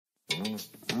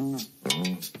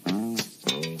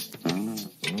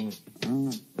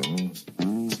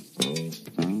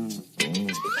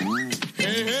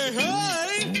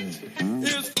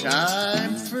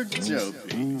Time for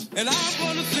Dopey. And I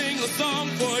want to sing a song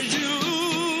for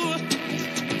you.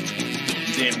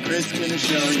 Dave Chris gonna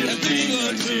show you a thing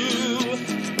or two.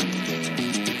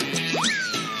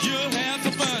 You'll have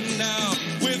some fun now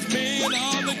with me and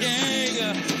all the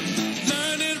gang.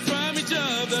 Learning from each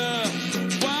other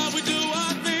while we do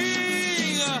our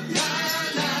thing. La, la,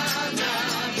 la,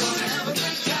 gonna have a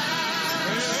good time.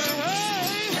 Hey, la,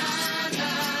 la, la,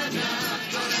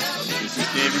 gonna have a good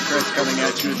time. Dave and Chris coming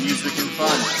at you with music and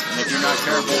fun. And if you're not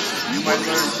careful, you might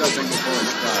learn something before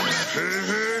it's done. Hey,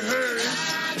 hey, hey.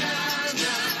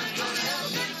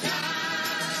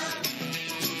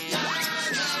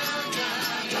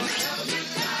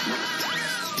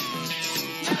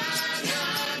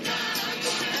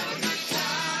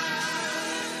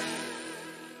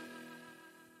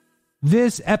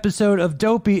 This episode of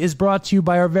Dopey is brought to you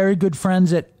by our very good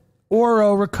friends at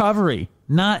Oro Recovery.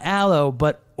 Not Aloe,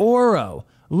 but Oro,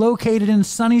 located in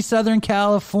sunny Southern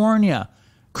California.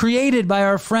 Created by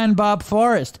our friend Bob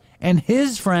Forrest and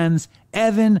his friends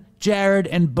Evan, Jared,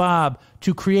 and Bob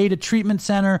to create a treatment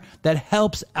center that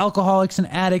helps alcoholics and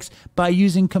addicts by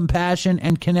using compassion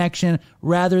and connection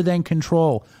rather than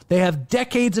control. They have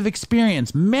decades of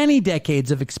experience, many decades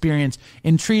of experience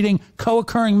in treating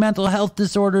co-occurring mental health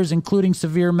disorders, including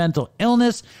severe mental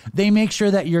illness. They make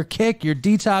sure that your kick, your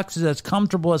detox is as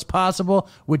comfortable as possible,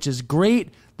 which is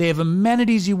great. They have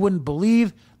amenities you wouldn't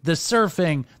believe. The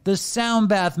surfing, the sound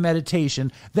bath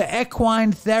meditation, the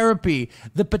equine therapy,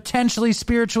 the potentially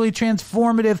spiritually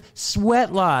transformative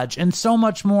sweat lodge, and so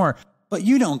much more. But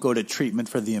you don't go to treatment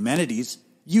for the amenities.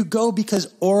 You go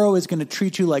because Oro is going to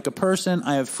treat you like a person.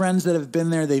 I have friends that have been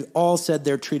there. They've all said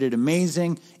they're treated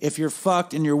amazing. If you're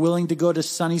fucked and you're willing to go to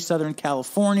sunny Southern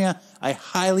California, I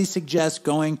highly suggest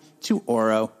going to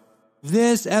Oro.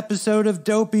 This episode of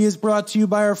Dopey is brought to you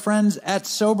by our friends at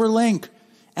SoberLink.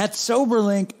 At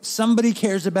SoberLink, somebody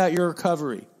cares about your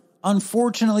recovery.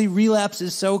 Unfortunately, relapse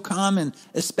is so common,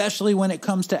 especially when it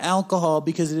comes to alcohol,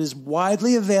 because it is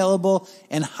widely available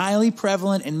and highly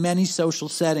prevalent in many social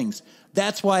settings.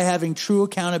 That's why having true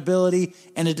accountability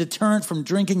and a deterrent from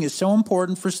drinking is so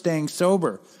important for staying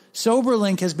sober.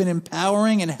 SoberLink has been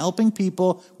empowering and helping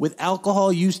people with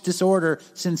alcohol use disorder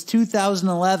since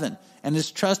 2011 and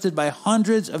is trusted by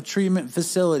hundreds of treatment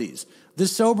facilities. The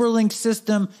SoberLink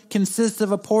system consists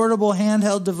of a portable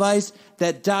handheld device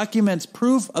that documents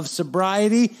proof of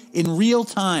sobriety in real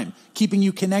time, keeping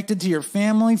you connected to your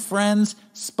family, friends,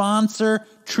 sponsor,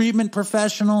 treatment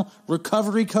professional,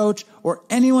 recovery coach, or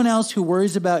anyone else who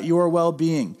worries about your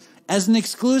well-being. As an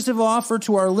exclusive offer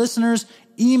to our listeners,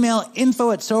 email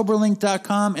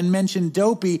info@soberlink.com and mention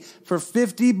Dopey for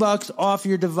 $50 off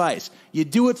your device. You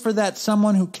do it for that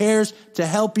someone who cares to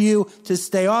help you to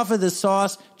stay off of the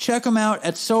sauce. Check them out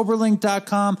at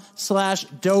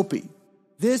soberlink.com/Dopey.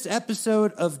 This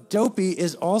episode of Dopey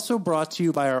is also brought to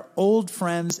you by our old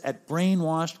friends at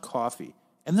Brainwashed Coffee.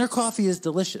 And their coffee is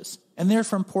delicious. And they're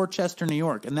from Port Chester, New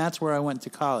York, and that's where I went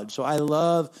to college. So I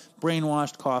love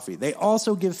Brainwashed Coffee. They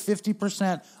also give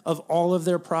 50% of all of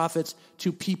their profits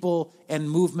to people and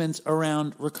movements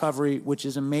around recovery, which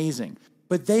is amazing.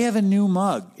 But they have a new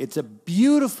mug. It's a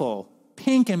beautiful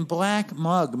pink and black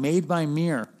mug made by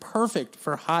Mir, perfect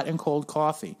for hot and cold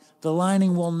coffee. The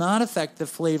lining will not affect the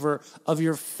flavor of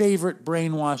your favorite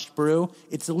Brainwashed brew.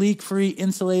 It's leak-free,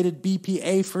 insulated,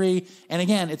 BPA-free, and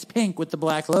again, it's pink with the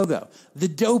black logo. The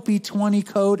Dopey 20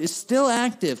 code is still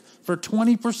active for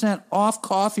 20% off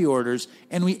coffee orders,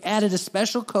 and we added a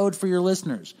special code for your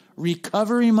listeners,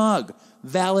 Recovery Mug,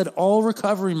 valid all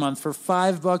recovery month for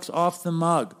 $5 off the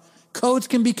mug. Codes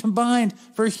can be combined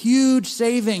for huge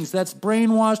savings. That's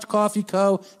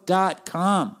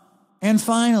brainwashedcoffeeco.com. And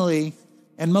finally,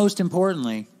 and most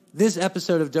importantly, this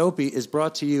episode of Dopey is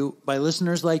brought to you by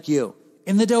listeners like you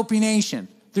in the Dopey Nation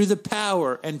through the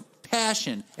power and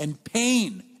passion and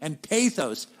pain and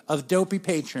pathos of Dopey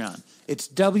Patreon. It's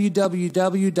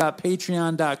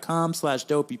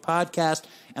www.patreon.com/dopeypodcast.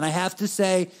 And I have to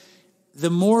say, the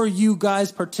more you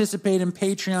guys participate in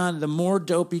Patreon, the more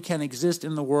Dopey can exist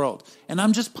in the world. And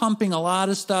I'm just pumping a lot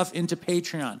of stuff into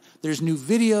Patreon. There's new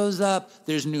videos up.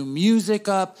 There's new music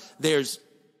up. There's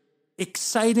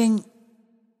exciting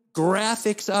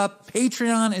graphics up.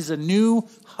 Patreon is a new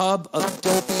hub of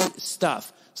Dopey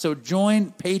stuff. So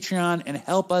join Patreon and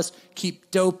help us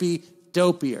keep Dopey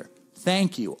dopier.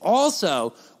 Thank you.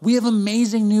 Also, we have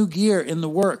amazing new gear in the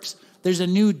works. There's a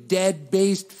new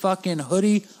dead-based fucking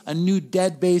hoodie, a new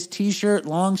dead-based t-shirt,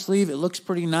 long sleeve. It looks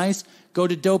pretty nice. Go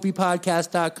to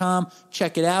dopeypodcast.com.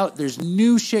 Check it out. There's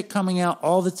new shit coming out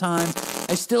all the time.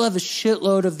 I still have a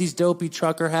shitload of these Dopey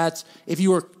trucker hats. If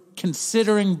you are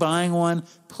considering buying one,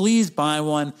 please buy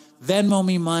one. Venmo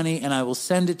me money and I will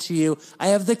send it to you. I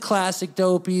have the classic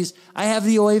Dopeys. I have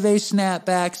the Oive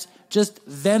snapbacks. Just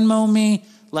Venmo me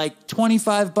like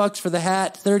 $25 for the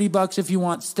hat, $30 if you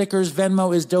want stickers.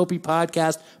 Venmo is Dopey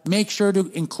Podcast. Make sure to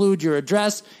include your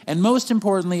address. And most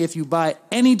importantly, if you buy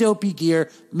any Dopey gear,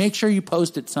 make sure you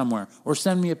post it somewhere or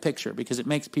send me a picture because it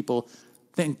makes people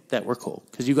think that we're cool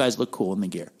because you guys look cool in the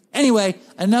gear. Anyway,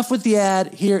 enough with the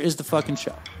ad. Here is the fucking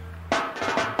show.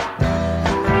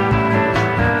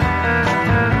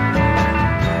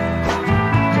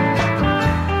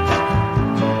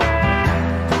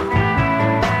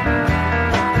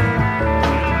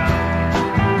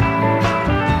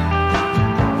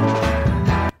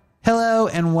 Hello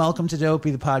and welcome to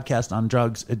Dopey, the podcast on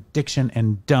drugs, addiction,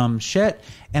 and dumb shit.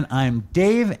 And I'm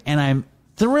Dave, and I'm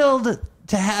thrilled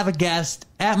to have a guest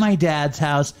at my dad's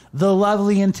house, the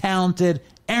lovely and talented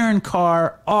Erin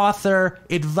Khar, author,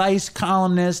 advice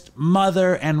columnist,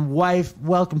 mother, and wife.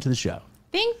 Welcome to the show.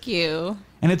 Thank you.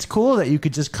 And it's cool that you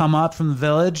could just come up from the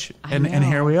village, and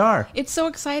here we are. It's so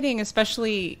exciting,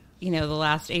 especially, the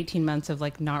last 18 months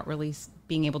of not really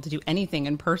being able to do anything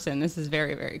in person. This is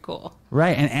very, very cool.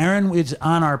 Right. And Erin is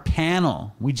on our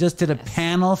panel. We just did a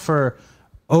panel for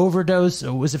overdose.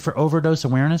 Was it for Overdose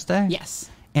Awareness Day? Yes.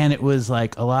 And it was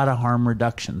like a lot of harm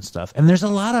reduction stuff. And there's a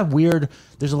lot of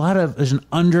there's an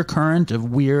undercurrent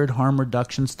of weird harm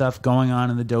reduction stuff going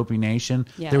on in the Dopey Nation.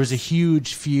 Yes. There was a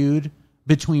huge feud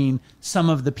between some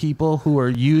of the people who are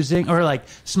using or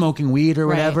smoking weed or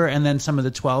whatever. Right. And then some of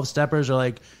the 12-steppers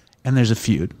are and there's a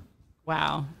feud.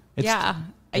 Wow. Yeah.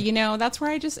 That's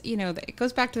where I just, it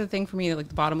goes back to the thing for me, the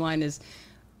bottom line is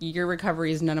your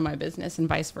recovery is none of my business and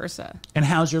vice versa. And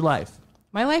how's your life?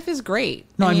 My life is great.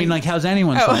 No, I mean how's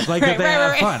anyone's life? That they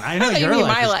have fun. I know your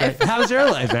life is great. How's your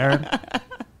life, Erin?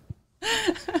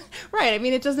 Right. I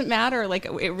mean, it doesn't matter.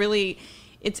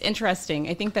 It's interesting.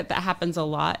 I think that happens a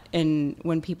lot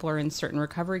when people are in certain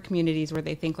recovery communities where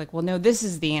they think well, no, this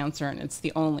is the answer and it's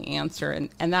the only answer.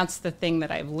 And that's the thing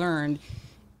that I've learned.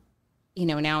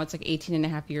 Now it's 18 and a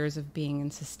half years of being in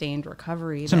sustained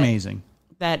recovery. It's amazing.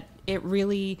 That it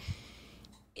really,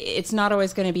 it's not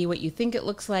always going to be what you think it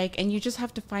looks like, and you just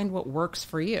have to find what works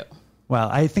for you. Well,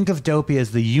 I think of Dopey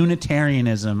as the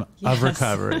Unitarianism of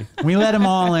recovery. We let them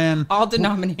all in. All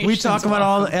denominations. We talk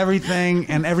about everything,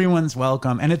 and everyone's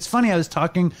welcome. And it's funny, I was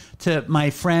talking to my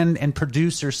friend and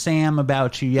producer Sam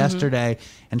about you yesterday,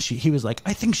 and he was like,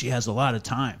 I think she has a lot of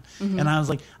time. And I was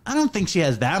like, I don't think she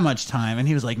has that much time. And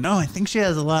he was like, no, I think she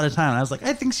has a lot of time. And I was like,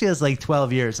 I think she has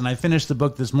 12 years. And I finished the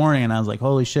book this morning, and I was like,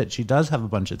 holy shit, she does have a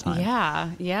bunch of time.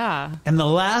 Yeah, yeah. And the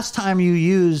last time you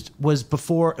used was at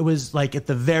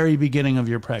the very beginning of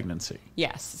your pregnancy.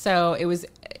 Yes. So it was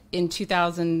in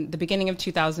the beginning of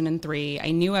 2003.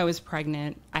 I knew I was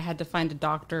pregnant. I had to find a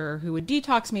doctor who would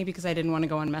detox me because I didn't want to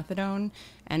go on methadone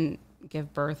and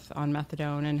give birth on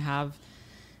methadone and have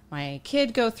my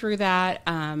kid go through that.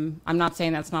 I'm not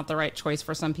saying that's not the right choice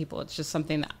for some people. It's just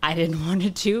something that I didn't want to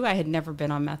do. I had never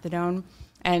been on methadone.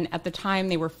 And at the time,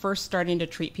 they were first starting to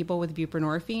treat people with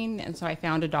buprenorphine. And so I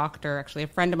found a doctor, actually a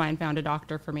friend of mine found a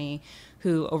doctor for me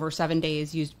who over 7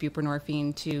 days used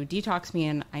buprenorphine to detox me,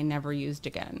 and I never used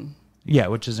again. Yeah,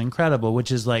 which is incredible,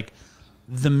 which is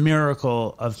the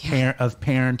miracle of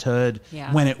parenthood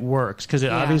when it works, because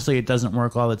obviously it doesn't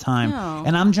work all the time. No.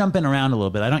 And I'm jumping around a little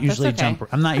bit. I don't usually jump.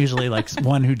 I'm not usually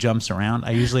one who jumps around.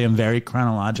 I usually am very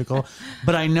chronological.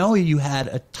 But I know you had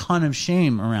a ton of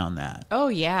shame around that. Oh,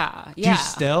 yeah. Do you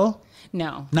still?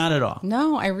 No. Not at all?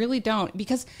 No, I really don't.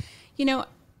 Because,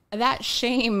 that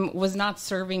shame was not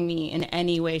serving me in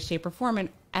any way, shape, or form. And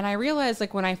I realized,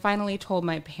 when I finally told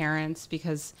my parents,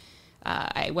 because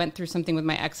I went through something with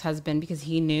my ex-husband because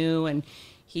he knew, and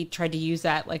he tried to use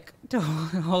that to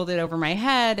hold it over my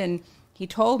head. And he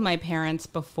told my parents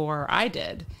before I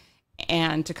did,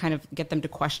 and to kind of get them to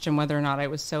question whether or not I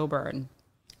was sober. And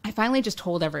I finally just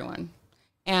told everyone.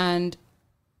 And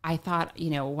I thought,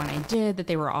 when I did, that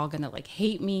they were all going to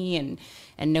hate me and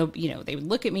no, they would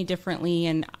look at me differently.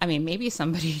 And I mean, maybe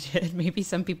somebody did, maybe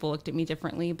some people looked at me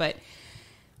differently, but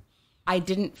I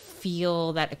didn't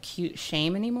feel that acute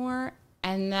shame anymore.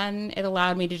 And then it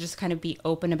allowed me to just kind of be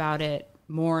open about it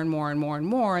more and more and more and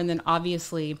more. And then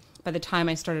obviously by the time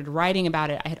I started writing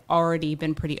about it, I had already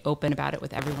been pretty open about it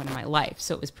with everyone in my life.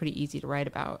 So it was pretty easy to write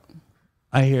about.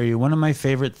 I hear you. One of my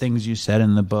favorite things you said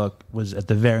in the book was at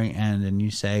the very end, and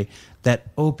you say that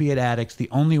opiate addicts, the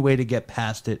only way to get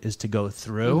past it is to go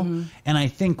through. And I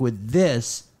think with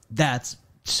this, that's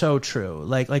so true.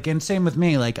 Like, and same with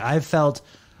me. Like I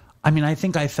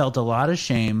think I felt a lot of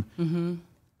shame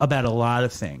about a lot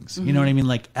of things. You know what I mean?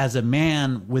 Like as a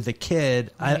man with a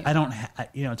kid, I don't,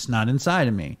 it's not inside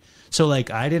of me. So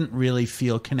like, I didn't really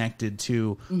feel connected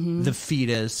to the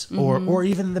fetus or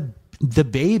even the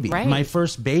baby, my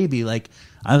first baby. Like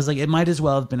I was like, it might as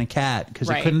well have been a cat because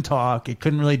it couldn't talk. It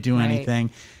couldn't really do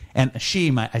anything. And I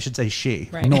should say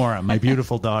Nora, my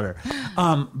beautiful daughter.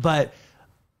 But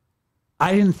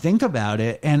I didn't think about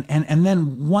it. And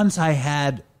then once I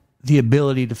had the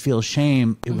ability to feel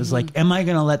shame, it was like, am I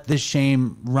going to let this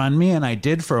shame run me? And I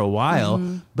did for a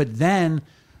while, but then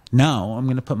no, I'm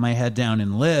going to put my head down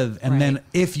and live. And then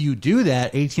if you do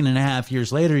that 18 and a half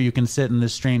years later, you can sit in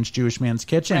this strange Jewish man's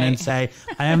kitchen and say,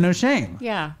 I have no shame.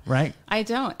 Yeah. Right. I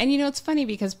don't. And it's funny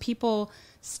because people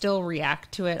still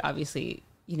react to it. Obviously,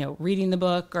 reading the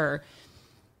book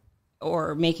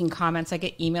or making comments. I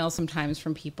get emails sometimes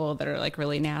from people that are like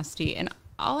really nasty, and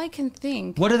all I can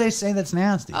think... What do they say that's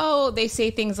nasty? Oh, they say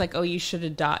things like, oh, you should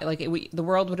have died. Like, the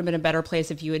world would have been a better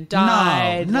place if you had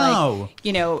died. No.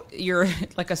 Like, you're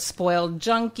like a spoiled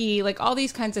junkie. Like, all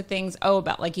these kinds of things. Oh,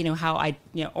 about like, how I,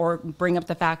 or bring up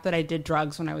the fact that I did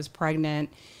drugs when I was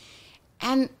pregnant.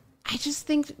 And I just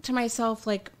think to myself,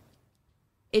 like,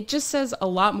 it just says a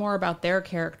lot more about their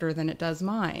character than it does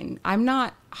mine. I'm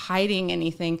not hiding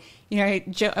anything. I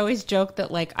always joke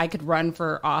that like I could run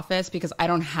for office because I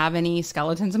don't have any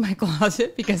skeletons in my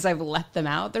closet because I've let them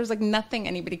out. There's like nothing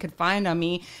anybody could find on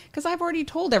me because I've already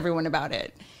told everyone about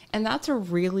it. And that's a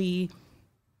really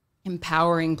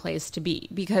empowering place to be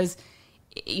because,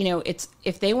 it's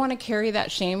if they want to carry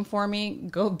that shame for me,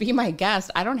 go be my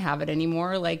guest. I don't have it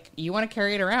anymore. Like, you want to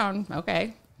carry it around.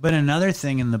 Okay. But another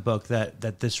thing in the book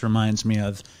that this reminds me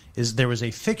of is there was a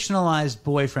fictionalized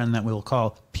boyfriend that we'll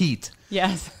call Pete.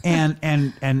 Yes. and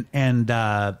Erin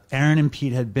and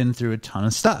Pete had been through a ton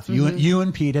of stuff. You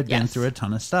and Pete had been through a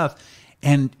ton of stuff,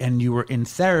 and you were in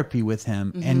therapy with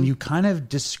him, and you kind of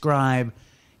describe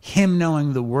him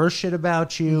knowing the worst shit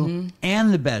about you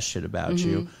and the best shit about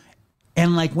you.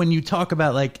 And like when you talk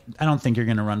about like, I don't think you're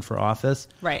going to run for office,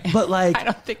 right? But like, I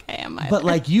don't think I am either. But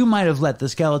like, you might have let the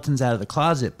skeletons out of the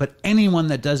closet, but anyone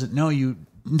that doesn't know you,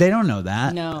 they don't know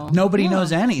that. No, nobody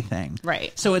knows anything,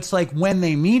 right? So it's like when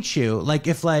they meet you, like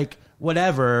if like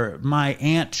whatever, my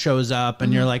aunt shows up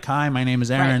and you're like, "Hi, my name is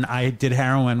Erin. I did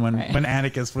heroin when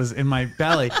Atticus was in my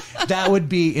belly." That would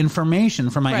be information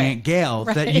from my Aunt Gail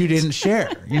that you didn't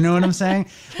share. You know what I'm saying?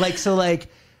 Like so,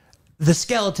 like. The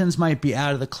skeletons might be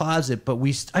out of the closet, but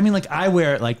I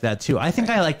wear it like that too. I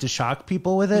think I like to shock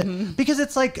people with it because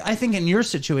it's like, I think in your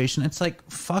situation, it's like,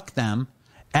 fuck them.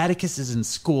 Atticus is in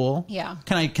school. Yeah.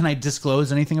 Can I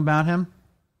disclose anything about him?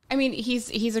 I mean,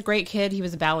 he's a great kid. He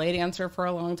was a ballet dancer for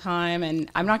a long time, and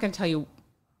I'm not going to tell you.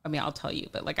 I mean, I'll tell you,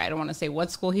 but like, I don't want to say what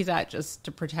school he's at just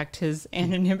to protect his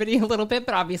anonymity a little bit.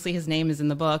 But obviously, his name is in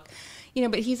the book.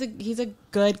 But he's a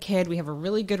good kid. We have a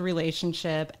really good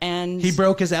relationship, and he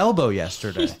broke his elbow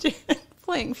yesterday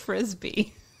playing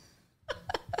frisbee.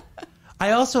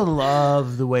 I also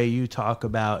love the way you talk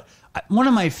about one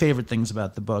of my favorite things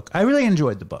about the book. I really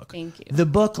enjoyed the book. Thank you. The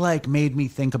book like made me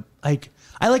think of like.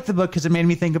 I like the book because it made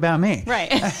me think about me.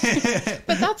 Right.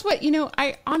 But that's what,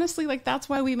 I honestly, like, that's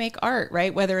why we make art,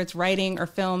 right? Whether it's writing or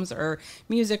films or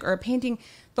music or a painting,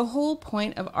 the whole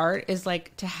point of art is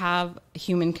like to have a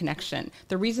human connection.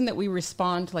 The reason that we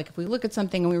respond to, like, if we look at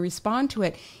something and we respond to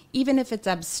it, even if it's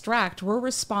abstract, we're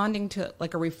responding to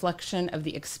like a reflection of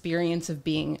the experience of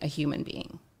being a human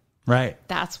being. Right.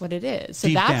 That's what it is. So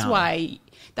Deep that's down. why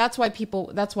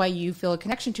you feel a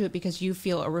connection to it, because you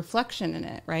feel a reflection in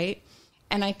it, right?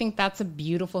 And I think that's a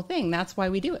beautiful thing. That's why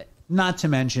we do it. Not to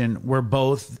mention, we're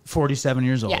both 47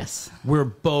 years old. Yes. We're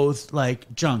both like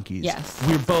junkies. Yes.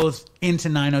 We're both into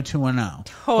 90210.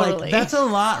 Totally. Like, that's a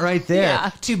lot right there.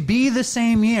 Yeah. To be the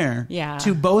same year. Yeah.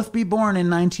 To both be born in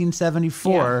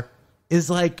 1974 is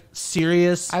like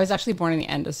serious. I was actually born in the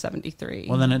end of 73.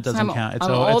 Well, then it doesn't count. I'm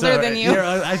older than you.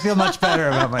 I feel much better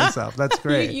about myself. That's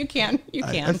great. You can.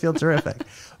 I feel terrific.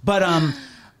 But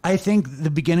I think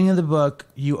the beginning of the book,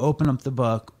 you open up the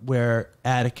book where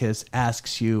Atticus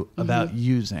asks you about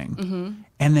using,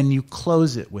 and then you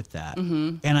close it with that.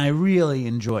 And I really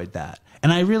enjoyed that.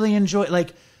 And I really enjoyed,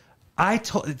 like, I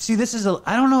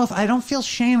don't feel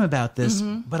shame about this,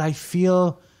 but I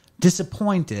feel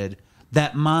disappointed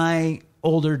that my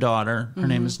older daughter, her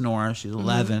name is Nora, she's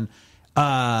 11,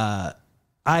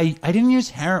 I didn't use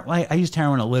heroin. I used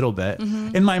heroin a little bit.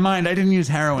 In my mind, I didn't use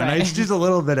heroin. I just used a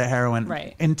little bit of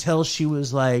heroin until she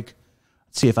was like,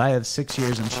 let's see, if I have 6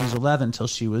 years and she's 11, until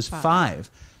she was 5.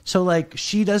 So like,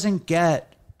 she doesn't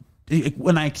get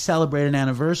when I celebrate an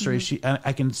anniversary,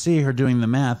 I can see her doing the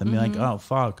math and be like, oh,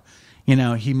 fuck. You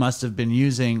know, he must have been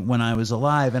using when I was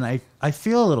alive. And I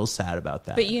feel a little sad about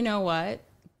that. But you know what?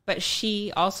 But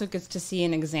she also gets to see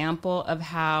an example of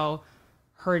how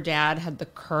her dad had the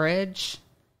courage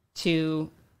to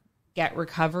get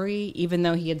recovery, even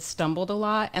though he had stumbled a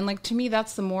lot. And like, to me,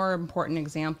 that's the more important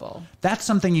example. That's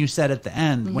something you said at the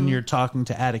end when you're talking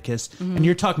to Atticus and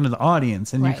you're talking to the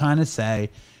audience, and you kind of say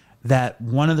that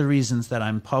one of the reasons that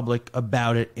I'm public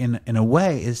about it in a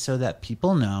way is so that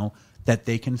people know that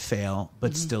they can fail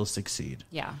but still succeed.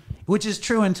 Yeah. Which is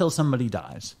true until somebody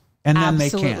dies. And then they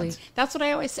can't. That's what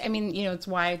I always say. I mean, you know, it's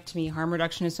why to me harm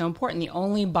reduction is so important. The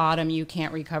only bottom you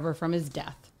can't recover from is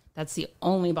death. That's the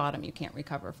only bottom you can't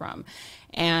recover from.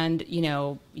 And, you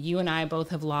know, you and I both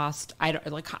have lost, I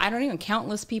don't even,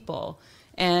 countless people.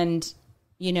 And,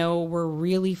 you know, we're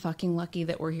really fucking lucky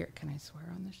that we're here. Can I swear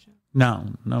on this show?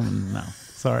 No.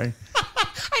 Sorry.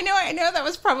 I know that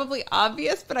was probably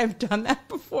obvious, but I've done that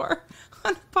before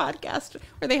on a podcast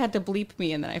where they had to bleep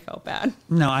me and then I felt bad.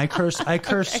 No, I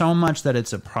curse so much that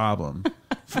it's a problem.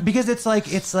 Because it's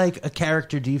like a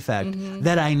character defect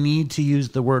that I need to use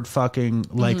the word fucking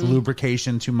like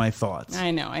lubrication to my thoughts.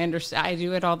 I know. I understand. I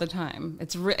do it all the time.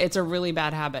 It's a really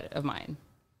bad habit of mine.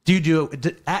 Do you do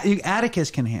it?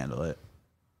 Atticus can handle it.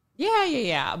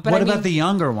 Yeah. But what about the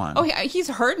younger one? Oh, yeah. He's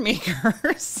heard me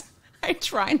curse. I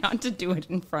try not to do it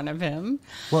in front of him.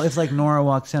 Well, if like Nora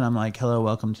walks in, I'm like, hello,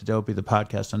 welcome to Dopey, the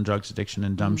podcast on drugs, addiction,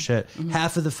 and dumb shit.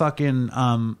 Half of the fucking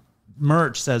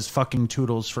merch says fucking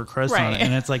toodles for Chris on it.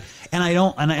 And it's like, and I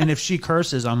don't, and if she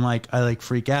curses, I like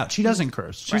freak out. She doesn't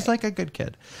curse. She's like a good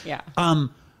kid. Yeah.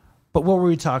 But what were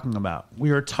we talking about?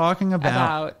 We were talking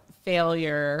about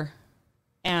failure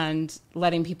and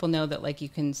letting people know that like you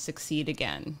can succeed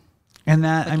again. And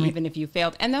that, like, even if you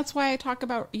failed. And that's why I talk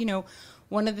about, you know,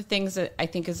 one of the things that I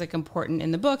think is like important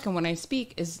in the book and when I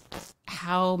speak is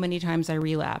how many times I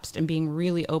relapsed and being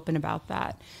really open about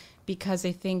that. Because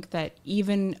I think that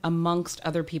even amongst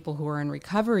other people who are in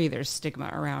recovery, there's stigma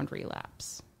around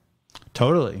relapse.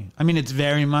 Totally. I mean, it's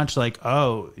very much like,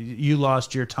 oh, you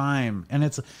lost your time. And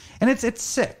it's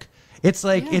sick. It's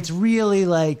like, it's really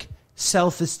like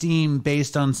self-esteem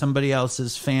based on somebody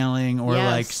else's failing or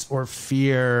or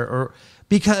fear or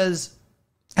because,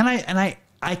 and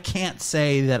I can't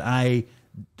say that I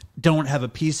don't have a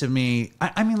piece of me.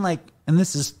 I mean, like, and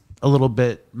this is a little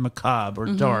bit macabre or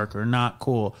dark or not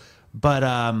cool. But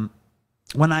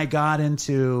when I got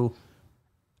into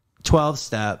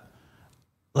 12-step,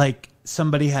 like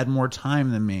somebody had more time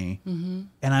than me, and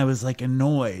I was like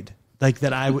annoyed, like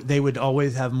that they would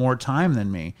always have more time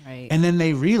than me, and then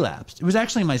they relapsed. It was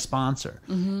actually my sponsor,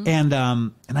 and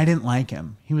I didn't like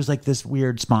him. He was like this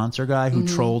weird sponsor guy who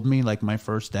trolled me like my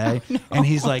first day, and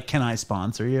he's like, "Can I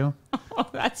sponsor you?" Oh,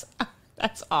 that's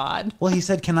odd. Well, he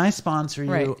said, "Can I sponsor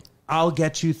you? Right. I'll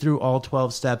get you through all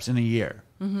 12 steps in a year."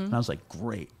 And I was like,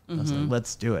 great. I was like,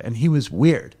 let's do it. And he was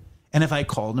weird. And if I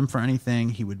called him for anything,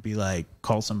 he would be like,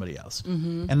 call somebody else.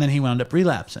 And then he wound up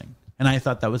relapsing. And I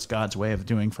thought that was God's way of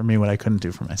doing for me what I couldn't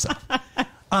do for myself.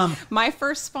 My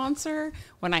first sponsor,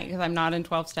 because I'm not in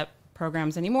 12-step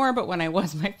programs anymore, but when I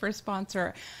was my first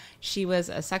sponsor, she was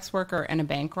a sex worker and a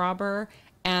bank robber.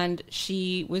 And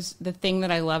the thing that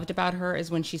I loved about her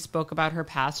is when she spoke about her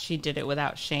past, she did it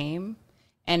without shame.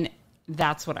 And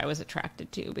that's what I was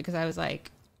attracted to because I was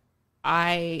like,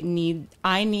 I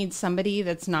need somebody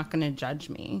that's not going to judge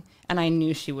me. And I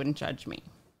knew she wouldn't judge me.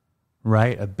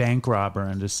 Right. A bank robber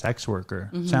and a sex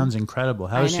worker. Sounds incredible.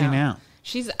 How is she now?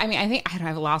 I think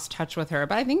I've lost touch with her,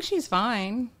 but I think she's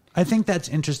fine. I think that's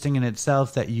interesting in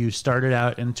itself that you started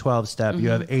out in 12-step. You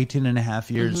have 18 and a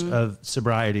half years of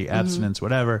sobriety, abstinence,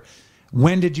 whatever.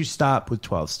 When did you stop with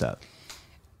 12-step?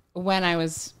 When I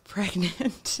was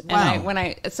pregnant. Wow. And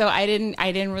I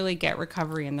didn't really get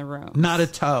recovery in the room. Not a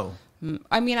toe.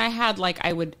 I mean, I had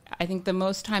I think the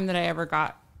most time that I ever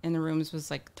got in the rooms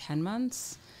was like 10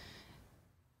 months.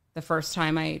 The first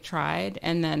time I tried,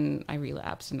 and then I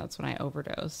relapsed, and that's when I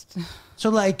overdosed. So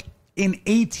like in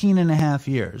 18 and a half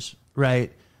years,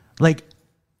 right? Like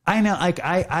I know, like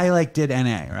I like did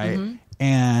NA, right?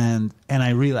 And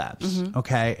I relapsed.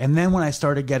 Okay. And then when I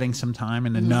started getting some time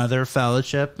in another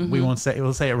fellowship, we'll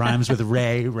say it rhymes with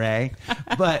Ray,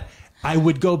 but I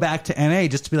would go back to NA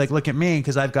just to be like, look at me,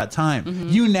 because I've got time.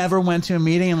 You never went to a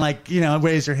meeting and like,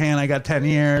 raise your hand, I got 10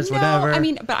 years, whatever. I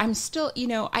mean, but I'm still,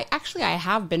 I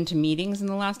have been to meetings in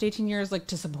the last 18 years, like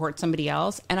to support somebody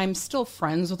else. And I'm still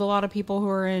friends with a lot of people who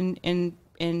are in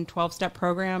 12-step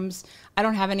programs. I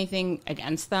don't have anything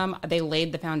against them. They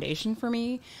laid the foundation for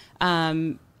me.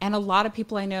 And a lot of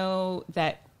people I know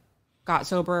that got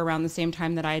sober around the same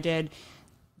time that I did,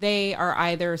 they are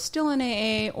either still in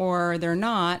AA or they're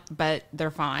not, but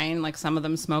they're fine. Like some of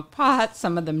them smoke pot,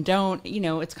 some of them don't. You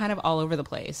know, it's kind of all over the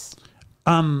place.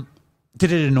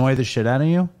 Did it annoy the shit out of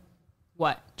you?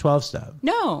 What? 12-step.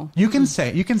 No. You can say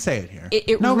it here.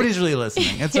 Nobody's really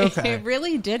listening. It's okay. It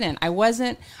really didn't.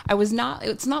 It's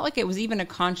not like it was even a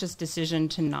conscious decision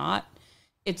to not.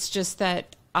 It's just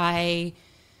that it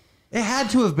had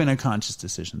to have been a conscious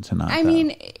decision to not. I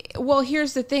mean, well,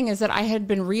 here's the thing is that I had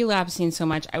been relapsing so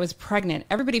much. I was pregnant.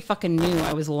 Everybody fucking knew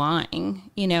I was lying,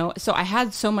 you know? So I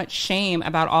had so much shame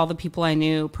about all the people I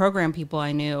knew, program people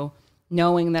I knew,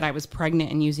 knowing that I was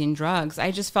pregnant and using drugs.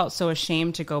 I just felt so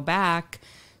ashamed to go back.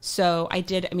 So I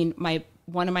did. I mean,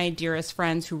 one of my dearest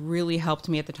friends who really helped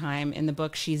me at the time in the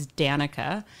book, she's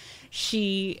Danica.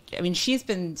 She's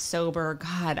been sober.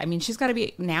 God, I mean, she's got to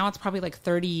be now. It's probably like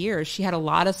 30 years. She had a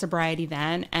lot of sobriety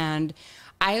then, and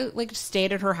I like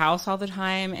stayed at her house all the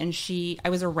time. And I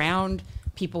was around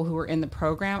people who were in the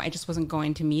program. I just wasn't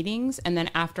going to meetings. And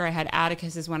then after I had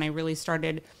Atticus is when I really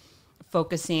started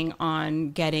focusing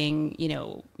on getting, you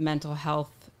know, mental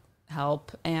health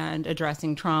help and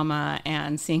addressing trauma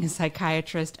and seeing a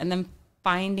psychiatrist, and then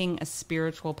finding a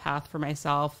spiritual path for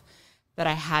myself that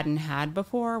I hadn't had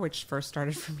before, which first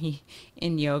started for me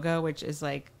in yoga, which is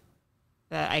like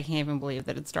that. I can't even believe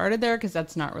that it started there because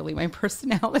that's not really my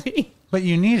personality. But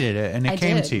you needed it, and it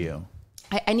came to you.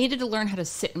 I needed to learn how to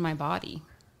sit in my body.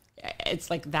 It's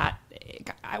like that.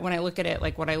 When I look at it,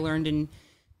 like what I learned in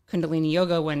Kundalini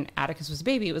yoga when Atticus was a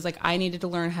baby, it was like I needed to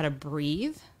learn how to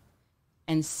breathe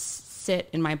and sit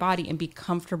in my body and be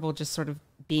comfortable just sort of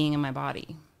being in my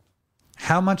body.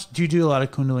 How much do you do a lot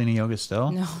of Kundalini yoga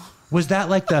still? No. Was that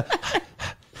like the...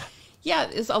 Yeah,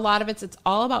 it's a lot of it's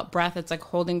all about breath. It's like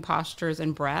holding postures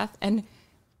and breath. And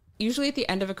usually at the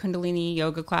end of a Kundalini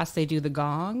yoga class, they do the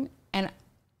gong. And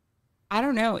I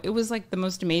don't know, it was like the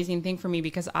most amazing thing for me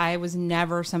because I was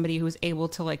never somebody who was able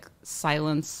to like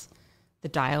silence the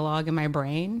dialogue in my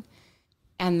brain.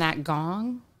 And that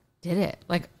gong did it.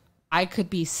 Like I could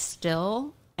be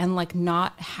still and like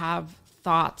not have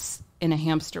thoughts in a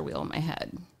hamster wheel in my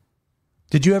head.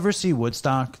 Did you ever see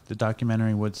Woodstock, the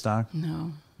documentary Woodstock?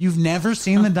 No. You've never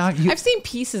seen the doc? I've seen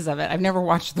pieces of it. I've never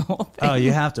watched the whole thing. Oh,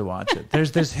 you have to watch it.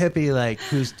 There's this hippie like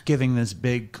who's giving this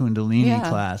big Kundalini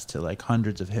class to like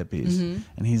hundreds of hippies,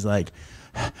 and he's like,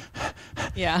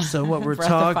 yeah. So what we're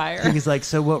talking, he's like,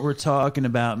 so what we're talking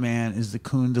about, man, is the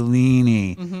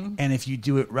Kundalini, and if you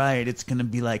do it right, it's gonna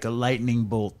be like a lightning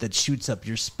bolt that shoots up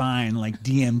your spine like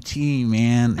DMT,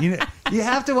 man. You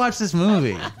have to watch this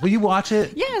movie. Will you watch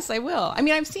it? Yes, I will. I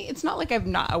mean, I've seen. It's not like I'm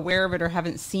not aware of it or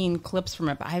haven't seen clips from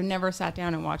it, but I've never sat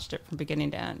down and watched it from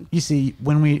beginning to end. You see,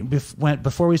 when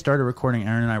before we started recording,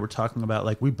 Erin and I were talking about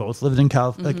like we both lived in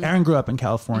California. Like Erin grew up in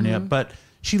California, but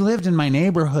she lived in my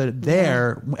neighborhood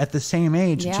there at the same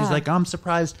age. And she's like, I'm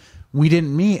surprised we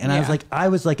didn't meet. And I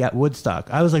was like at Woodstock.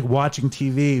 I was like watching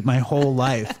TV my whole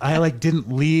life. I like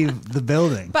didn't leave the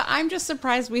building. But I'm just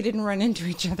surprised we didn't run into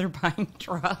each other buying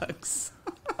drugs.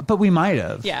 But we might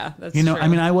have. Yeah, that's true. I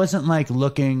mean, I wasn't like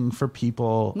looking for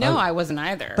people. No, I wasn't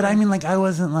either. But I mean, like, I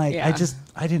wasn't like,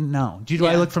 I didn't know. Do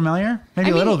I look familiar?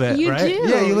 Maybe a little bit, you right? Do.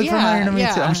 Yeah, you look familiar to me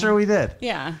too. I'm sure we did.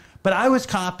 Yeah. But I was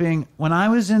copying when I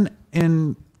was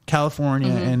in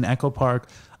California in Echo Park.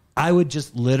 I would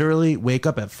just literally wake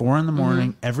up at 4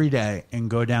 a.m. every day and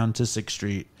go down to 6th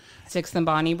Street. 6th and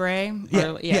Bonnie Bray?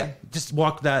 Yeah. Just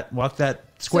walk that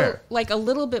square. So, like a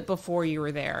little bit before you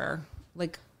were there,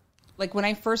 like when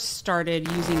I first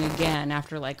started using again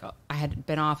after like I had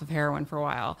been off of heroin for a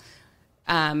while,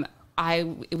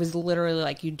 it was literally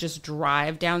like you just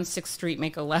drive down 6th Street,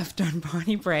 make a left on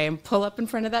Bonnie Bray, and pull up in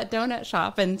front of that donut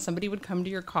shop, and somebody would come to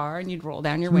your car, and you'd roll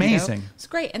down your window. Amazing. It's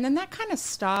great. And then that kind of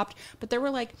stopped, but there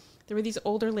were these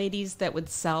older ladies that would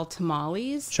sell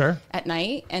tamales at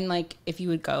night, and like if you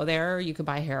would go there, you could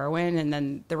buy heroin, and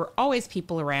then there were always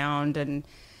people around, and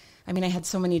I mean, I had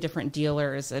so many different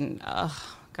dealers, and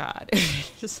oh God,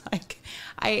 just like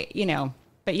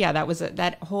But yeah,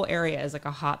 that whole area is like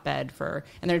a hotbed for,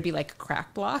 and there'd be like a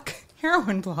crack block,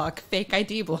 heroin block, fake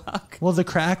ID block. Well, the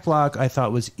crack block I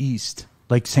thought was east,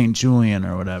 like St. Julian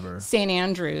or whatever. St.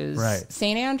 Andrews. Right.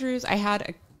 St. Andrews, I had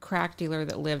a crack dealer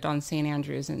that lived on St.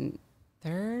 Andrews in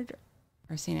 3rd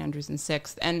or St. Andrews in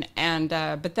 6th. And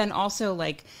but then also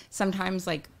like sometimes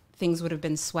like things would have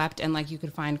been swept and like you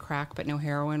could find crack but no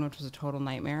heroin, which was a total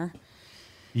nightmare.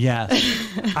 Yes.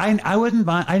 I wouldn't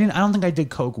buy. I don't think I did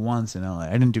coke once in LA.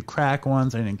 I didn't do crack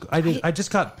once. I just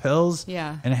got pills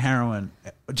and heroin.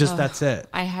 That's it.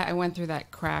 I went through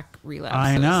that crack relapse.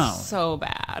 I know. It was so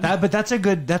bad. But that's a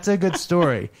good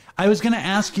story. I was going to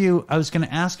ask you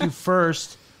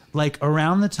first, like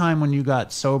around the time when you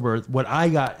got sober, what I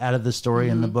got out of the story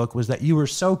in the book was that you were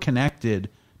so connected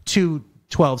to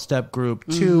 12-step group,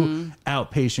 to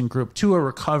outpatient group, to a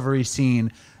recovery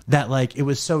scene that like it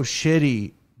was so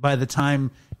shitty by the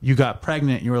time you got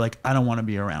pregnant, you were like, I don't want to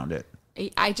be around it.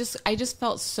 I just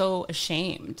felt so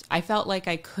ashamed. I felt like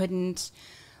I couldn't,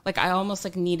 like I almost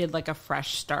like needed like a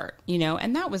fresh start, you know?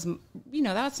 And that was, you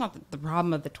know, that's not the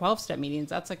problem of the 12-step meetings.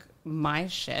 That's like my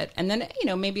shit. And then, you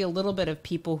know, maybe a little bit of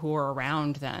people who were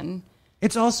around then.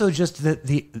 It's also just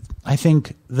that I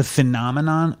think the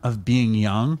phenomenon of being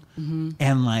young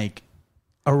and like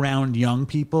around young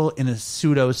people in a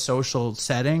pseudo social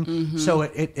setting. So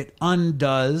it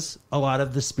undoes a lot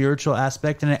of the spiritual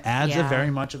aspect and it adds a very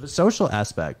much of a social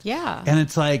aspect. Yeah. And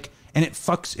it's like, and it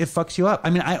fucks you up. I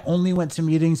mean, I only went to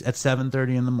meetings at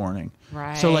 7:30 in the morning.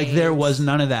 Right. So like there was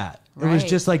none of that. It was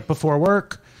just like before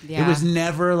work. Yeah. It was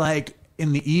never like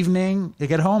in the evening.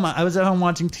 Like at home, I was at home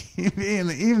watching TV in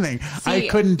the evening. I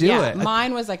couldn't do it.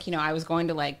 Mine was like, you know, I was going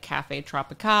to like Cafe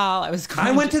Tropical. I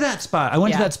went to that spot. I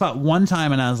went to that spot one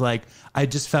time and I was like, I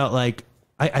just felt like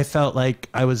I felt like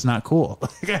I was not cool.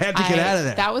 Like I had to get out of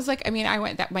there. That was like, I mean,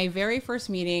 my very first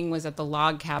meeting was at the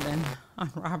Log Cabin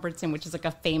on Robertson, which is like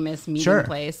a famous meeting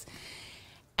place.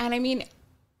 And I mean,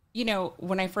 you know,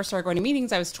 when I first started going to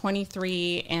meetings, I was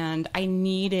 23 and I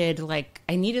needed like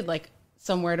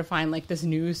somewhere to find like this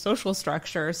new social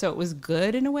structure. So it was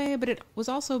good in a way, but it was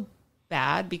also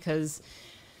bad because,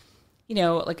 you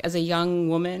know, like as a young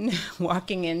woman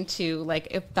walking into like,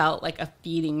 it felt like a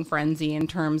feeding frenzy in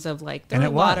terms of like, there were a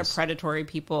lot of predatory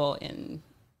people in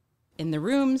the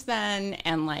rooms then.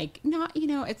 And like, not, you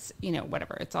know, it's, you know,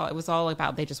 whatever. It was all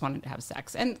about, they just wanted to have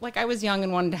sex. And like, I was young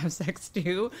and wanted to have sex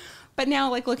too. But now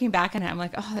like looking back on it, I'm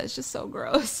like, oh, that's just so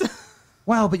gross.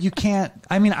 Well, but you can't.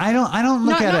 I mean, I don't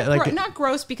look at it like not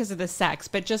gross because of the sex,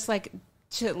 but just like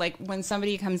to like when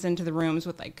somebody comes into the rooms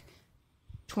with like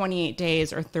 28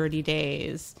 days or 30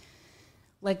 days,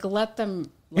 like let them.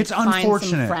 Like, it's unfortunate. Find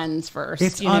some friends first.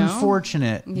 It's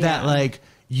unfortunate that like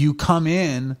you come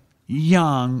in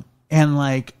young and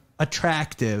like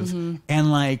attractive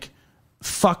and like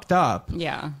fucked up.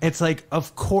 Yeah. It's like,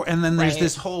 of course. And then there's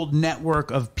this whole network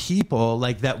of people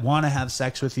like that want to have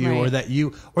sex with you or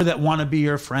that want to be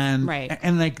your friend. Right.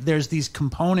 And like, there's these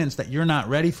components that you're not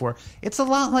ready for. It's a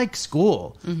lot like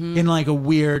school in like a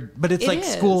weird, but it's like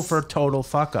school for total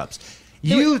fuck ups.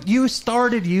 You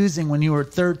started using when you were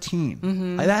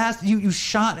 13. Like that has you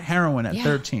shot heroin at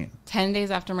 13. 10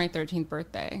 days after my 13th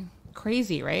birthday.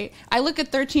 Crazy, right? I look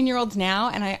at 13-year-olds now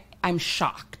and I'm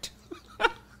shocked.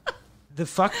 The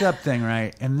fucked up thing,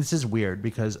 right? And this is weird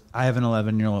because I have an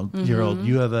 11-year-old,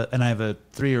 you have and I have a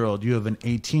 3-year-old, you have an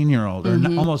 18-year-old or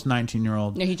almost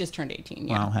 19-year-old. No, he just turned 18.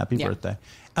 Yeah. Wow, happy birthday.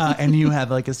 And you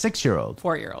have like a 6-year-old.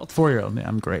 4-year-old. 4-year-old. Yeah,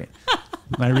 I'm great.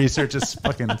 My research is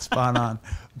fucking spot on.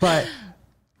 But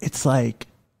it's like,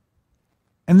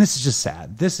 and this is just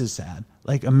sad. This is sad.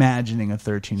 Like imagining a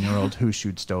 13-year-old who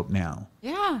shoots dope now.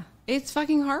 Yeah, it's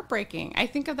fucking heartbreaking. I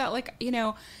think of that like, you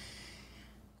know,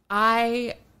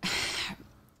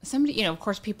 somebody, you know, of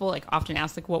course people like often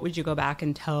ask like, what would you go back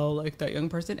and tell like that young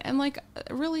person? And like,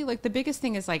 really like the biggest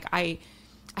thing is like, I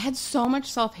had so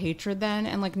much self-hatred then.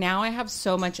 And like, now I have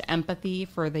so much empathy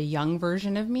for the young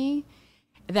version of me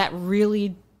that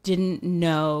really didn't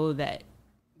know that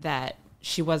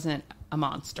she wasn't a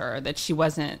monster, that she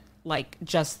wasn't like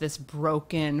just this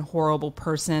broken, horrible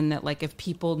person that like, if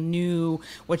people knew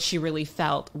what she really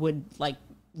felt would like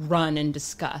run in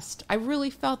disgust. I really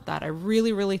felt that. I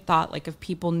really, really thought like if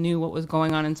people knew what was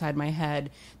going on inside my head,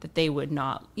 that they would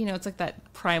not, you know, it's like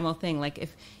that primal thing. Like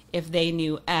if they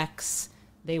knew X,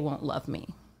 they won't love me.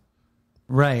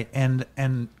 Right. And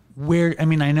where, I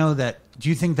mean, I know that, do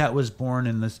you think that was born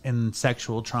in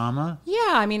sexual trauma? Yeah.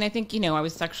 I mean, I think, you know, I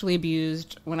was sexually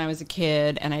abused when I was a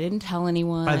kid and I didn't tell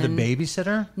anyone. By the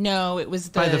babysitter? No, it was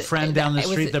by the friend down the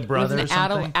street, the brother it was an or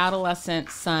something? Adolescent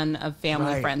son of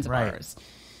family friends of ours.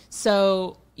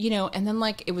 So, you know, and then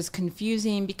like it was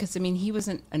confusing because, I mean, he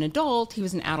wasn't an adult, he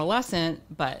was an adolescent,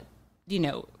 but, you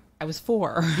know, I was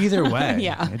 4. Either way.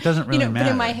 Yeah. It doesn't really matter.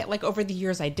 But in my head, like over the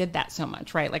years, I did that so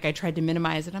much, right? Like I tried to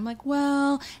minimize it. I'm like,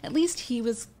 well, at least he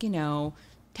was, you know,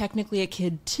 technically a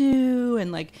kid too.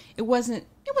 And like, it wasn't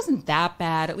that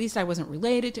bad. At least I wasn't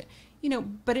related to, you know,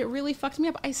 but it really fucked me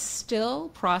up. I still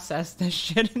process this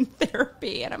shit in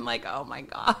therapy. And I'm like, oh my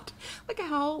God, like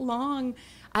how long?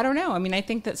 I don't know. I mean, I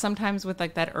think that sometimes with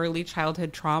like that early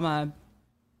childhood trauma,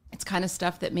 it's kind of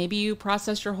stuff that maybe you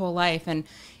process your whole life. And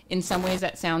in some ways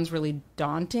that sounds really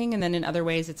daunting. And then in other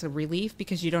ways it's a relief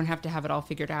because you don't have to have it all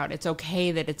figured out. It's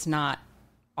okay that it's not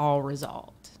all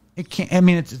resolved. It can't. I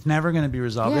mean, it's never going to be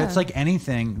resolved. Yeah. It's like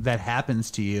anything that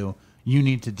happens to you, you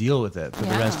need to deal with it for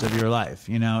the rest of your life.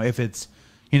 You know, if it's,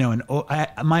 you know,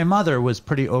 my mother was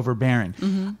pretty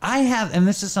overbearing. I have, and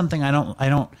this is something I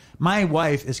don't. My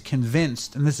wife is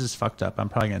convinced, and this is fucked up. I'm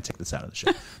probably going to take this out of the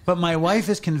show. But my wife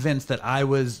is convinced that I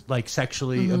was like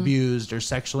sexually abused or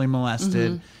sexually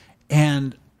molested,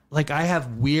 and like I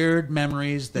have weird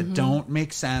memories that don't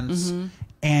make sense,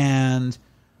 and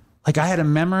like I had a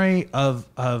memory of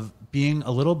being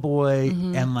a little boy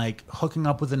and like hooking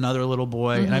up with another little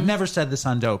boy. And I've never said this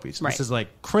on Dopey. So this is like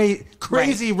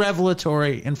crazy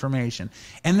revelatory information.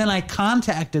 And then I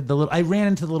contacted I ran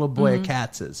into the little boy at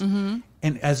Katz's and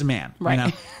as a man, you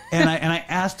know, and I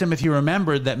asked him if he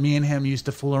remembered that me and him used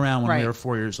to fool around when we were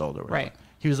 4 years old or whatever.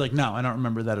 He was like, no, I don't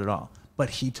remember that at all. But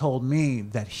he told me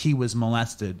that he was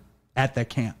molested at that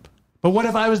camp. But what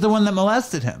if I was the one that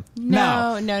molested him?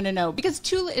 No. Because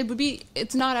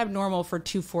it's not abnormal for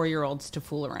 2 4-year-olds to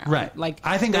fool around. Right. Like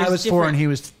I think I was 4 and he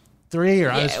was 3, or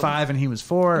I was 5 and he was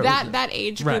 4. That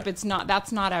age group, that's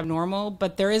not abnormal,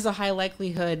 but there is a high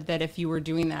likelihood that if you were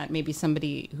doing that, maybe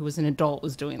somebody who was an adult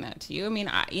was doing that to you. I mean,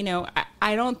 I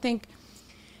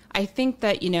think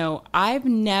that, you know, I've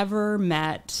never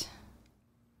met,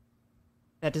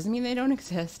 that doesn't mean they don't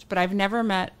exist, but I've never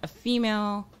met a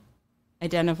female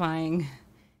identifying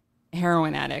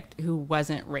heroin addict who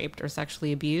wasn't raped or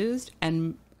sexually abused,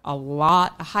 and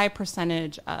a high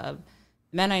percentage of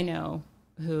men I know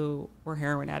who were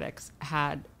heroin addicts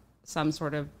had some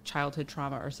sort of childhood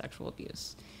trauma or sexual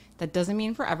abuse. That doesn't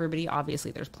mean for everybody. Obviously,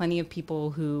 there's plenty of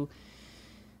people who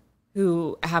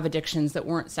have addictions that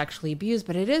weren't sexually abused,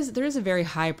 but there is a very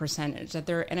high percentage that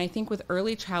there. And I think with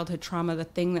early childhood trauma, the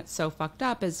thing that's so fucked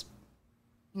up is,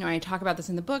 you know, I talk about this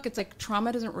in the book, it's like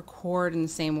trauma doesn't record in the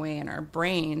same way in our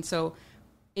brain. So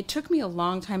it took me a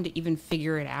long time to even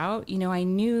figure it out. You know, I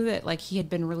knew that like he had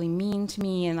been really mean to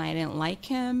me and I didn't like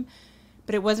him,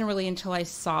 but it wasn't really until I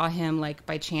saw him like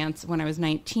by chance when I was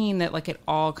 19 that like it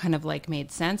all kind of like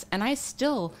made sense. And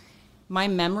my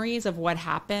memories of what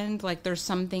happened, like there's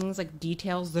some things like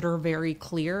details that are very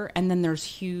clear, and then there's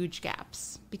huge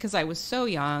gaps because I was so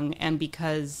young and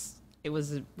because it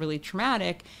was really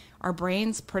traumatic. Our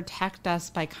brains protect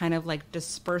us by kind of like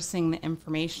dispersing the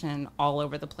information all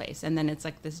over the place. And then it's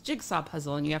like this jigsaw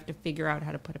puzzle and you have to figure out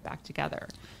how to put it back together.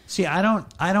 See, I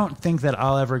don't think that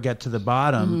I'll ever get to the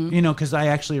bottom, you know, because I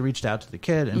actually reached out to the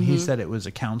kid and he said it was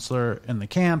a counselor in the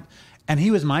camp and he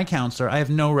was my counselor. I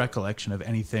have no recollection of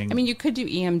anything. I mean, you could do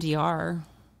EMDR.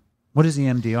 What is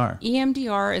EMDR?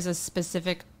 EMDR is a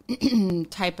specific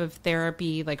type of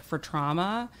therapy like for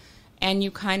trauma, and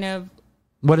you kind of,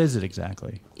 what is it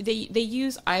exactly? They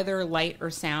use either light or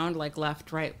sound, like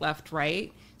left,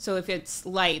 right. So if it's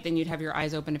light, then you'd have your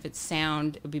eyes open. If it's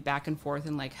sound, it would be back and forth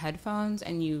in like headphones,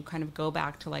 and you kind of go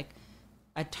back to like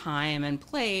a time and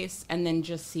place and then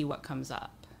just see what comes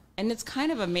up. And it's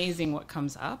kind of amazing what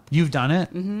comes up. You've done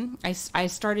it? Mm-hmm. I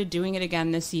started doing it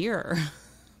again this year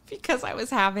because I was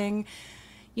having,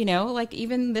 you know, like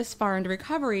even this far into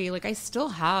recovery, like I still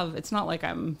have, it's not like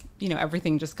I'm, you know,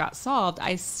 everything just got solved.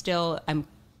 I still am,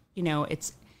 you know,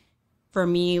 it's for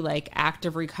me, like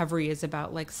active recovery is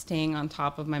about like staying on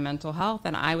top of my mental health.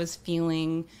 And I was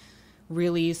feeling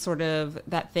really sort of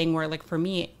that thing where like for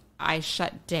me, I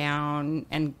shut down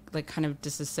and like kind of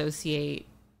disassociate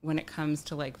when it comes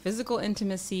to like physical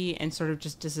intimacy and sort of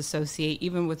just disassociate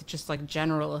even with just like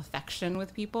general affection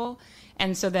with people.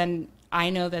 And so then I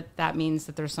know that means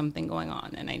that there's something going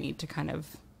on and I need to kind of.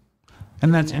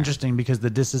 And that's interesting because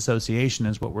the disassociation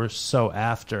is what we're so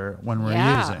after when we're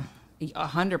using.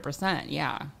 100%.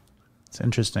 Yeah. It's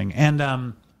interesting.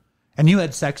 And you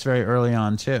had sex very early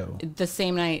on too. The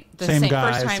same night. Same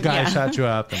guy. First time, guy shot you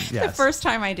up. And, yes. The first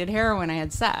time I did heroin, I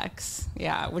had sex.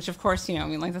 Yeah. Which of course, you know, I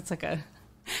mean, like that's like a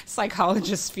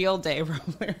psychologist's field day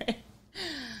probably, right?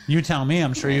 You tell me.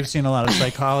 I'm sure you've seen a lot of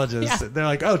psychologists. They're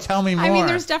like, oh, tell me more. I mean,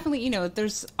 there's definitely, you know,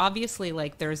 there's obviously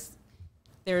like there's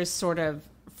sort of,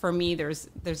 for me, there's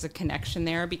a connection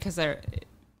there because,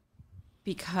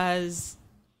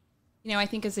 you know, I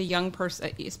think as a young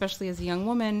person, especially as a young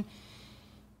woman,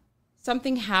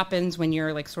 something happens when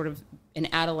you're like sort of an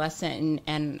adolescent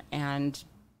and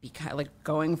because like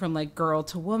going from like girl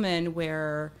to woman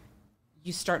where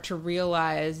you start to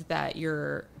realize that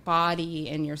your body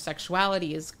and your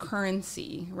sexuality is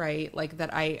currency, right? Like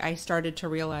that I started to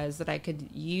realize that I could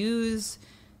use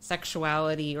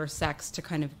sexuality or sex to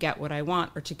kind of get what I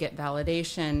want or to get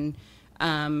validation.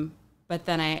 But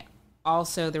then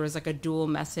there was like a dual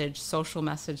message, social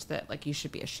message that like you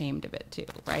should be ashamed of it too,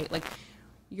 right? Like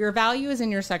your value is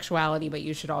in your sexuality, but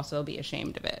you should also be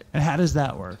ashamed of it. And how does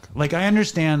that work? Like, I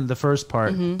understand the first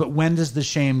part, but when does the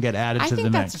shame get added to the mix? I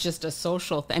think that's just a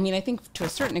social thing. I mean, I think to a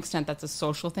certain extent that's a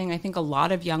social thing. I think a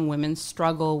lot of young women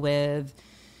struggle with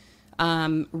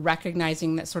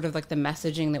recognizing that sort of like the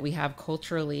messaging that we have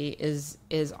culturally is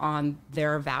on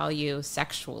their value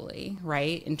sexually,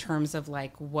 right? In terms of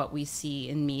like what we see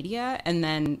in media.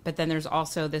 But then there's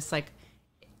also this like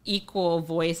equal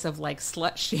voice of like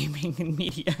slut shaming in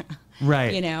media.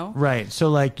 Right. You know? Right. So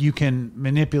like you can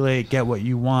manipulate, get what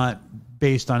you want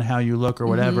based on how you look or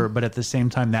whatever, but at the same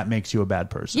time that makes you a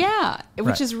bad person. Yeah. Which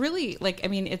Right. is really like, I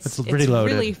mean, it's pretty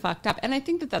loaded. really fucked up. And I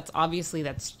think that that's obviously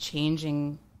that's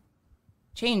changing,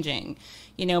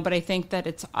 you know, but I think that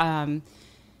it's,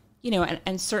 you know,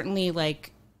 and certainly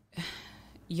like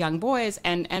young boys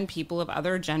and people of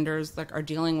other genders like are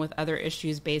dealing with other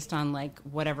issues based on like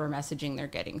whatever messaging they're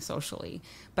getting socially.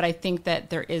 But I think that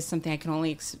there is something I can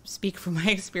only speak from my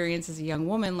experience as a young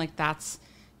woman. Like that's,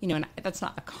 you know, and that's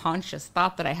not a conscious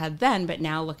thought that I had then, but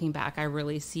now looking back, I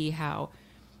really see how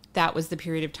that was the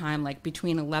period of time, like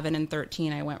between 11 and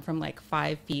 13, I went from like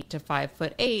 5 feet to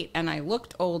 5'8", and I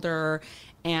looked older,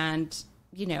 and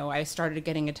you know, I started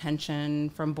getting attention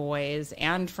from boys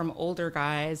and from older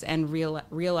guys, and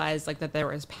realized like that there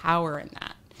was power in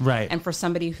that. Right. And for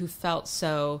somebody who felt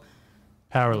so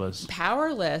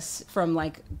Powerless from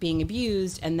like being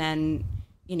abused, and then,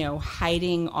 you know,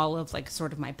 hiding all of like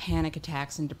sort of my panic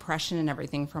attacks and depression and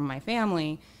everything from my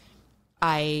family,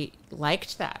 I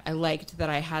liked that. I liked that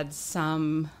I had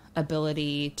some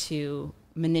ability to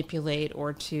manipulate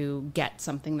or to get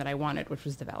something that I wanted, which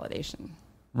was the validation.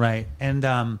 Right.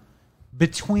 And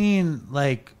between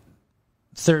like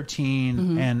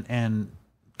 13 and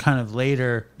kind of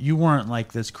later, you weren't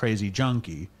like this crazy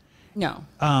junkie. No.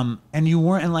 And you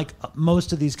weren't in like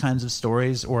most of these kinds of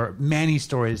stories, or many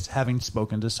stories, having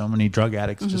spoken to so many drug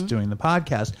addicts just doing the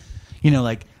podcast, you know,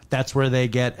 like that's where they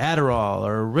get Adderall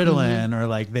or Ritalin or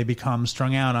like they become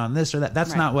strung out on this or that.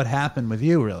 That's not what happened with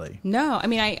you, really. No. I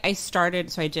mean, I started,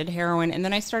 so I did heroin, and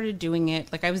then I started doing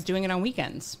it, like I was doing it on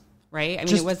weekends. Right. I mean,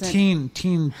 just it wasn't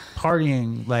teen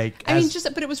partying. Like,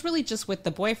 but it was really just with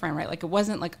the boyfriend, right? Like, it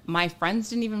wasn't like my friends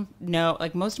didn't even know,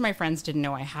 like most of my friends didn't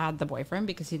know I had the boyfriend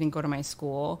because he didn't go to my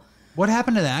school. What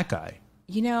happened to that guy?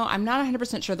 You know, I'm not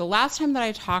 100% sure. The last time that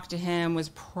I talked to him was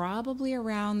probably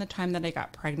around the time that I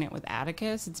got pregnant with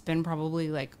Atticus. It's been probably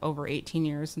like over 18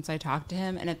 years since I talked to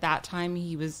him. And at that time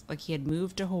he was like, he had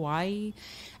moved to Hawaii,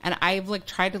 and I've like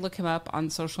tried to look him up on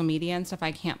social media and stuff.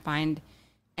 I can't find.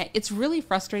 It's really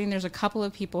frustrating. There's a couple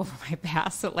of people from my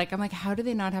past that like, I'm like, how do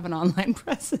they not have an online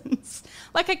presence?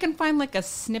 Like I can find like a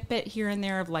snippet here and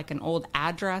there of like an old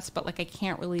address, but like I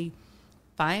can't really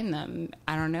find them.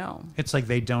 I don't know. It's like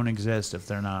they don't exist if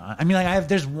they're not. I mean, like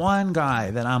there's one guy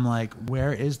that I'm like,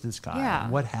 where is this guy? Yeah.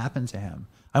 What happened to him?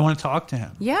 I want to talk to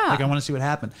him. Yeah. Like I want to see what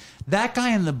happened. That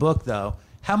guy in the book though,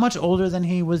 how much older than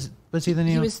he was he than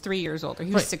you? He was 3 years older.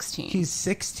 He was 16. He's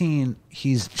 16.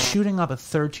 He's shooting up a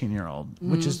 13-year-old,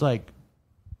 which is like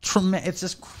tremendous. It's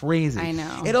just crazy. I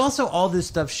know. It also, all this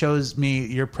stuff shows me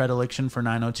your predilection for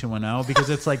 90210,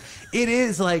 because it's like, it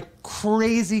is like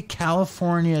crazy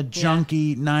California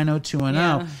junkie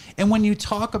 90210. Yeah. And when you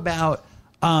talk about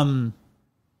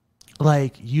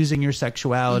like using your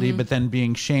sexuality but then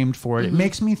being shamed for it, it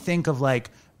makes me think of like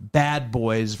bad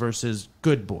boys versus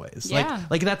good boys. Yeah.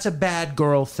 Like that's a bad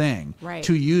girl thing, right,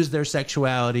 to use their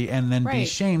sexuality and then be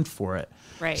shamed for it.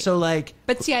 Right. So like,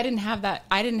 but see, I didn't have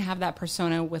that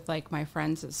persona with like my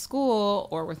friends at school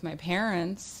or with my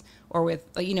parents or with,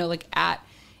 you know, like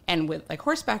with like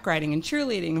horseback riding and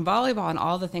cheerleading and volleyball and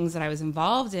all the things that I was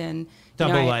involved in.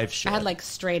 Double life shit. I had like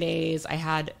straight A's.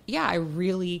 I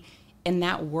really, in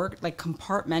that work, like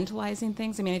compartmentalizing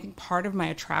things. I mean, I think part of my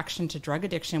attraction to drug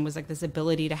addiction was like this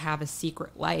ability to have a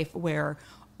secret life where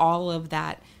all of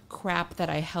that crap that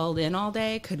I held in all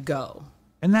day could go.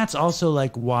 And that's also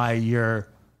like why you're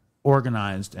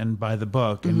organized and by the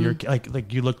book, and you're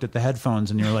like you looked at the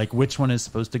headphones and you're like, which one is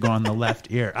supposed to go on the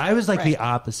left ear? I was like the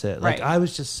opposite. Like I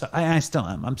was just, I still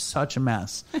am. I'm such a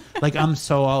mess. Like I'm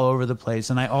so all over the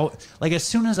place. And like as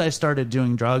soon as I started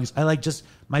doing drugs, I like just,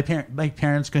 my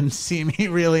parents couldn't see me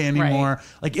really anymore. Right.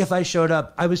 Like if I showed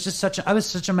up, I was such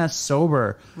a mess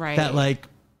sober that like,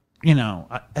 you know,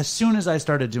 as soon as I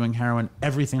started doing heroin,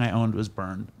 everything I owned was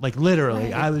burned. Like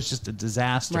literally, I was just a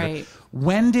disaster. Right.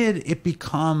 When did it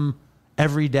become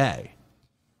every day?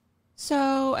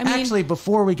 So, I mean, actually,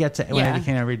 before we get to when it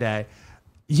became every day,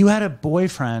 you had a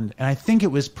boyfriend, and I think it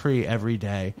was every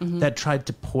day, that tried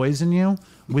to poison you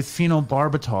with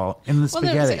phenobarbital in the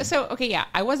spaghetti.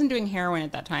 I wasn't doing heroin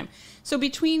at that time. So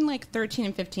between like 13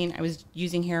 and 15, I was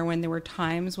using heroin. There were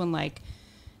times when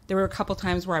there were a couple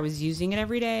times where I was using it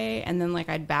every day, and then like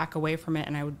I'd back away from it,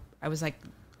 and I was like,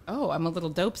 oh, I'm a little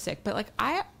dope sick. But like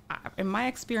I in my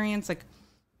experience, like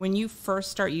when you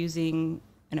first start using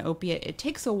an opiate, it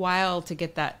takes a while to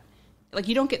get that. Like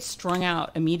you don't get strung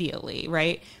out immediately,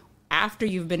 right? After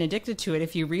you've been addicted to it,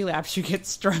 if you relapse, you get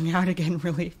strung out again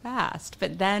really fast.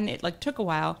 But then it like took a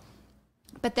while.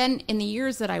 But then in the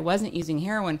years that I wasn't using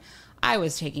heroin, I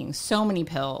was taking so many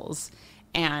pills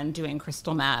and doing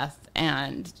crystal meth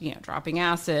and, you know, dropping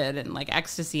acid and like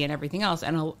ecstasy and everything else.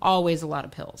 And always a lot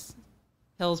of pills,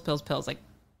 like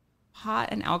pot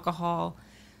and alcohol.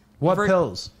 What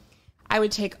pills? I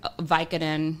would take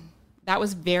Vicodin. That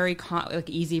was very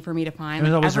easy for me to find. It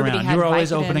was always everybody around. You were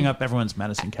always Vicodin. opening up everyone's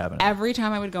medicine cabinet. Every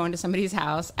time I would go into somebody's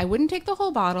house, I wouldn't take the whole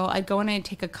bottle. I'd go in and I'd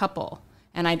take a couple.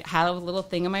 And I'd have a little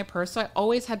thing in my purse. So I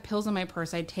always had pills in my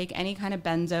purse. I'd take any kind of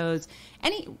benzos.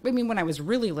 When I was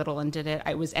really little and did it,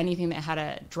 I was anything that had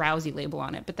a drowsy label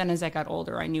on it. But then as I got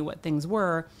older, I knew what things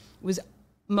were. It was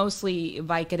mostly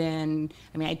Vicodin.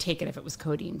 I mean, I'd take it if it was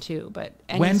codeine too. But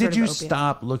when did you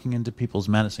stop looking into people's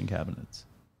medicine cabinets?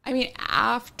 I mean,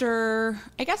 after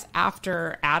Atticus,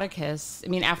 after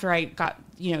I got,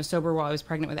 sober while I was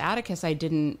pregnant with Atticus, I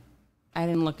didn't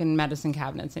look in medicine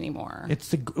cabinets anymore.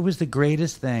 It was the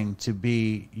greatest thing to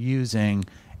be using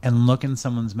and look in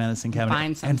someone's medicine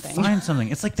cabinet and find something.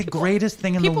 It's like the greatest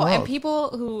thing in the world. And people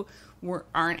who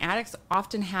aren't addicts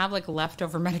often have like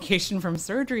leftover medication from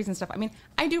surgeries and stuff. I mean,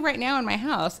 I do right now in my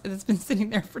house. It's been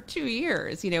sitting there for 2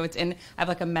 years. I have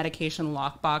like a medication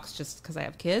lockbox just because I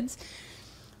have kids.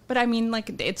 But I mean,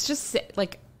 like, it's just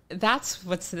like, that's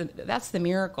the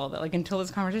miracle that like until this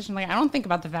conversation, like I don't think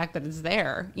about the fact that it's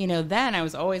there. Then I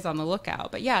was always on the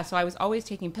lookout. But yeah, so I was always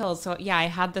taking pills. So yeah, I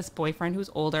had this boyfriend who was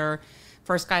older,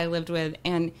 first guy I lived with,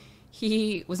 and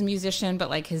he was a musician, but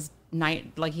like he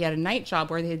had a night job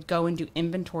where they'd go and do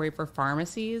inventory for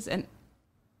pharmacies, and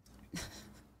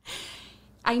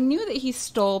I knew that he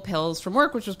stole pills from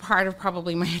work, which was part of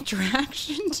probably my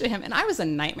attraction to him. And I was a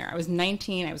nightmare. I was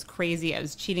 19. I was crazy. I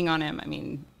was cheating on him. I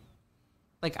mean,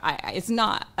 like, it's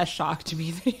not a shock to me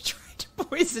that he tried to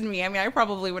poison me. I mean, I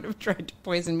probably would have tried to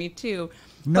poison me too.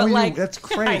 No, but that's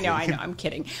crazy. I know, I'm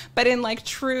kidding. But in like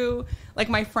true, like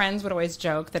my friends would always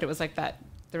joke that it was like that.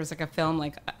 There was like a film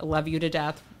like I Love You to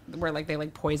Death where like they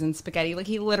like poisoned spaghetti. Like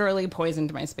he literally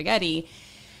poisoned my spaghetti.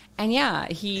 And yeah,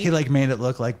 he like made it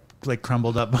look like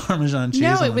crumbled up Parmesan cheese.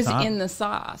 No, it was in the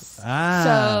sauce.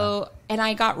 So, and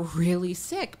I got really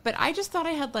sick, but I just thought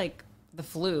I had like the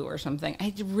flu or something.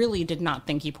 I really did not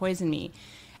think he poisoned me.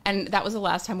 And that was the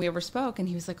last time we ever spoke. And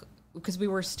he was like, because we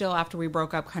were still, after we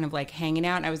broke up, kind of like hanging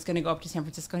out. And I was going to go up to San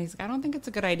Francisco. And he's like, I don't think it's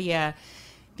a good idea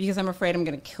because I'm afraid I'm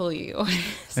going to kill you.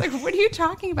 It's like, what are you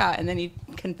talking about? And then he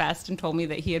confessed and told me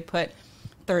that he had put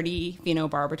 30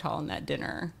 phenobarbital in that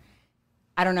dinner.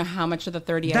 I don't know how much of the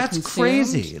 30 I consumed. That's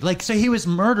crazy. Like, so he was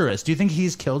murderous. Do you think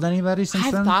he's killed anybody since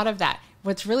then? I've thought of that.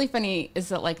 What's really funny is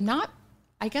that, like,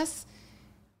 I guess,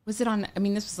 was it on,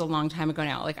 this was a long time ago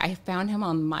now. Like, I found him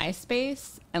on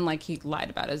MySpace, and, like, he lied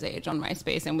about his age on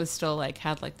MySpace and was still, like,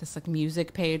 had, like, this, like,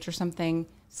 music page or something,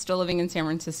 still living in San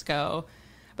Francisco.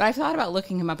 But I thought about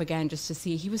looking him up again just to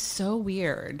see. He was so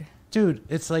weird. Dude,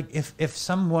 it's like if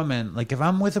some woman, like, if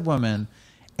I'm with a woman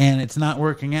and it's not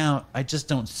working out, I just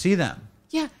don't see them.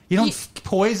 Yeah. You don't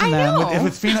poison them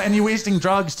with pheno, and you're wasting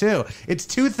drugs too. It's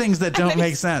two things that don't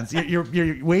make sense. You're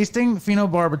wasting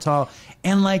phenobarbital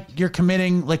and like you're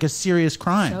committing like a serious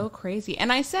crime. So crazy.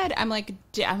 And I said, I'm like,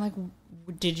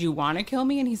 did you want to kill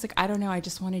me? And he's like, I don't know. I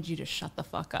just wanted you to shut the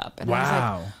fuck up. And I was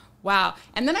like, wow.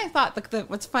 And then I thought,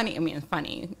 what's funny?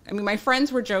 Funny. My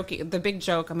friends were joking. The big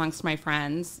joke amongst my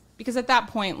friends, because at that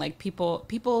point, like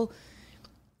people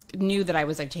knew that I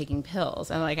was like taking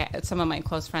pills, and like some of my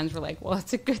close friends were like, well,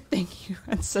 it's a good thing you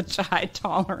had such a high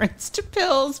tolerance to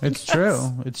pills. It's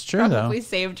true probably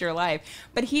saved your life.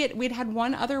 But we'd had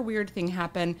one other weird thing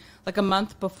happen like a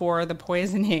month before the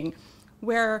poisoning,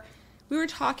 where we were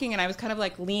talking and I was kind of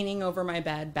like leaning over my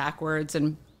bed backwards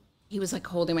and he was like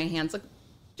holding my hands, like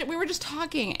we were just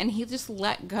talking, and he just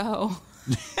let go.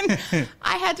 And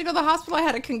I had to go to the hospital. I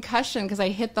had a concussion because I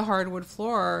hit the hardwood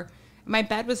floor. My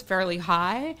bed was fairly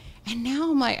high, and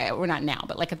now I'm like, well, not now,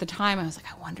 but like at the time, I was like,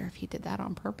 I wonder if he did that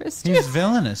on purpose too. He's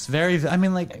villainous.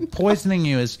 Like poisoning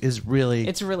you is really,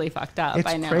 it's really fucked up. It's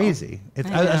I know. Crazy.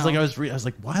 I was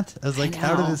like, what? I was like,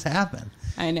 how did this happen?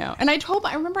 I know. And I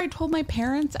remember I told my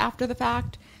parents after the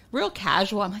fact, real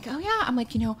casual. I'm like, oh yeah. I'm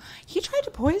like, he tried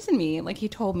to poison me. Like he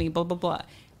told me blah, blah, blah.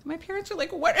 And my parents are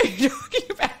like, what are you talking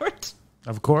about?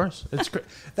 Of course. It's great.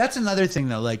 That's another thing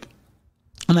though. Like,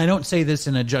 and I don't say this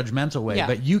in a judgmental way,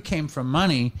 but you came from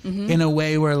money in a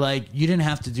way where like you didn't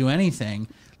have to do anything.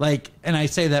 Like, and I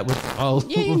say that with all,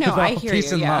 I hear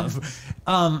peace you, and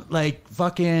love. Like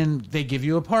fucking, they give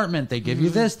you apartment, they give you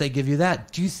this, they give you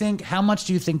that. How much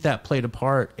do you think that played a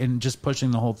part in just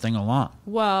pushing the whole thing along?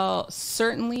 Well,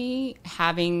 certainly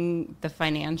having the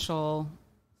financial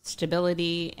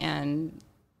stability and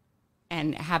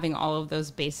having all of those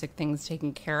basic things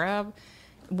taken care of.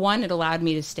 One, it allowed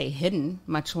me to stay hidden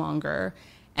much longer.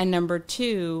 And number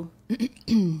two,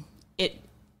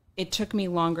 it took me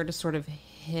longer to sort of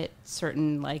hit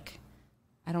certain, like,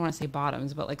 I don't want to say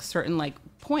bottoms, but like certain like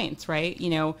points, right?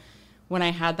 When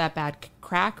I had that bad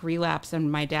crack relapse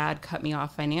and my dad cut me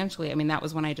off financially, I mean, that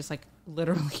was when I just like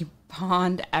literally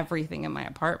pawned everything in my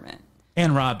apartment.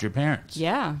 And robbed your parents.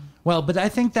 Yeah. Well, but I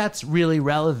think that's really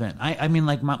relevant. I mean,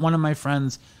 like one of my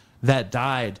friends that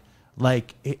died,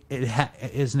 like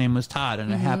his name was Todd,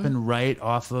 and it happened right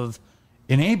off of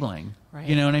enabling. Right.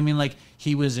 You know what I mean? Like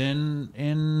he was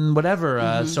in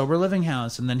whatever sober living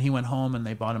house, and then he went home and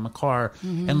they bought him a car.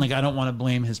 And like I don't want to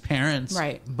blame his parents,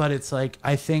 right? But it's like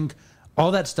I think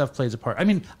all that stuff plays a part. I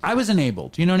mean, I was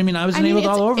enabled. You know what I mean? I was enabled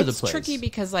all over the place. It's tricky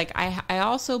because like I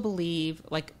also believe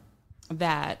like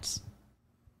that.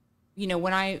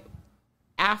 When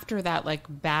after that like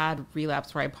bad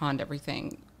relapse where I pawned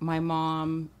everything,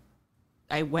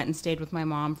 I went and stayed with my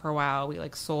mom for a while. We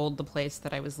like sold the place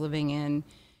that I was living in.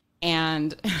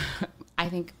 And I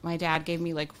think my dad gave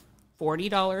me like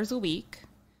 $40 a week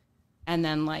and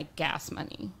then like gas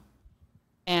money.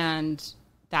 And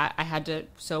that I had to,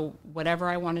 so whatever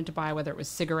I wanted to buy, whether it was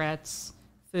cigarettes,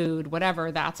 food,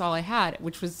 whatever, that's all I had,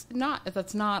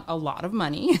 that's not a lot of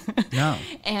money. No.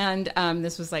 And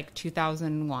this was like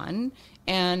 2001.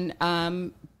 And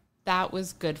that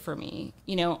was good for me.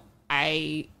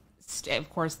 Of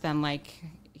course, then like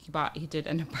he did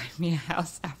end up buying me a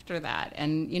house after that.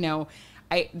 And,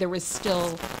 there was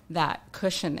still that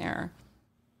cushion there.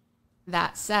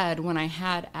 That said, when I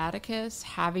had Atticus,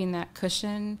 having that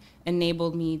cushion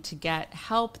enabled me to get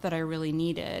help that I really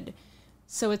needed.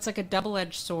 So it's like a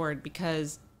double-edged sword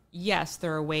because, yes,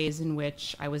 there are ways in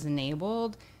which I was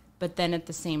enabled, but then at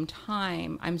the same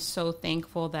time, I'm so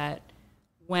thankful that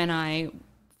when I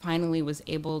finally was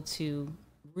able to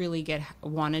really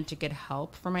wanted to get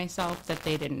help for myself, that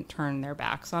they didn't turn their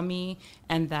backs on me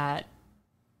and that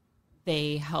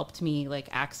they helped me like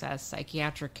access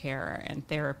psychiatric care and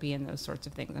therapy and those sorts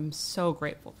of things. I'm so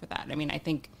grateful for that. I mean, I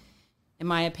think in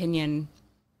my opinion,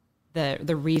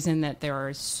 the reason that there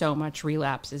is so much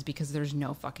relapse is because there's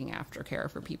no fucking aftercare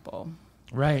for people.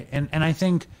 Right. And I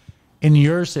think in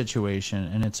your situation,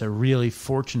 and it's a really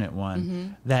fortunate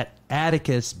one, that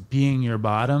Atticus being your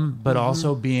bottom, but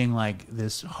also being like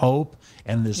this hope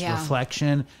and this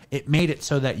reflection, it made it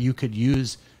so that you could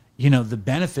use, the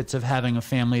benefits of having a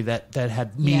family that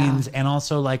had means and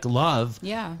also like love.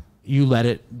 Yeah. You let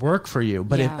it work for you.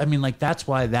 But I mean, like, that's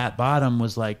why that bottom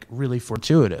was like really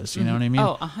fortuitous. You know what I mean?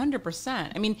 Oh,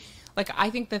 100%. I mean, like,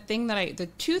 I think the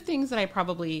two things that I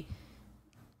probably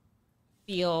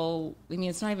feel, I mean,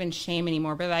 it's not even shame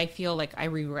anymore, but I feel like I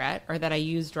regret or that I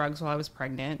used drugs while I was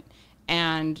pregnant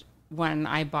and when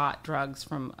I bought drugs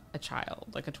from a child,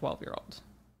 like a 12-year-old.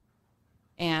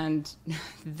 And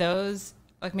those,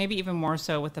 like, maybe even more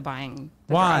so with the buying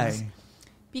the Why? Drugs.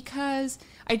 Because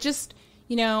I just,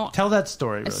 tell that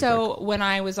story really quick. When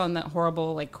I was on that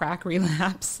horrible, like, crack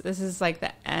relapse, this is like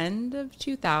the end of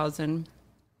 2000,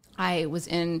 I was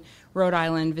in Rhode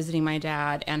Island visiting my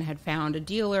dad and had found a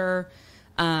dealer.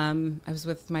 I was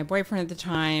with my boyfriend at the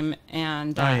time,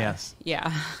 and yes,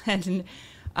 yeah, and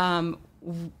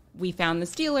we found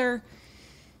this dealer.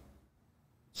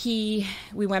 We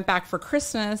went back for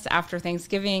Christmas after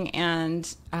Thanksgiving, and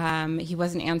he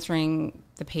wasn't answering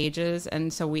the pages,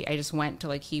 and so I just went to,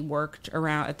 like, he worked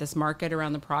around at this market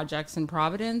around the projects in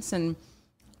Providence, and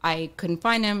I couldn't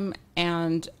find him,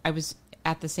 and I was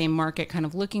at the same market kind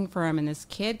of looking for him, and this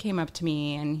kid came up to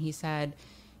me and he said,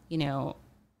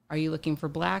 are you looking for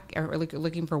Black or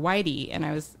looking for Whitey? And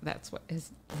that's what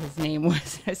his name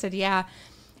was. I said, yeah.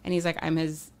 And he's like, I'm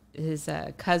his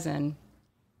cousin.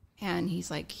 And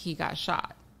he's like, he got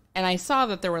shot. And I saw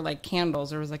that there were like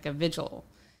candles. There was like a vigil.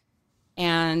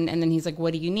 And then he's like,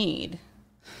 what do you need?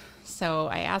 So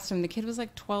I asked him, the kid was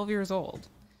like 12 years old.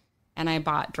 And I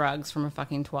bought drugs from a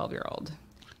fucking 12-year-old.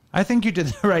 I think you did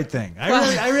the right thing.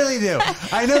 I really do.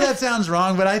 I know that sounds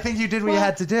wrong, but I think you did what you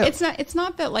had to do. It's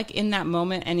not that like in that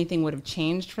moment anything would have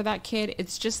changed for that kid.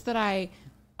 It's just that I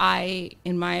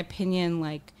in my opinion,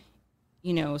 like,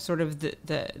 you know, sort of the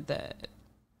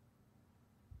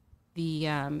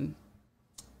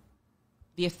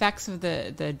effects of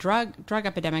the drug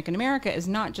epidemic in America is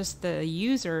not just the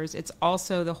users, it's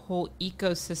also the whole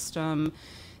ecosystem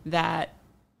that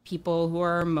people who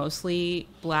are mostly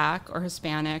Black or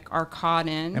Hispanic are caught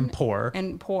in. And poor.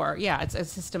 Yeah, it's a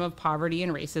system of poverty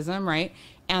and racism, right?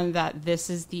 And that this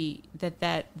is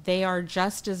that they are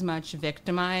just as much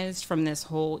victimized from this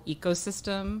whole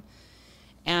ecosystem.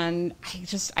 And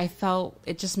I felt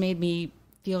it just made me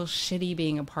feel shitty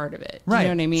being a part of it. Do right. You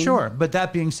know what I mean? Sure. But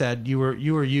that being said, you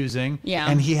were using,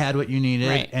 and he had what you needed,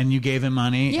 right. and you gave him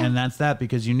money, and that's that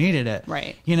because you needed it.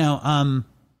 Right. You know,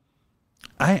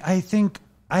 I think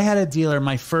I had a dealer.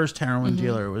 My first heroin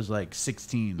dealer was like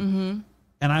 16,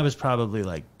 and I was probably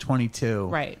like 22.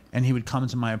 Right. And he would come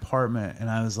to my apartment, and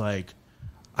I was like,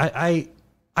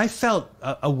 I felt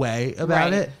a way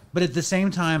about it, but at the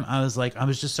same time, I was like, I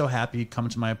was just so happy he'd come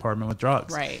to my apartment with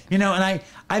drugs. Right. You know, and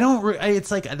I don't,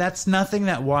 it's like, that's nothing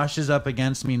that washes up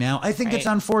against me now. I think it's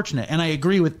unfortunate, and I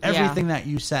agree with everything that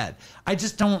you said. I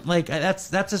just don't like,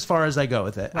 that's as far as I go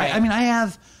with it. Right. I mean, I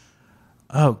have,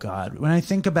 oh God, when I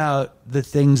think about the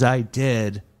things I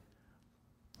did,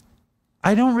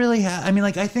 I don't really have, I mean,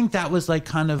 like, I think that was like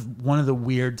kind of one of the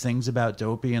weird things about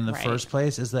Dopey in the first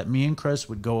place is that me and Chris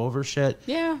would go over shit.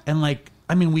 Yeah. And like,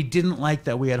 I mean, we didn't like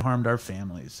that we had harmed our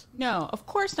families. No, of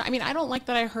course not. I mean, I don't like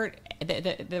that I hurt,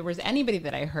 that there was anybody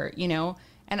that I hurt, you know?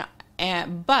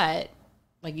 But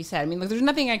like you said, I mean, look, there's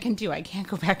nothing I can do. I can't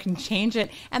go back and change it.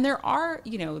 And there are,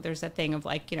 you know, there's that thing of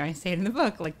like, you know, I say it in the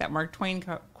book, like that Mark Twain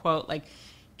quote, like,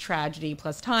 tragedy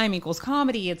plus time equals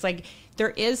comedy. It's like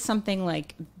there is something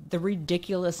like the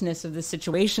ridiculousness of the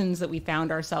situations that we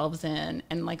found ourselves in,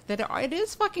 and like that it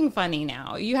is fucking funny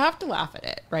now. You have to laugh at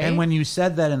it, right? And when you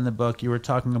said that in the book, you were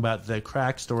talking about the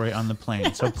crack story on the plane.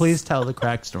 Yes. So please tell the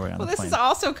crack story on the plane. Well, this is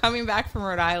also coming back from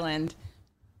Rhode Island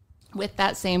with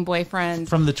that same boyfriend.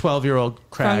 From the 12-year-old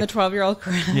crack. From the 12-year-old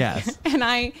crack. Yes.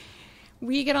 And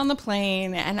we get on the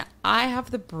plane, and I have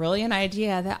the brilliant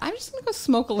idea that I'm just going to go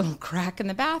smoke a little crack in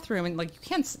the bathroom. And, like, you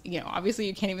can't, you know, obviously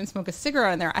you can't even smoke a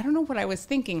cigarette in there. I don't know what I was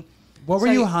thinking. What were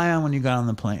you high on when you got on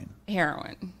the plane?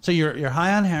 Heroin. So you're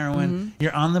high on heroin,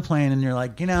 you're on the plane, and you're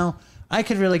like, you know, I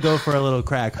could really go for a little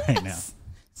crack right now.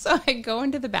 So I go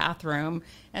into the bathroom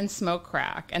and smoke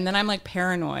crack, and then I'm like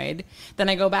paranoid. Then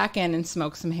I go back in and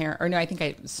smoke some I think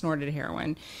I snorted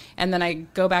heroin. And then I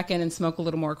go back in and smoke a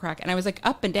little more crack. And I was like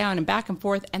up and down and back and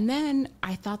forth. And then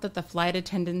I thought that the flight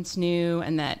attendants knew,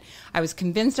 and that I was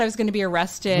convinced I was going to be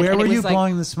arrested. Where were you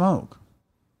blowing the smoke?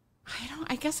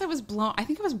 I guess I was blowing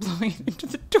it into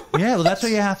the toilet. Yeah, well, that's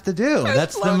what you have to do.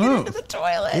 That's the move. Into the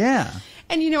toilet. Yeah.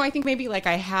 And, you know, I think maybe like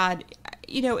I had,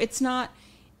 you know, it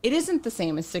isn't the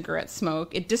same as cigarette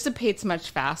smoke. It dissipates much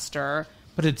faster.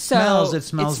 But it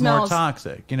smells more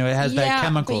toxic. You know, it has that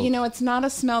chemical. But, you know, it's not a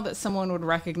smell that someone would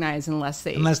recognize unless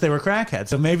they were crackheads.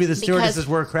 So maybe the stewardesses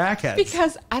were crackheads.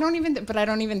 Because I don't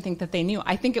even think that they knew.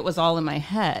 I think it was all in my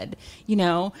head. You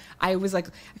know, I was like,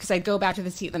 because I'd go back to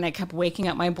the seat, then I kept waking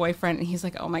up my boyfriend, and he's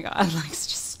like, oh my God, like,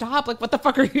 just stop. Like, what the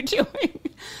fuck are you doing?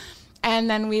 And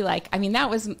then that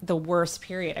was the worst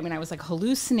period. I mean, I was like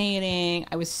hallucinating.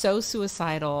 I was so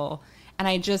suicidal. And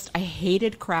I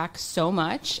hated crack so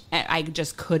much, and I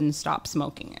just couldn't stop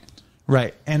smoking it.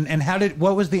 Right. And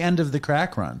what was the end of the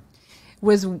crack run?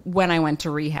 Was when I went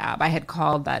to rehab. I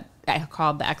called the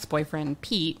ex-boyfriend,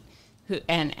 Pete,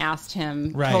 and asked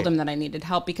him, told him that I needed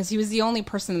help, because he was the only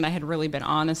person that I had really been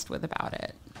honest with about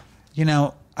it. You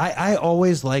know, I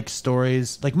always like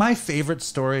stories. Like, my favorite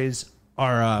stories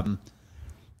are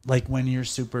like when you're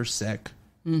super sick,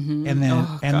 and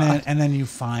then you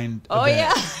find a bed.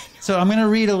 Yeah. So I'm going to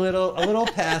read a little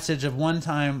passage of one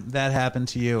time that happened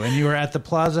to you, and you were at the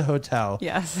Plaza Hotel.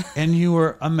 Yes. And you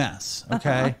were a mess.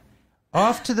 Okay.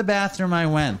 Off to the bathroom I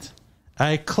went.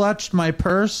 I clutched my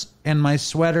purse and my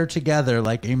sweater together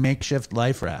like a makeshift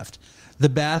life raft. The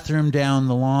bathroom down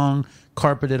the long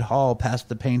carpeted hall, past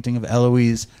the painting of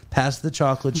Eloise, past the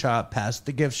chocolate shop, past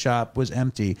the gift shop, was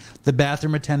empty. The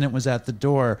bathroom attendant was at the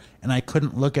door, and I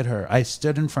couldn't look at her. I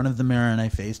stood in front of the mirror and I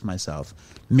faced myself.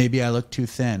 Maybe I looked too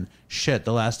thin. Shit,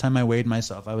 the last time I weighed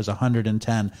myself, I was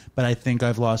 110, but I think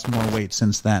I've lost more weight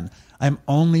since then. I'm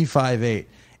only 5'8",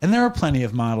 and there are plenty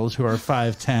of models who are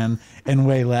 5'10" and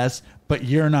weigh less, but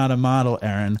you're not a model,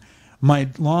 Erin. My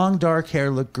long dark hair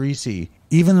looked greasy,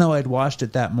 even though I'd washed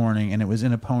it that morning and it was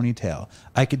in a ponytail.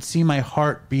 I could see my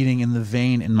heart beating in the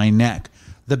vein in my neck.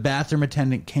 The bathroom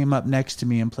attendant came up next to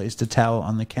me and placed a towel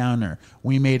on the counter.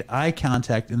 We made eye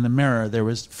contact in the mirror. There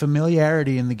was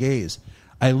familiarity in the gaze.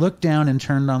 I looked down and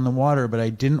turned on the water, but I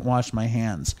didn't wash my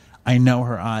hands. I know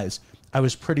her eyes. I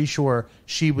was pretty sure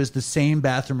she was the same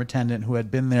bathroom attendant who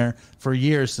had been there for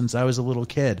years since I was a little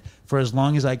kid, for as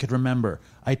long as I could remember.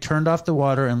 I turned off the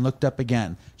water and looked up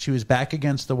again. She was back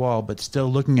against the wall, but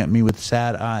still looking at me with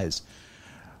sad eyes.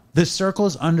 The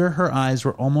circles under her eyes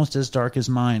were almost as dark as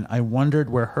mine. I wondered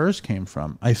where hers came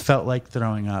from. I felt like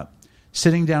throwing up.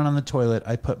 Sitting down on the toilet,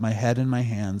 I put my head in my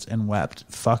hands and wept.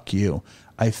 Fuck you.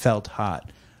 I felt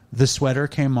hot. The sweater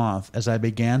came off. As I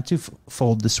began to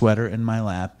fold the sweater in my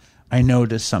lap, I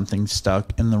noticed something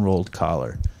stuck in the rolled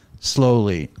collar.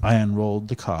 Slowly, I unrolled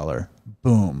the collar.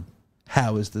 Boom.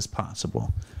 How is this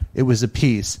possible? It was a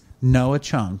piece, no a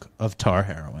chunk, of tar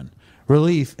heroin.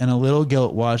 Relief and a little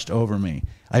guilt washed over me.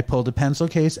 I pulled a pencil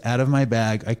case out of my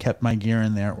bag. I kept my gear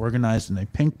in there, organized in a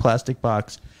pink plastic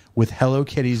box with Hello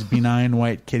Kitty's benign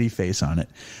white kitty face on it.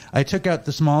 I took out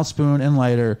the small spoon and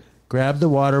lighter, grabbed the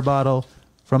water bottle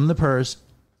from the purse,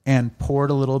 and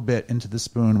poured a little bit into the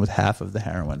spoon with half of the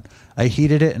heroin. I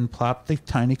heated it and plopped the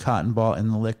tiny cotton ball in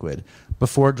the liquid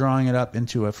before drawing it up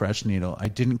into a fresh needle. I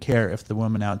didn't care if the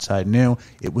woman outside knew.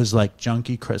 It was like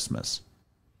junkie Christmas.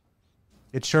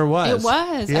 It sure was. It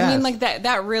was. Yes. I mean, like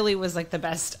that really was like the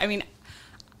best. I mean,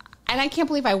 and I can't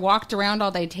believe I walked around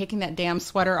all day taking that damn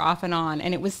sweater off and on,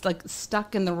 and it was like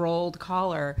stuck in the rolled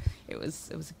collar. It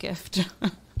was a gift.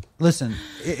 Listen,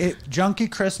 junkie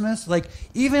Christmas, like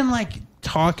even like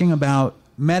talking about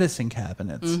medicine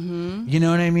cabinets. Mm-hmm. You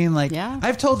know what I mean? Like, yeah.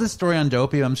 I've told this story on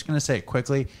Dopey. I'm just going to say it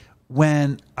quickly.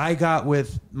 When I got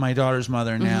with my daughter's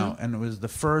mother now, and it was the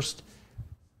first,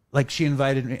 like she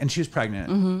invited me, and she was pregnant,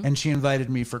 and she invited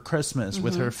me for Christmas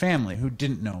with her family who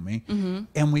didn't know me,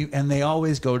 and they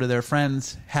always go to their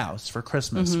friend's house for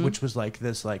Christmas, which was like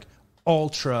this like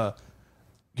ultra,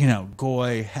 you know,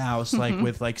 goy house, like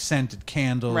with like scented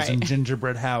candles and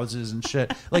gingerbread houses and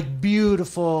shit, like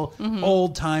beautiful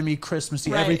old timey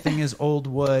Christmassy. Everything is old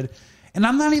wood. And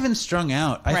I'm not even strung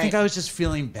out. I think I was just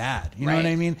feeling bad. You know what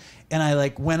I mean? And I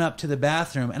like went up to the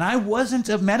bathroom, and I wasn't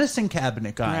a medicine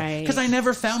cabinet guy because I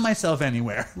never found myself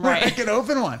anywhere where I could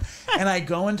open one. And I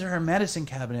go into her medicine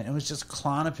cabinet, and it was just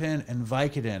Klonopin and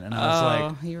Vicodin, and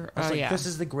I was like, this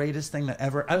is the greatest thing that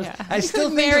ever. I still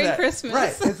think Merry of that. Christmas.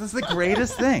 Right? This is the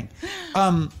greatest thing.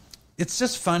 It's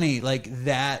just funny, like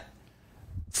that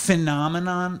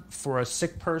phenomenon for a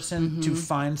sick person to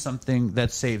find something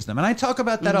that saves them. And I talk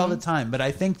about that all the time, but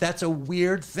I think that's a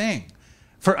weird thing.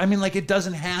 I mean, like, it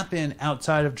doesn't happen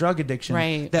outside of drug addiction.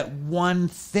 Right. That one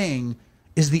thing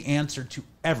is the answer to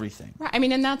everything. Right. I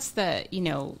mean, and that's the, you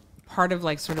know, part of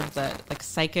like sort of the like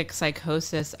psychic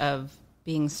psychosis of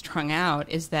being strung out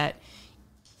is that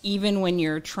even when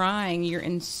you're trying, you're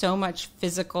in so much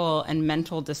physical and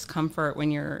mental discomfort when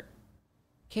you're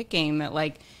kicking that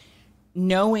like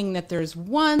knowing that there's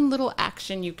one little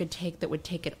action you could take that would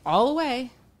take it all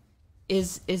away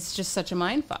is just such a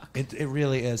mind fuck. It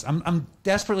really is. I'm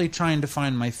desperately trying to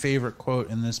find my favorite quote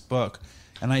in this book,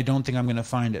 and I don't think I'm going to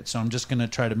find it, so I'm just going to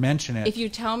try to mention it. If you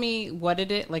tell me what it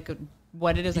is, I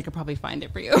could probably find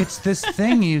it for you. It's this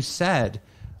thing you said.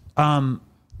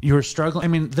 You were struggling. I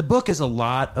mean, the book is a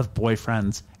lot of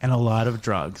boyfriends and a lot of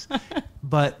drugs,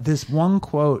 but this one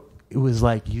quote, it was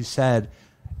like you said,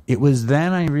 it was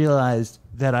then I realized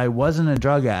that I wasn't a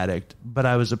drug addict, but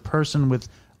I was a person with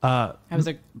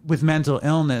with mental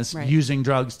illness using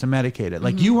drugs to medicate it.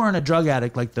 Like you weren't a drug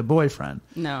addict like the boyfriend.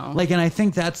 No. Like, and I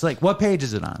think that's like, what page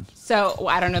is it on? So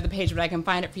I don't know the page, but I can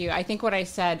find it for you. I think what I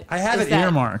said. I have is it that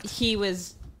earmarked. He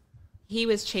was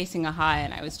chasing a high,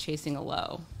 and I was chasing a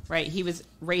low. Right? He was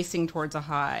racing towards a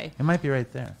high. It might be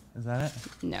right there. Is that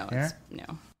it? No, Here? no.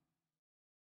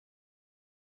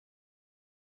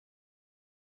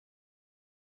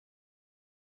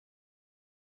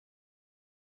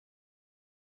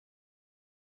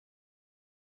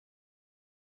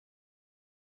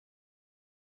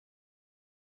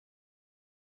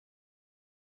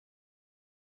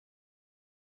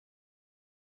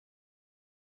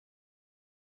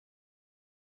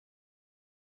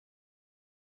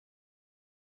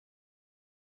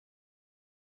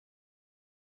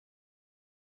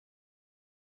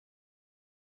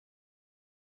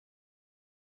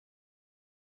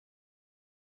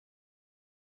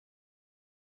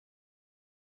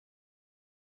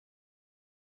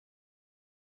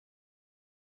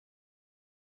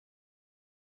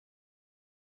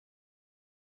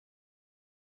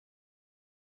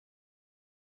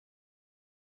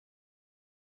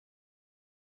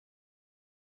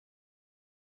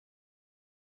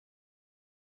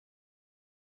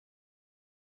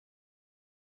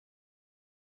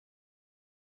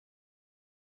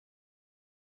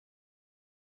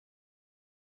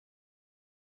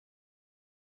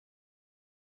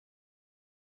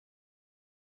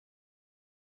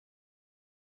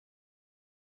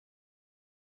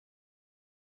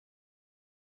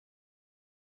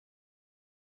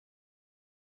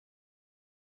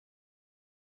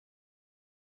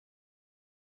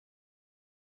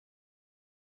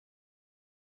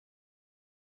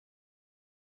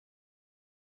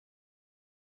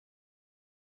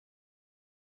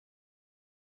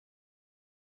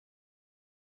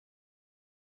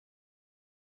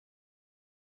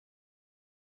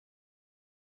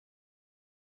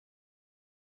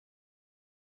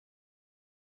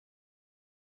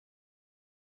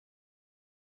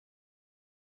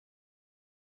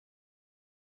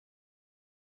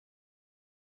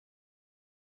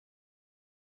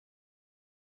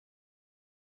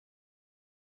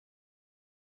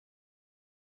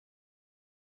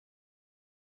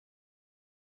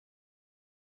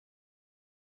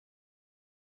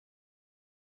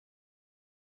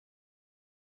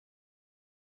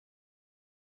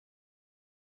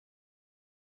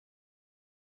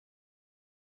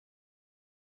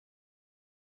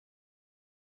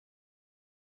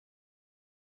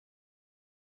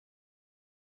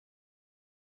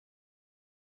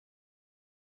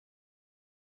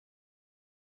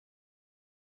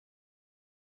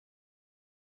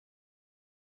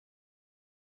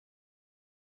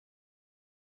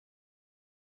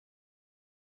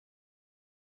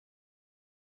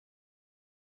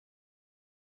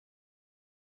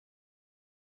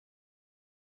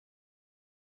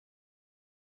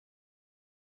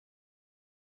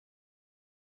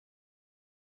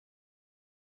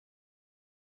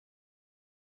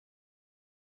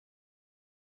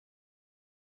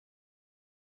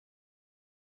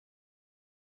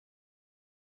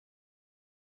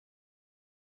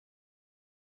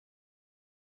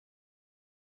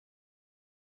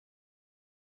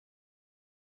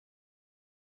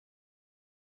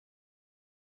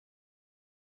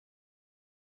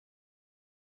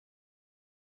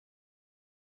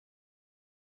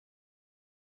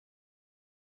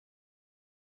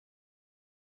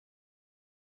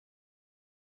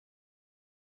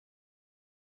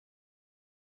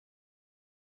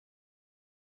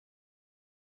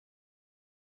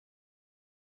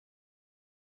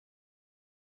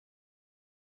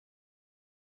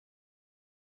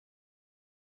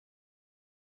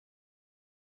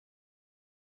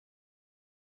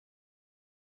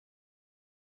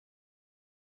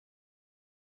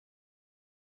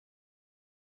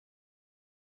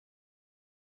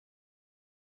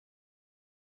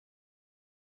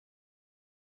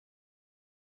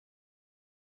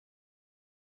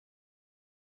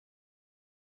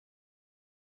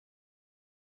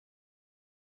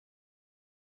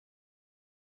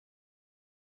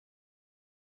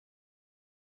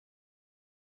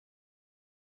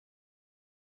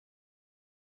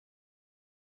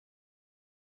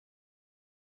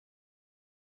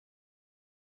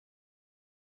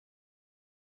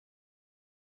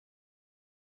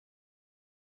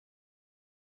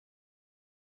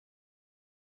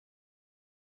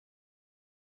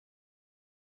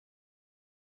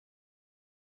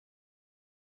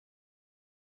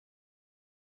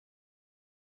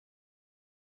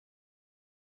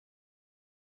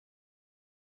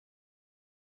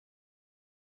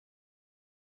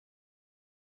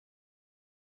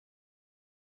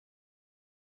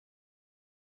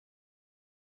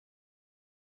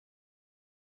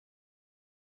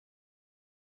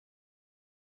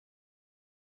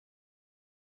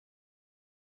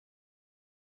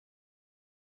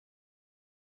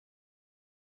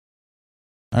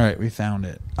 All right, we found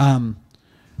it.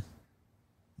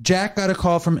 Jack got a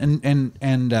call from and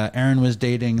Erin was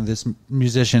dating this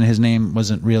musician. His name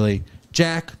wasn't really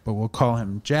Jack, but we'll call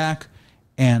him Jack.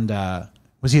 And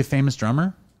was he a famous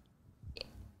drummer?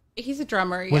 He's a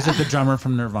drummer. Yeah. Was it the drummer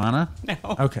from Nirvana? No.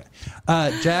 Okay.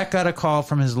 Jack got a call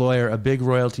from his lawyer. A big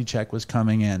royalty check was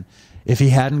coming in. If he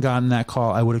hadn't gotten that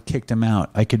call, I would have kicked him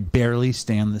out. I could barely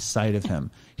stand the sight of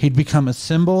him. He'd become a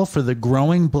symbol for the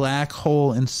growing black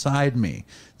hole inside me.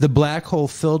 The black hole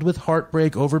filled with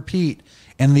heartbreak over Pete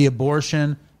and the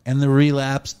abortion and the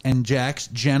relapse and Jack's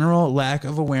general lack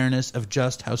of awareness of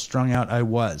just how strung out I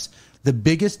was. The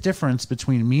biggest difference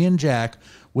between me and Jack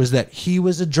was that he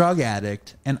was a drug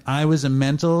addict and I was a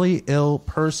mentally ill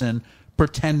person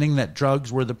pretending that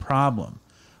drugs were the problem.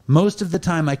 Most of the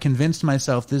time I convinced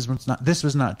myself this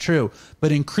was not true,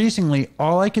 but increasingly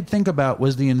all I could think about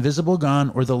was the invisible gun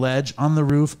or the ledge on the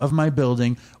roof of my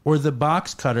building or the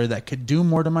box cutter that could do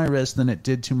more to my wrist than it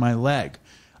did to my leg.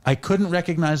 I couldn't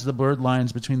recognize the blurred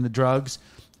lines between the drugs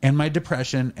and my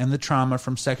depression and the trauma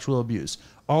from sexual abuse.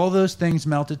 All those things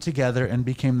melted together and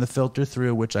became the filter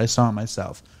through which I saw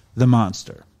myself, the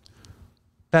monster.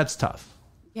 That's tough.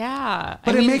 Yeah.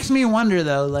 But it makes me wonder,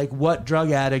 though, like, what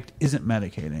drug addict isn't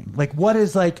medicating? Like, what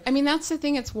is, like... I mean, that's the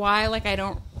thing. It's why, like, I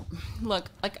don't... Look,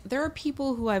 like, there are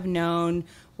people who I've known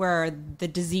where the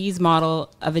disease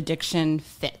model of addiction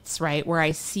fits, right? Where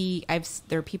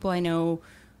there are people I know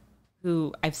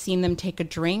who I've seen them take a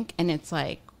drink, and it's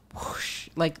like, whoosh,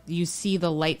 like, you see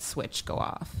the light switch go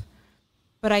off.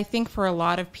 But I think for a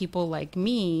lot of people like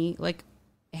me, like,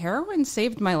 heroin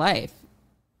saved my life.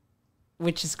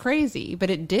 Which is crazy,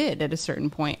 but it did at a certain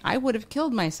point. I would have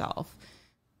killed myself.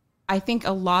 I think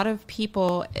a lot of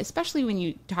people, especially when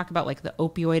you talk about like the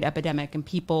opioid epidemic and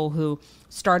people who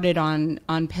started on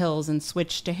pills and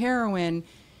switched to heroin,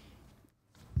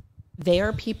 they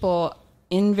are people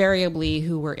invariably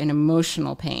who were in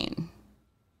emotional pain,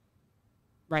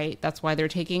 right? That's why they're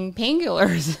taking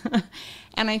painkillers.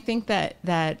 And I think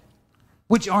that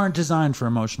which aren't designed for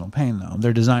emotional pain, though.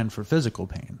 They're designed for physical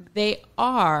pain. They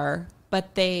are.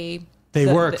 But they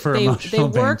work for emotional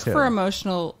pain. They work for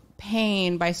emotional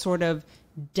pain by sort of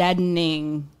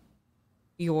deadening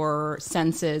your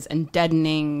senses and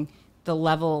deadening the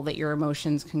level that your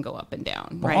emotions can go up and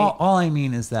down. Right. All I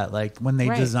mean is that, like, when they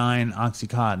design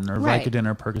OxyContin or Vicodin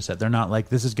or Percocet, they're not like,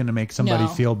 this is going to make somebody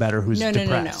feel better who's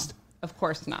depressed. No. Of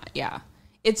course not. Yeah.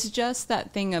 It's just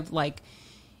that thing of like,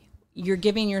 you're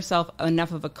giving yourself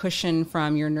enough of a cushion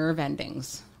from your nerve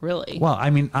endings. Really? Well,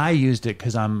 I mean, I used it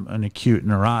because I'm an acute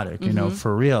neurotic, you know,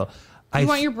 for real. You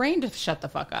want your brain to shut the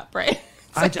fuck up, right?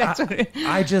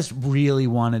 I just really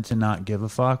wanted to not give a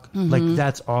fuck. Like,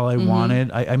 that's all I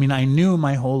wanted. I mean, I knew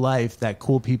my whole life that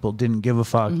cool people didn't give a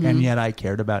fuck, and yet I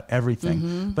cared about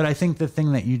everything. But I think the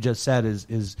thing that you just said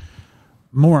is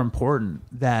more important,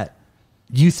 that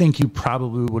you think you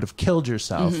probably would have killed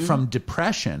yourself from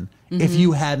depression if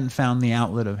you hadn't found the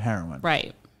outlet of heroin.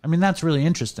 Right. I mean, that's really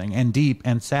interesting and deep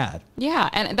and sad.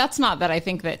 Yeah, and that's not that I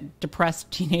think that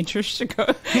depressed teenagers should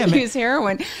go use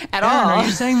heroin at all. Are you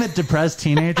saying that depressed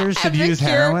teenagers should use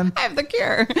heroin? I have the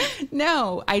cure.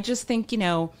 No, I just think,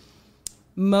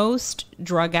 most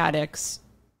drug addicts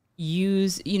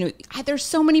use, there's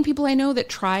so many people I know that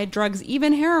tried drugs,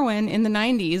 even heroin in the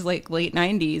 90s, like late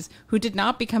 90s, who did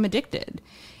not become addicted.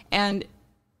 And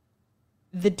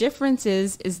the difference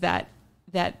is that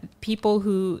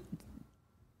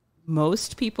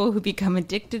most people who become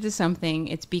addicted to something,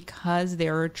 it's because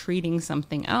they're treating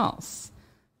something else.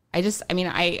 I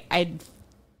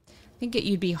think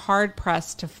you'd be hard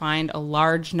pressed to find a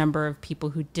large number of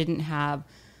people who didn't have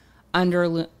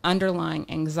underlying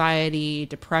anxiety,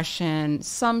 depression,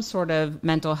 some sort of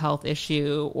mental health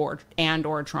issue or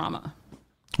trauma.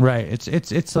 Right.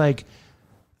 It's like,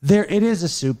 it is a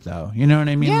soup, though. You know what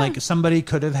I mean? Yeah. Like, somebody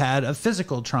could have had a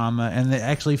physical trauma, and it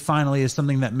actually finally is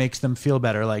something that makes them feel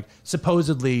better. Like,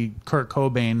 supposedly, Kurt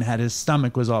Cobain had his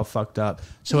stomach was all fucked up.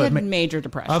 So he had major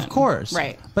depression. Of course.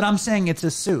 Right. But I'm saying it's a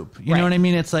soup. You know what I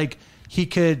mean? It's like, he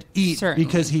could eat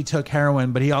because he took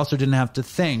heroin, but he also didn't have to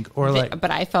think. But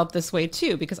I felt this way,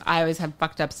 too, because I always have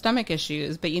fucked up stomach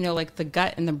issues. But, like, the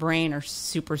gut and the brain are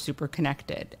super, super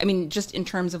connected. I mean, just in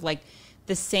terms of, like,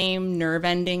 the same nerve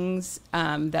endings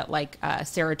that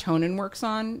serotonin works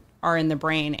on are in the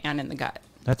brain and in the gut.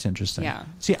 That's interesting. Yeah.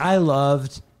 See, I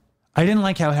didn't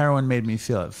like how heroin made me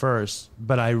feel at first,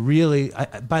 but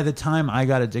by the time I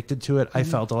got addicted to it, I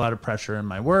felt a lot of pressure in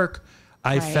my work.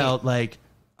 I felt like,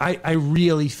 I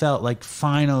really felt like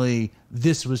finally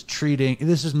this was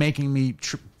making me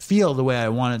feel the way I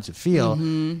wanted to feel.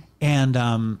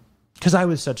 And because I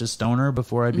was such a stoner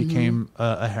before I became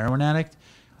a heroin addict.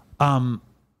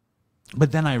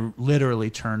 but then I literally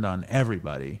turned on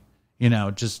everybody, you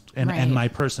know, and my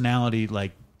personality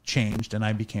like changed and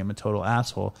I became a total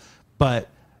asshole. But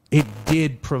it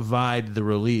did provide the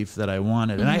relief that I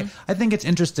wanted. And I think it's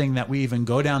interesting that we even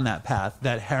go down that path,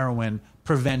 that heroin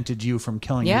prevented you from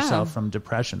killing yourself from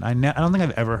depression. I don't think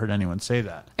I've ever heard anyone say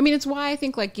that. I mean, it's why I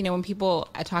think, like, you know, when people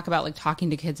talk about like talking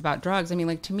to kids about drugs, I mean,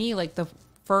 like, to me, like, the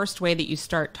first way that you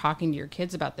start talking to your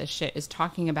kids about this shit is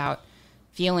talking about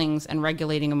feelings and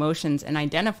regulating emotions and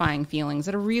identifying feelings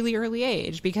at a really early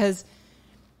age, because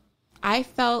I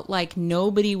felt like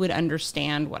nobody would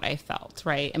understand what I felt,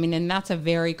 right? I mean, and that's a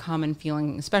very common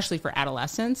feeling, especially for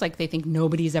adolescents. Like, they think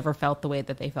nobody's ever felt the way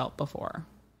that they felt before.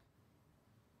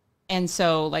 And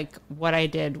so, like, what I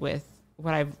did with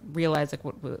what I've realized, like,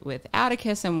 with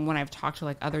Atticus, and when I've talked to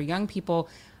like other young people,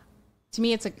 to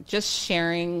me, it's like just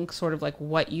sharing sort of like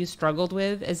what you struggled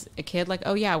with as a kid. Like,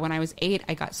 oh yeah, when I was 8,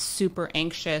 I got super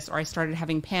anxious, or I started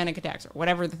having panic attacks, or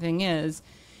whatever the thing is.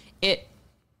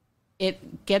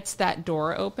 It gets that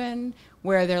door open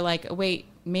where they're like, wait,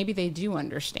 maybe they do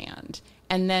understand.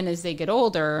 And then as they get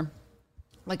older,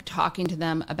 like, talking to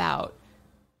them about,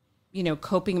 you know,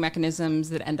 coping mechanisms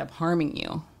that end up harming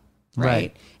you.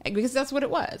 Right. Because that's what it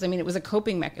was. I mean, it was a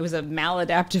it was a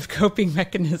maladaptive coping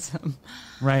mechanism.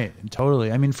 Right.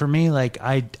 Totally. I mean, for me, like,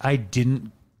 I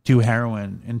didn't do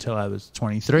heroin until I was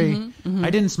 23. I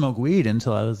didn't smoke weed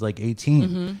until I was like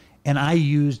 18. And I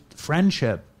used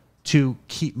friendship to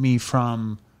keep me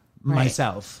from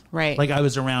myself. Right. Like, I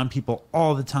was around people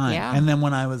all the time. Yeah. And then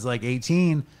when I was like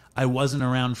 18, I wasn't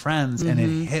around friends and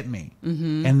it hit me.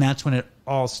 And that's when it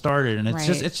all started. And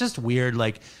it's just weird.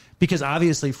 Like, because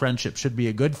obviously friendship should be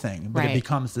a good thing, but it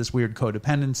becomes this weird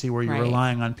codependency where you're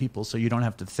relying on people so you don't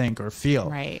have to think or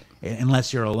feel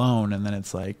unless you're alone. And then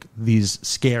it's like these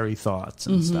scary thoughts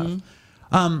and stuff.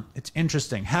 It's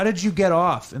interesting. How did you get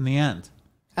off in the end?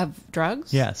 Of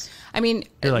drugs? Yes. I mean,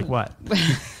 you're like, what?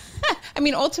 I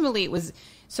mean, ultimately it was,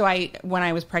 when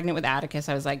I was pregnant with Atticus,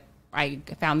 I was like, I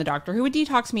found the doctor who would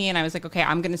detox me, and I was like, okay,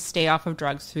 I'm going to stay off of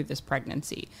drugs through this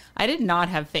pregnancy. I did not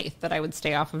have faith that I would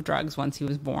stay off of drugs once he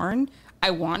was born.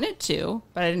 I wanted to,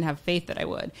 but I didn't have faith that I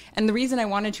would. And the reason I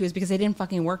wanted to is because they didn't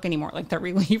fucking work anymore. Like, that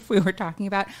relief we were talking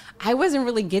about, I wasn't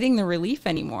really getting the relief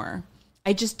anymore.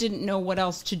 I just didn't know what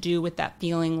else to do with that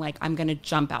feeling like I'm going to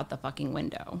jump out the fucking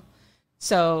window.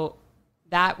 So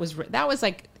that was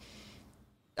like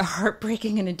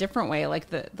heartbreaking in a different way. Like,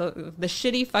 the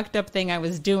shitty fucked up thing I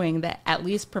was doing that at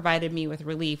least provided me with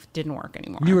relief didn't work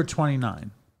anymore. You were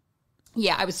 29.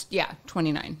 Yeah, I was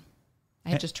 29. I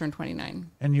had just turned 29.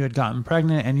 And you had gotten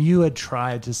pregnant, and you had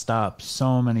tried to stop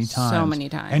so many times. So many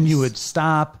times. And you would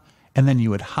stop, and then you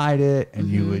would hide it, and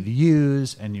you would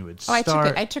use, and you would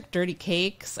start. I took dirty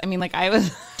cakes. I mean, like, I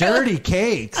was... Dirty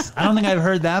cakes? I don't think I've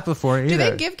heard that before either. Do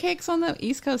they give cakes on the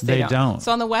East Coast? They don't.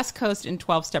 So on the West Coast, in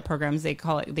 12-step programs, they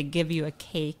give you a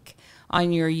cake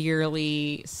on your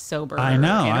yearly sober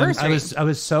anniversary. I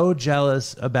was so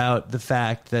jealous about the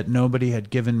fact that nobody had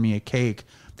given me a cake,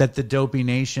 that the Dopey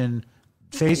Nation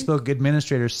Facebook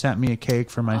administrator sent me a cake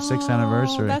for my 6th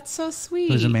anniversary. That's so sweet.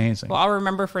 It was amazing. Well, I'll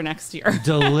remember for next year.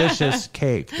 Delicious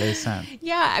cake they sent.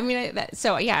 Yeah, I mean,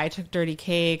 I took dirty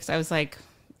cakes. I was like,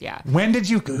 yeah.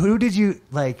 Who did you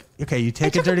like? Okay, you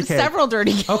take a dirty cake. Several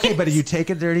dirty cakes. Okay, but you take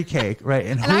a dirty cake, right?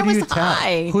 And who do you tell?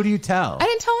 Who do you tell? I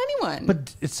didn't tell anyone.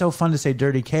 But it's so fun to say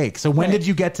dirty cake. So when did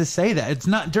you get to say that? It's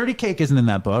not dirty cake. Isn't in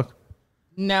that book.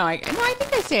 No, I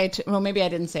think I say well, maybe I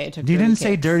didn't say I took. You didn't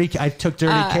say dirty. I took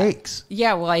dirty cakes.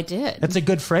 Yeah, well, I did. That's a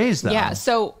good phrase, though. Yeah.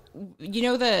 So you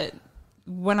know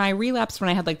when I relapsed, when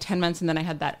I had like 10 months, and then I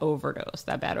had that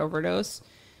bad overdose.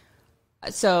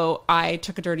 So I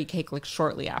took a dirty cake like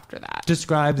shortly after that.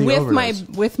 Describe the overdose.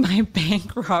 With my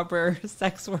bank robber,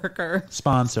 sex worker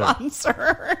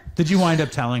sponsor. Did you wind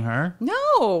up telling her?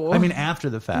 No. I mean,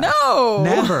 after the fact. No.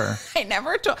 Never. I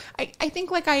never told. I think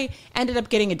like I ended up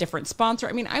getting a different sponsor.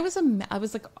 I mean, I was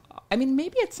like, I mean,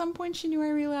 maybe at some point she knew I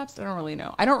relapsed. I don't really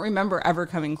know. I don't remember ever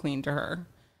coming clean to her.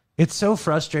 It's so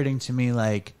frustrating to me,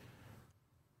 like,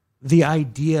 the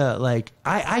idea, like,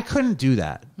 I couldn't do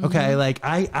that. Okay. Like,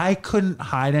 I couldn't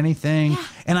hide anything,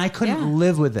 and I couldn't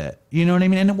live with it. You know what I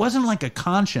mean? And it wasn't like a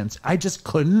conscience. I just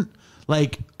couldn't.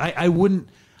 Like, I wouldn't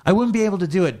be able to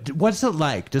do it. What's it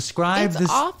like? Describe this.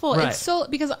 It's awful. Right. It's so,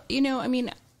 because, you know, I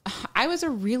mean, I was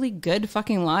a really good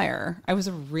fucking liar. I was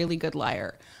a really good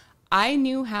liar. I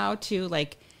knew how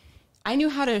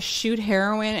to shoot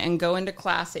heroin and go into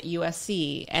class at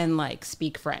USC and like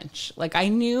speak French. Like, I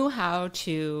knew how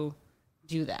to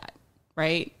do that,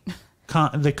 right?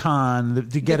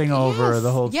 the getting over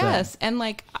the whole thing. Yes, and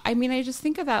like I mean, I just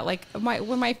think of that like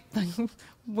when my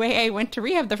way I went to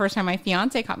rehab the first time my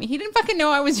fiance caught me, he didn't fucking know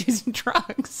I was using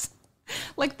drugs.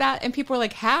 Like that, and people were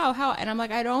like, how? And I'm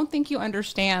like, I don't think you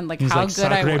understand like how like,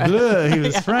 good I was. Bleu. He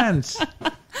was French.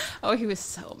 Oh, he was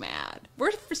so mad.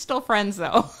 We're still friends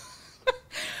though.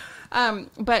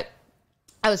 But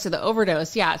so the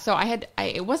overdose, yeah. So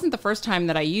it wasn't the first time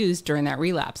that I used during that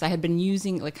relapse. I had been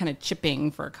using like kind of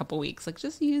chipping for a couple weeks, like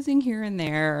just using here and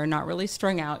there, not really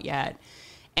strung out yet.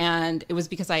 And it was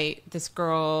because this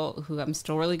girl who I'm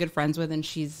still really good friends with, and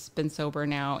she's been sober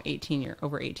now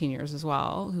over 18 years as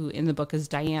well, who in the book is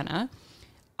Diana.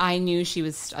 I knew she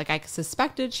was, like, I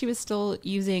suspected she was still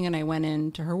using, and I went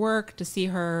into her work to see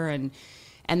her and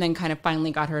then kind of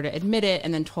finally got her to admit it,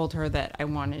 and then told her that I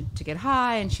wanted to get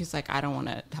high, and she's like, I don't want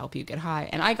to help you get high.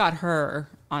 And I got her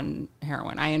on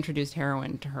heroin. I introduced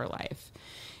heroin to her life.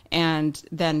 And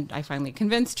then I finally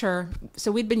convinced her.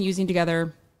 So we'd been using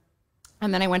together.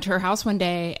 And then I went to her house one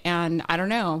day, and I don't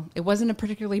know, it wasn't a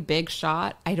particularly big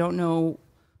shot. I don't know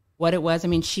what it was. I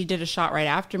mean, she did a shot right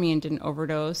after me and didn't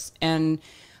overdose. And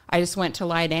I just went to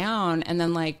lie down, and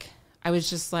then like, I was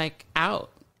just like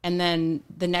out. And then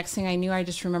the next thing I knew, I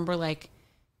just remember like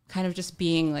kind of just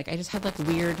being like, I just had like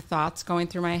weird thoughts going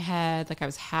through my head. Like I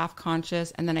was half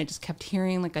conscious. And then I just kept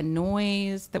hearing like a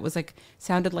noise that was like,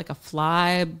 sounded like a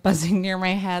fly buzzing near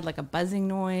my head, like a buzzing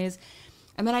noise.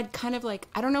 And then I'd kind of like,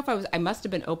 I don't know if I must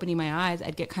have been opening my eyes.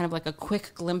 I'd get kind of like a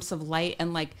quick glimpse of light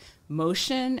and like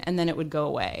motion, and then it would go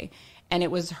away. And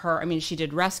it was her. I mean, she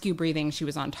did rescue breathing. She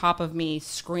was on top of me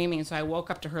screaming. So I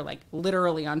woke up to her like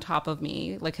literally on top of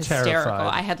me, like hysterical.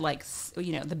 Terrified. I had like,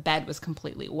 the bed was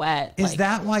completely wet. Is like,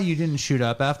 that why you didn't shoot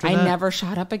up after that? I never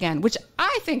shot up again, which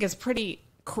I think is pretty,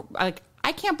 like,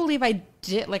 I can't believe I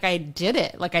did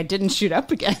it. Like I didn't shoot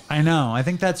up again. I know. I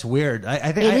think that's weird.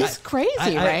 I think it is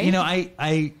crazy,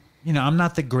 right? I'm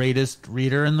not the greatest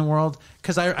reader in the world,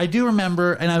 because I do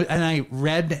remember, and I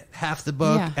read half the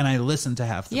book, and I listened to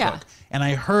half the book, and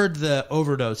I heard the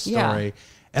overdose story,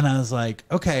 and I was like,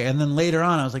 okay. And then later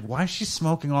on, I was like, why is she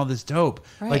smoking all this dope?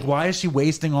 Right. Like, why is she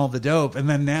wasting all the dope? And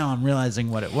then now I'm realizing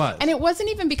what it was. And it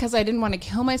wasn't even because I didn't want to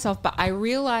kill myself, but I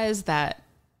realized that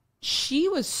she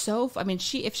was so, I mean,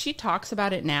 if she talks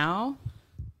about it now,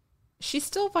 she's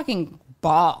still fucking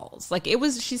balls. Like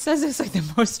she says it's like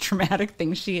the most traumatic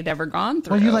thing she had ever gone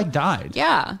through. Well, you like died.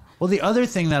 Yeah. Well, the other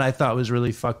thing that I thought was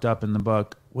really fucked up in the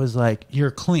book was like, you're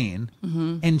clean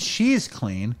and she's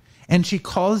clean, and she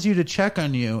calls you to check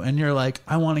on you, and you're like,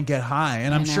 I want to get high.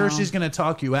 And I'm sure she's going to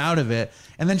talk you out of it.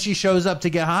 And then she shows up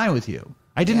to get high with you.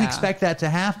 I didn't expect that to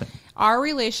happen. Our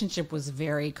relationship was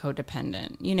very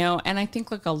codependent, and I think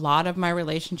like a lot of my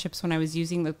relationships when I was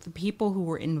using, the people who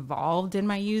were involved in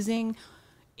my using,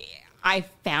 I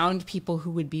found people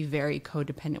who would be very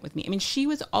codependent with me. I mean, she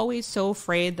was always so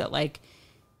afraid that like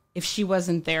if she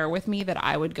wasn't there with me that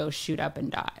I would go shoot up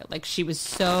and die. Like she was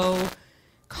so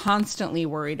constantly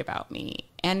worried about me,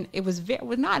 and it was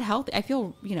not healthy. I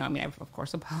feel, I've of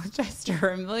course apologized to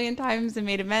her a million times and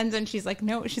made amends, and she's like,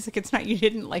 no, she's like, it's not, you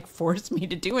didn't like force me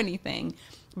to do anything.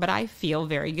 But I feel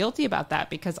very guilty about that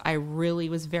because I really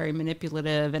was very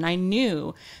manipulative, and I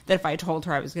knew that if I told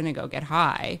her I was going to go get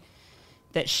high,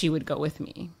 that she would go with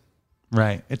me.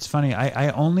 Right. It's funny.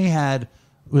 I only had,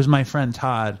 it was my friend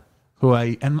Todd,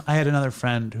 and I had another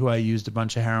friend who I used a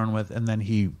bunch of heroin with, and then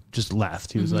he just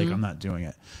left. He was like, I'm not doing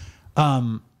it.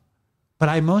 But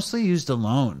I mostly used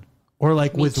alone, or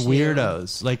like with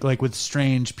weirdos, like with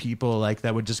strange people, like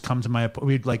that would just come to my,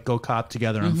 we'd like go cop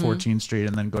together on 14th Street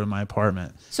and then go to my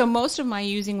apartment. So most of my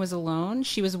using was alone.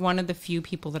 She was one of the few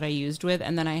people that I used with.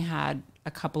 And then I had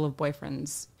a couple of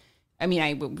boyfriends. I mean,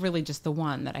 I really just the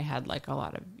one that I had like a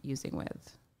lot of using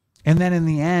with. And then in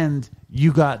the end,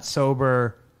 you got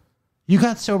sober. You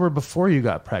got sober before you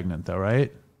got pregnant, though,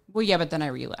 right? Well, yeah, but then I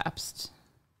relapsed.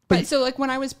 But so, like, when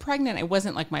I was pregnant, it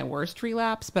wasn't like my worst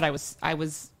relapse, but I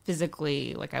was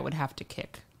physically like I would have to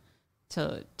kick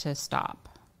to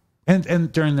stop.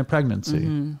 And during the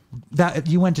pregnancy, that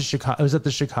you went to Chicago. Was that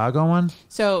the Chicago one?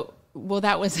 So, well,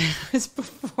 it was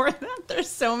before that. There's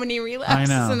so many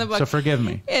relapses in the book. So forgive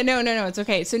me. Yeah, no, it's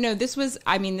okay. So no, this was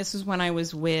when I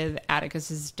was with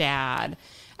Atticus's dad.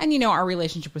 And, our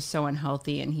relationship was so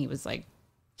unhealthy, and he was like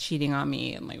cheating on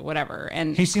me and like whatever.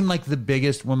 And he seemed like the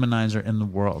biggest womanizer in the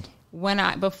world.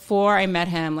 Before I met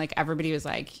him, like everybody was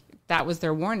like, that was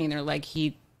their warning. They're like,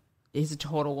 he's a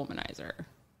total womanizer.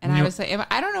 And I was like,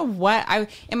 I don't know what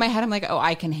in my head, I'm like, oh,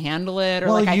 I can handle it. Or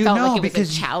like, I felt like it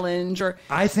was a challenge. Or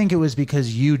I think it was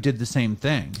because you did the same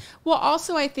thing. Well,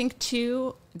 also I think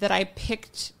too, that I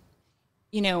picked,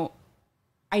 there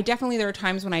were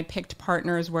times when I picked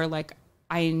partners where like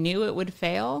I knew it would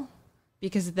fail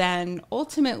because then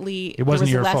ultimately It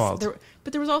wasn't your less, fault.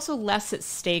 But there was also less at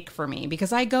stake for me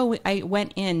because I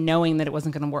went in knowing that it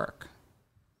wasn't going to work.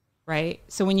 Right?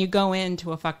 So when you go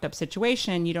into a fucked up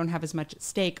situation, you don't have as much at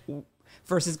stake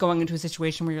versus going into a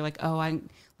situation where you're like, oh, I'm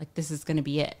like, this is going to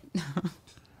be it.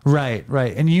 Right.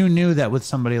 And you knew that with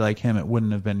somebody like him, it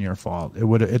wouldn't have been your fault.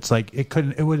 It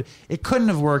couldn't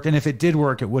have worked. And if it did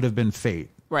work, it would have been fate.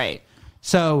 Right.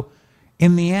 So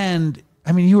in the end,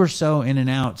 I mean, you were so in and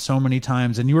out so many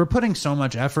times and you were putting so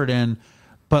much effort in,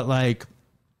 but like,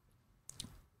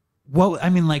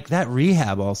 that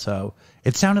rehab also,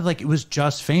 it sounded like it was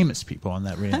just famous people in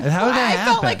that rehab. How did that happen? I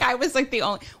felt like I was like the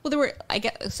only, well, there were,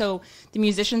 so the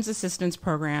Musicians Assistance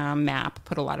Program, MAP,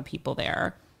 put a lot of people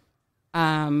there.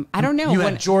 I don't know. You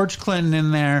had George Clinton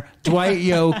in there, Dwight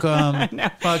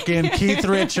Yoakam, fucking Keith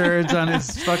Richards on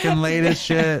his fucking latest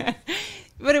shit.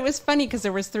 But it was funny because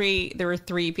there were three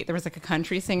people. There was like a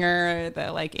country singer,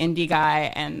 the like indie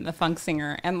guy, and the funk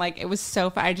singer. And like, it was so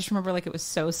fun. I just remember like it was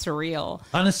so surreal.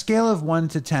 On a scale of 1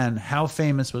 to 10, how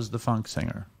famous was the funk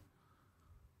singer?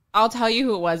 I'll tell you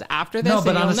who it was after this. No,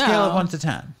 but and on a you'll scale know. of 1 to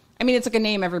 10. I mean, it's like a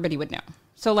name everybody would know.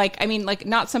 So like, I mean, like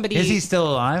not somebody. Is he still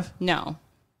alive? No.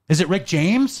 Is it Rick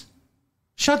James?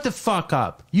 Shut the fuck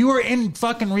up. You were in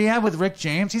fucking rehab with Rick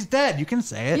James? He's dead. You can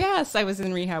say it. Yes, I was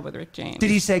in rehab with Rick James.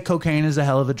 Did he say cocaine is a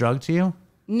hell of a drug to you?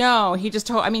 No, he just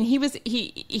told. I mean, he was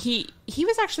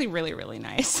actually really, really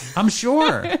nice. I'm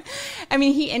sure. I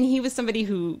mean, he was somebody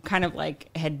who kind of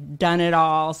like had done it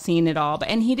all, seen it all,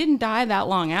 and he didn't die that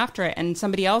long after it. And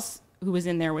somebody else who was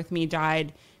in there with me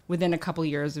died within a couple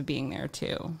years of being there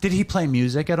too. Did he play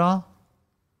music at all?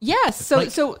 Yes. So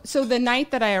the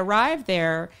night that I arrived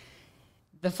there,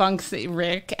 the funk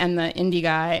Rick and the indie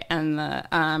guy and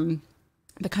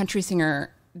the country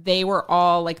singer, they were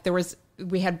all like,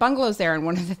 we had bungalows there. And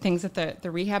one of the things at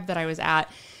the rehab that I was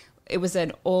at, it was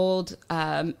an old,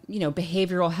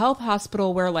 behavioral health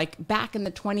hospital where like back in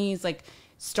the 1920s, like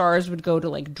stars would go to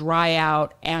like dry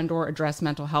out and or address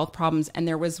mental health problems. And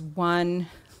there was one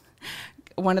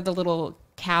of the little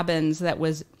cabins that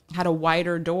had a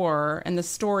wider door, and the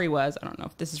story was, I don't know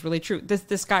if this is really true.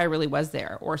 This guy really was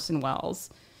there, Orson Welles.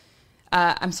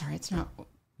 I'm sorry, it's not.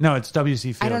 No, it's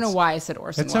W.C. Fields. I don't know why I said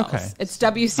Orson It's Welles. okay. It's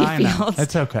W.C. I know. Fields.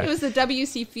 It's okay. It was the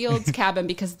W.C. Fields cabin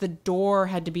because the door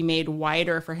had to be made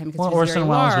wider for him because Well, he was Orson very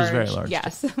Welles large. was very large.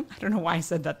 Yes. I don't know why I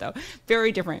said that though.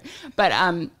 Very different. But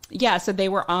so they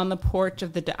were on the porch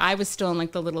of I was still in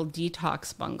like the little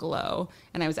detox bungalow,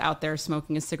 and I was out there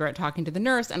smoking a cigarette talking to the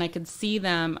nurse, and I could see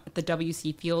them at the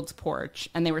W.C. Fields porch,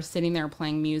 and they were sitting there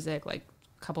playing music. Like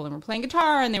a couple of them were playing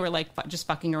guitar, and they were like just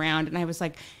fucking around, and I was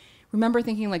like, remember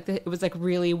thinking like it was like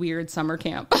really weird summer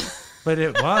camp. But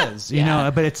it was, you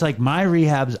know, but it's like my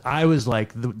rehabs, I was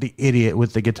like the idiot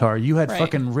with the guitar. You had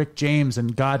fucking Rick James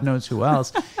and God knows who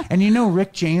else. And you know,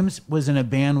 Rick James was in a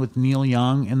band with Neil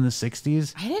Young in the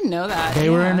 60s. I didn't know that. They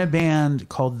were in a band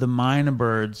called the Minor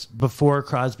Birds before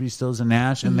Crosby, Stills and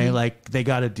Nash. And they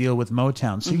got a deal with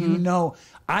Motown. So, you know,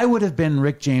 I would have been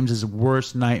Rick James's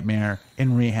worst nightmare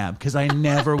in rehab because I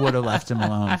never would have left him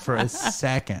alone for a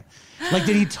second. Like,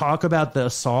 did he talk about the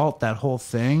assault, that whole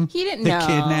thing? He didn't know. The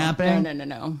kidnapping?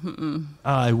 No. Mm-mm.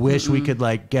 I wish we could,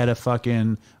 like, get a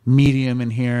fucking medium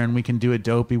in here and we can do a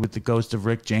Dopey with the ghost of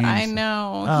Rick James. I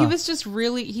know. He was just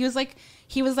really, he was like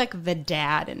the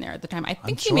dad in there at the time. I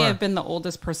think he may have been the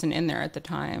oldest person in there at the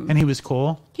time. And he was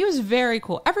cool? He was very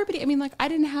cool. Everybody, I mean, like, I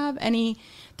didn't have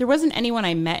there wasn't anyone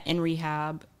I met in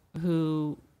rehab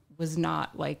who was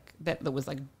not, like, that was,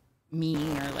 like,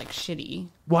 mean or like shitty.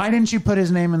 Why didn't you put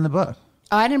his name in the book?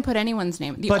 Oh, I didn't put anyone's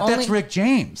name. That's Rick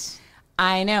James.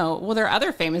 I know. Well, there are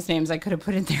other famous names I could have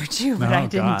put in there too, but I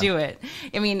didn't do it.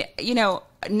 I mean, you know,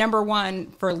 number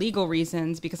one, for legal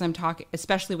reasons, because I'm talking,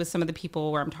 especially with some of the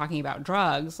people where I'm talking about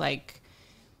drugs, like,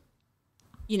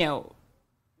 you know,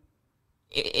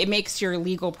 it makes your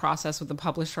legal process with the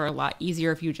publisher a lot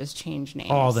easier if you just change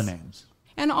names. All the names.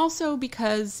 And also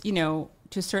because, you know,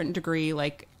 to a certain degree,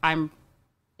 like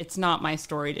it's not my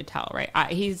story to tell, right?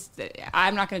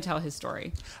 I'm not going to tell his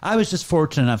story. I was just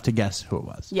fortunate enough to guess who it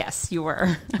was. Yes, you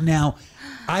were. Now,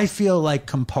 I feel like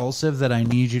compulsive that I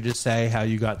need you to say how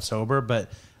you got sober, but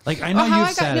like I know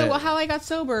you said it. Well, how I got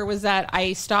sober was that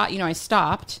I stopped. You know, I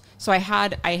stopped. So I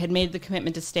had made the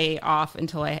commitment to stay off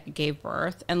until I gave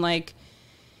birth, and like,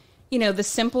 you know, the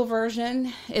simple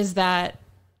version is that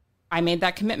I made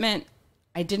that commitment.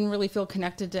 I didn't really feel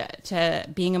connected to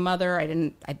being a mother.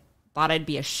 I thought I'd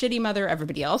be a shitty mother.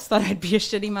 Everybody else thought I'd be a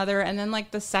shitty mother. And then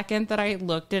like the second that I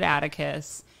looked at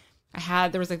Atticus,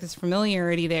 there was like this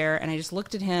familiarity there. And I just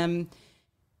looked at him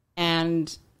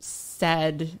and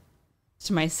said,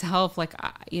 to myself, like,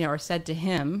 or said to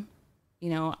him,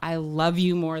 I love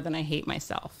you more than I hate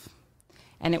myself.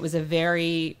 And it was a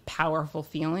very powerful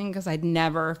feeling because I'd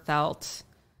never felt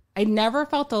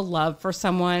a love for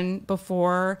someone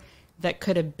before that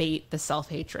could abate the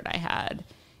self-hatred I had.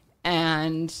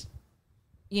 And,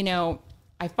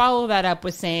 I follow that up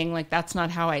with saying, like, that's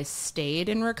not how I stayed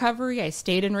in recovery. I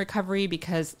stayed in recovery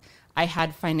because I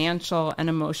had financial and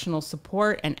emotional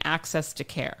support and access to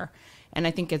care. And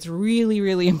I think it's really,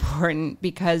 really important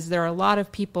because there are a lot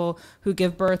of people who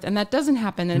give birth and that doesn't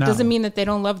happen. And it doesn't mean that they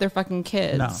don't love their fucking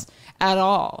kids at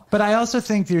all. But I also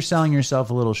think you're selling yourself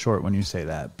a little short when you say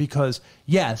that because,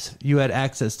 yes, you had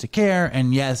access to care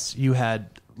and, yes, you had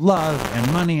love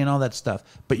and money and all that stuff.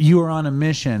 But you were on a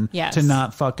mission to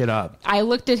not fuck it up. I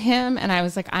looked at him and I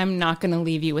was like, I'm not going to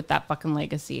leave you with that fucking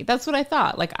legacy. That's what I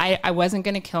thought. Like, I wasn't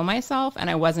going to kill myself and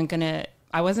I wasn't going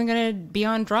to be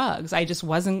on drugs. I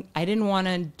didn't want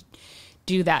to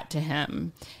do that to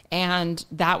him. And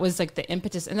that was like the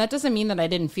impetus. And that doesn't mean that I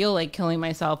didn't feel like killing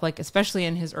myself, like, especially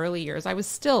in his early years. I was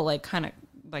still like kind of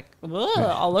like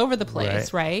all over the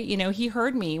place, right? He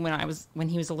heard me when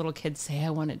he was a little kid say I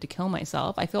wanted to kill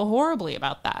myself. I feel horribly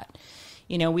about that.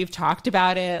 We've talked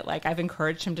about it. Like, I've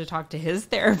encouraged him to talk to his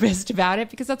therapist about it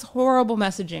because that's horrible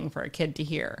messaging for a kid to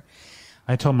hear.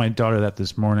 I told my daughter that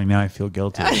this morning. Now I feel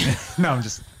guilty. No, I'm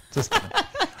just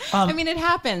I mean, it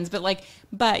happens, but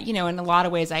in a lot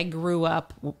of ways I grew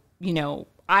up,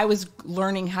 I was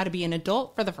learning how to be an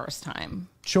adult for the first time.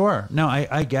 Sure. No,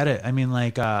 I get it. I mean,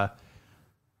 like,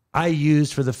 I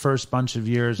used for the first bunch of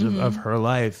years of her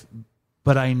life,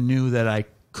 but I knew that I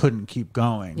couldn't keep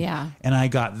going. Yeah. And I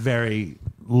got very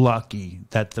lucky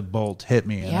that the bolt hit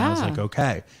me and I was like,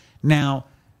 okay. Now,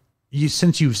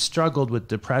 since you've struggled with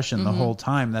depression the whole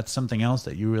time, that's something else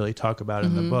that you really talk about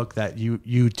in the book, that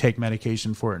you take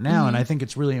medication for it now. And I think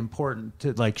it's really important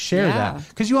to like share that.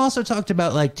 Because you also talked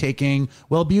about like taking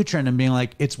Wellbutrin and being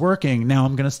like, it's working. Now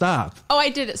I'm going to stop. Oh, I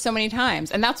did it so many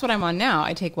times. And that's what I'm on now.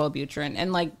 I take Wellbutrin.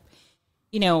 And like,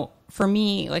 for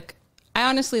me, like, I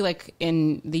honestly, like,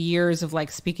 in the years of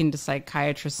like speaking to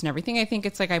psychiatrists and everything, I think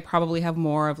it's like I probably have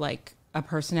more of like a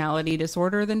personality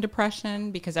disorder than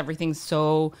depression because everything's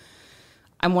so...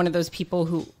 I'm one of those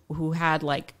people who had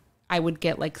like, I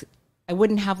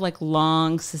wouldn't have like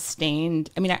long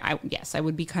sustained. I mean, I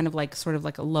would be kind of like sort of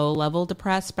like a low level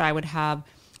depressed, but I would have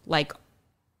like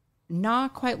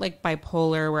not quite like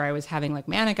bipolar where I was having like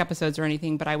manic episodes or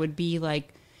anything, but I would be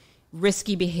like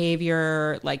risky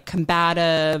behavior, like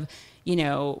combative,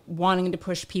 wanting to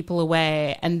push people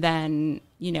away and then,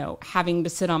 having to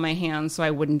sit on my hands so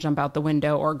I wouldn't jump out the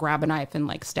window or grab a knife and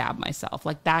like stab myself.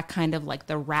 Like that kind of like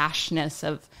the rashness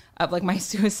of like my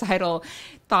suicidal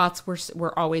thoughts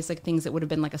were always like things that would have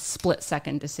been like a split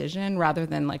second decision rather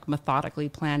than like methodically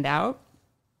planned out,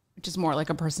 which is more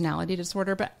like a personality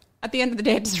disorder. But at the end of the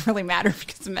day, it doesn't really matter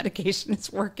because the medication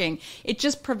is working. It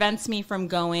just prevents me from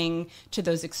going to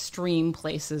those extreme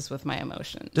places with my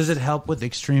emotions. Does it help with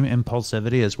extreme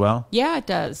impulsivity as well? Yeah, it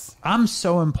does. I'm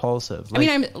so impulsive. Like,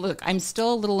 I mean, I'm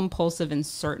still a little impulsive in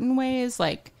certain ways.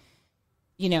 Like,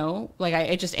 like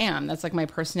I just am. That's like my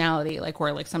personality. Like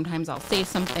where like sometimes I'll say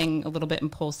something a little bit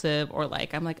impulsive or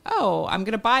like I'm like, oh, I'm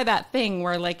going to buy that thing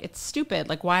where like it's stupid.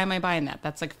 Like, why am I buying that?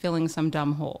 That's like filling some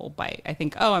dumb hole. I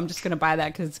think, oh, I'm just going to buy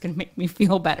that because it's going to make me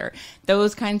feel better.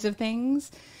 Those kinds of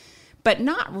things. But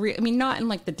not not in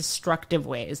like the destructive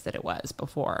ways that it was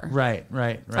before. Right.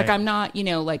 Like I'm not,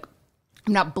 like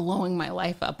I'm not blowing my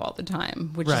life up all the time,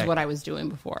 which is what I was doing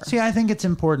before. See, I think it's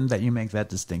important that you make that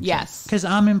distinction. Yes. Because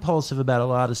I'm impulsive about a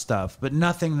lot of stuff, but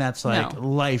nothing that's like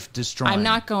life destroying. I'm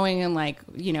not going and like,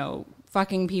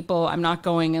 fucking people. I'm not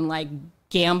going and like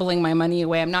gambling my money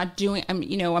away. I'm not doing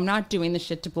the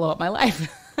shit to blow up my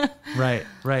life.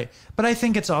 Right. But I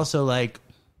think it's also like,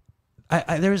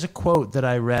 there was a quote that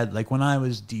I read, like when I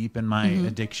was deep in my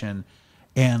addiction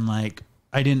and like,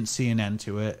 I didn't see an end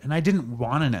to it, and I didn't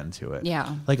want an end to it.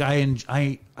 Yeah, like I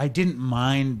didn't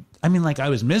mind. I mean, like I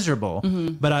was miserable,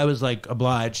 but I was like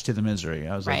obliged to the misery.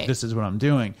 I was like, this is what I'm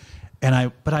doing, and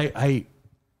I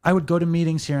would go to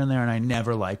meetings here and there, and I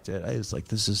never liked it. I was like,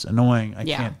 this is annoying. I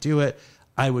can't do it.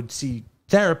 I would see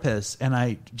therapists, and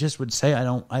I just would say,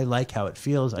 I like how it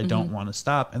feels. I don't want to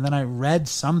stop. And then I read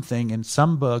something in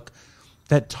some book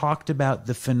that talked about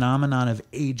the phenomenon of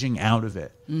aging out of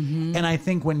it. And I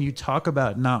think when you talk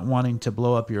about not wanting to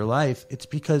blow up your life, it's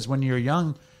because when you're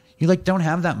young, you like don't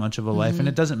have that much of a life. And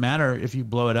it doesn't matter if you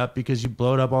blow it up because you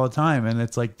blow it up all the time. And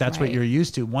it's like, that's what you're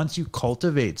used to. Once you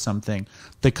cultivate something,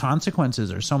 the consequences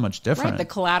are so much different. Right. The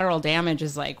collateral damage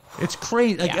is like, it's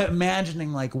crazy. Like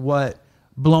imagining like what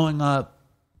blowing up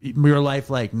your life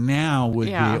like now would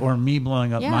be, or me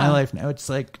blowing up my life now. It's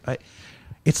like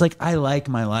I like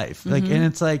my life. Like, and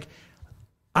it's like,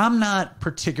 I'm not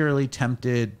particularly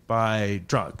tempted by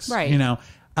drugs, right? You know,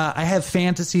 I have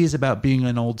fantasies about being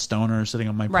an old stoner sitting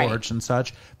on my porch and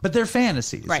such, but they're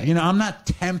fantasies, right? You know, I'm not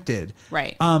tempted,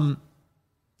 right?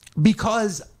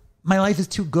 Because my life is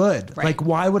too good. Right. Like,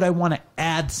 why would I want to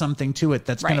add something to it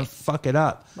that's going to fuck it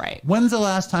up? Right. When's the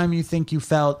last time you think you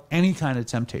felt any kind of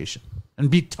temptation? And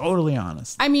be totally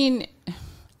honest. I mean,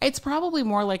 it's probably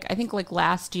more like, I think like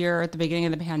last year at the beginning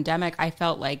of the pandemic, I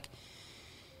felt like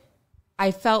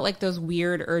those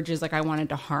weird urges, like I wanted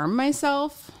to harm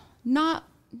myself, not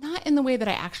in the way that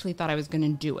I actually thought I was going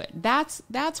to do it.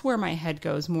 That's where my head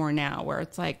goes more now, where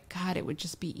it's like, God, it would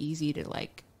just be easy to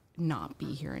like not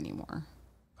be here anymore.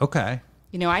 Okay.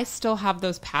 You know, I still have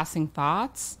those passing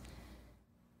thoughts.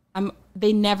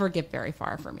 They never get very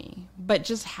far for me, but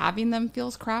just having them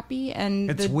feels crappy.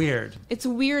 And it's weird. It's a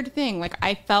weird thing. Like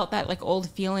I felt that like old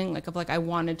feeling like of like I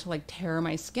wanted to like tear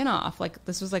my skin off. Like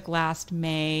this was like last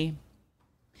May,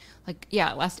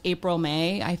 last April,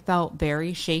 May. I felt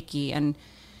very shaky. And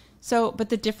so, but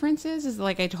the difference is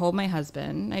like I told my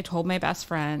husband, I told my best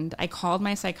friend, I called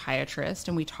my psychiatrist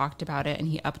and we talked about it and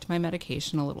he upped my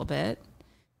medication a little bit.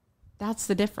 That's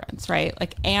the difference, right?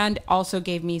 Like, and also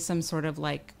gave me some sort of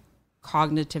like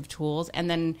cognitive tools. And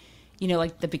then, you know,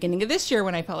 like the beginning of this year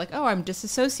when I felt like, oh, I'm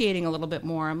disassociating a little bit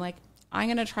more, I'm like, I'm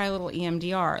going to try a little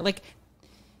EMDR. Like,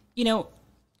 you know,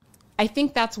 I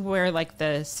think that's where like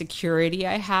the security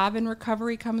I have in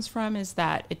recovery comes from, is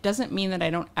that it doesn't mean that I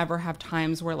don't ever have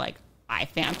times where like I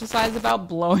fantasize about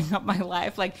blowing up my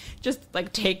life, like just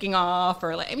like taking off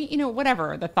or like, I mean, you know,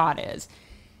 whatever the thought is.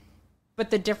 But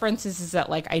the difference is that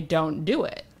like I don't do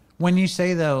it. When you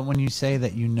say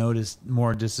that you notice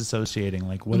more disassociating,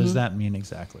 like what does that mean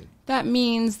exactly? That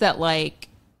means that like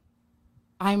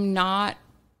I'm not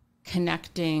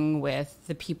connecting with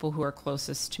the people who are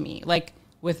closest to me. Like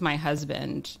with my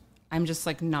husband, I'm just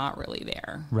like not really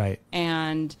there. Right.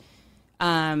 And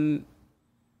where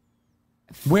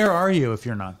are you if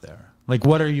you're not there? Like,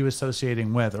 what are you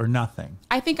associating with, or nothing?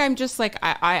 I think I'm just like,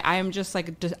 I'm just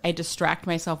like, I distract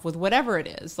myself with whatever it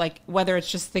is. Like, whether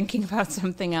it's just thinking about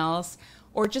something else,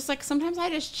 or just like, sometimes I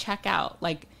just check out.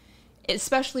 Like,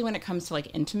 especially when it comes to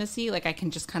like intimacy, like I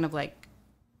can just kind of like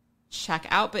check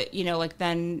out. But, you know, like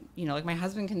then, you know, like my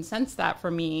husband can sense that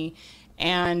for me.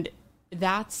 And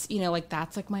that's, you know, like,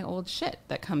 that's like my old shit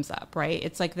that comes up, right?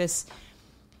 It's like this,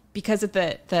 because of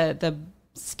the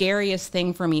scariest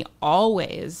thing for me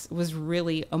always was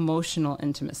really emotional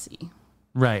intimacy.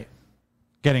 Right.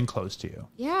 Getting close to you.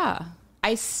 Yeah.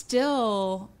 I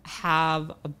still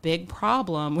have a big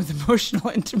problem with emotional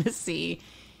intimacy.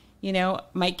 You know,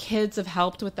 my kids have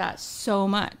helped with that so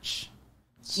much.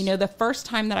 You know, the first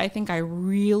time that I think I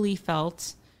really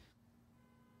felt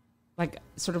like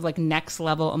sort of like next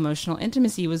level emotional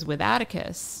intimacy was with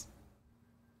Atticus.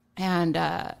 And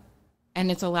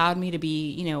it's allowed me to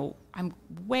be, you know, I'm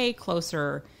way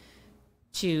closer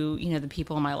to, you know, the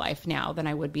people in my life now than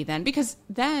I would be then. Because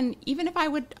then, even if I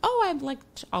would,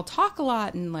 I'll talk a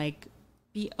lot and like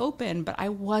be open, but I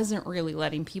wasn't really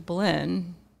letting people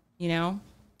in, you know?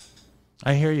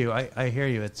 I hear you. I hear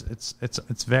you.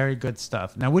 It's very good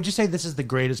stuff. Now, would you say this is the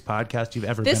greatest podcast you've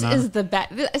ever been on? This is the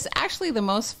best. It's actually the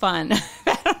most fun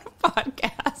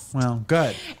podcast. Well,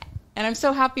 good. And I'm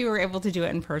so happy we were able to do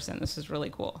it in person. This is really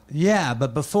cool. Yeah,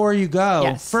 but before you go,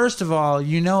 Yes. First of all,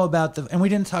 you know about and we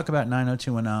didn't talk about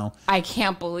 90210. I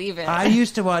can't believe it. I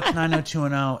used to watch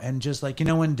 90210 and just like, you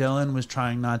know, when Dylan was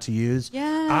trying not to use,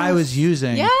 Yes. I was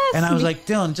using, Yes. and I was like,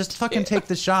 Dylan, just fucking take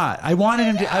the shot. I wanted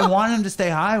him to stay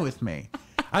high with me.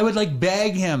 I would like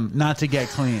beg him not to get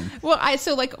clean. Well,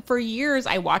 so like for years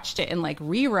I watched it in like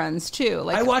reruns too.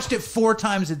 Like I watched it 4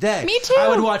 times a day. Me too. I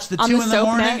would watch the On 2 the in the soap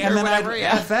morning net and or then whatever, I'd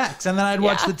yeah. FX, and then I'd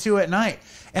watch Yeah. the 2 at night.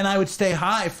 And I would stay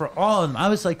high for all of them. I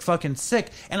was like fucking sick.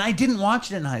 And I didn't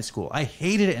watch it in high school. I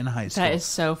hated it in high school. That is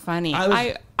so funny.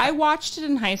 I watched it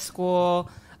in high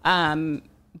school,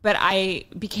 but I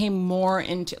became more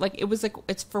into like it was like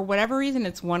it's for whatever reason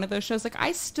it's one of those shows like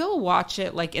I still watch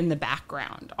it like in the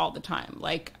background all the time.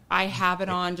 Like I have it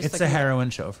on just it's like a heroin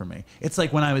show for me. It's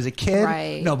like when I was a kid.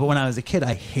 Right. No, but when I was a kid,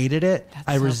 I hated it.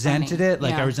 I so resented funny. it.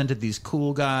 Like Yeah. I resented these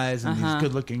cool guys and these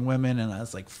good-looking women, and I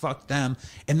was like, "Fuck them."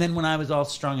 And then when I was all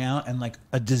strung out and like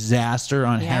a disaster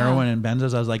on Yeah. heroin and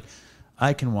benzos, I was like,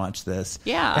 I can watch this.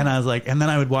 Yeah. And I was like, and then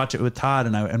I would watch it with Todd,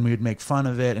 and we would make fun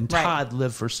of it. And Right. Todd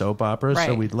lived for soap operas, so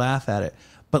Right. we'd laugh at it.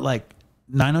 But like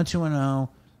 90210,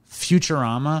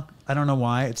 Futurama, I don't know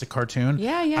why, it's a cartoon.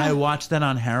 Yeah, yeah. I watched that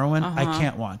on heroin. I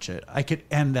can't watch it. I could,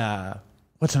 and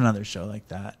what's another show like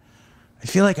that? I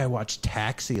feel like I watch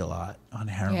Taxi a lot on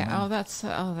heroin. Yeah. Oh,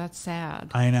 that's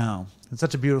sad. I know. It's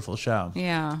such a beautiful show.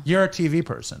 Yeah. You're a TV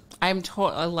person. I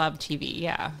love TV.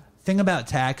 Yeah. Thing about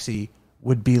Taxi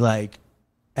would be like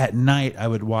at night I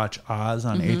would watch Oz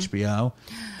on HBO,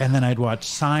 and then I'd watch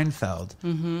Seinfeld,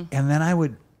 and then I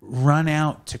would run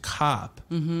out to Cop,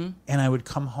 and I would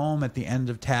come home at the end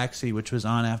of Taxi, which was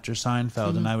on after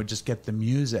Seinfeld, and I would just get the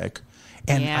music,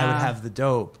 and I would have the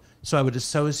dope. So I would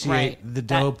associate the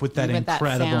dope with that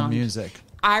incredible music.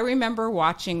 I remember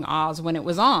watching Oz when it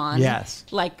was on. Yes.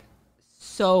 Like,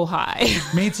 so high.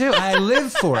 Me too. I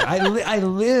live for it. I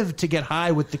live to get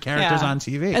high with the characters on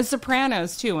TV. And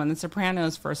Sopranos, too. When The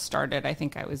Sopranos first started, I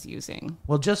think I was using.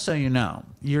 Well, just so you know,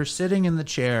 you're sitting in the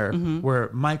chair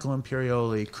where Michael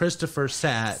Imperioli, Christopher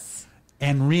sat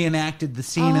and reenacted the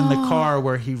scene in the car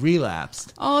where he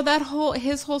relapsed. Oh,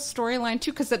 his whole storyline,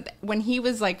 too, because when he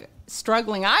was, like,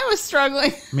 struggling, I was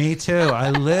struggling. Me too. I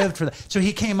lived for that. So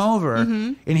he came over,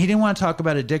 and he didn't want to talk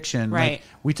about addiction. Right. Like,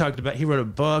 we talked about, he wrote a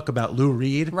book about Lou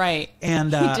Reed. Right.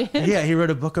 And He did? yeah, he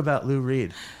wrote a book about Lou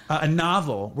Reed. A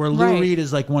novel where Lou Reed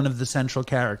is like one of the central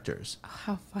characters. Oh,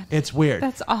 how funny. It's weird.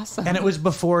 That's awesome. And it was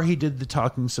before he did the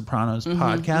Talking Sopranos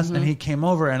podcast, and he came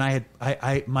over, and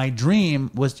I my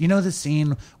dream was, you know, the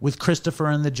scene with Christopher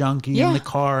and the junkie in the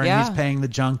car, and he's paying the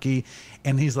junkie,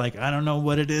 and he's like, I don't know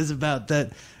what it is about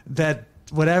that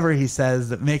whatever he says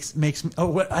that makes me,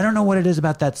 I don't know what it is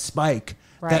about that spike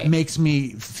that makes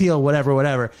me feel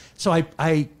whatever. So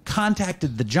I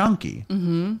contacted the junkie,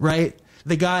 right?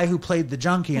 The guy who played the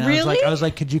junkie, and I was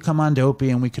like, could you come on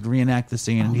Dopey and we could reenact the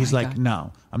scene? And he's like,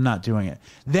 no, I'm not doing it.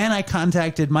 Then I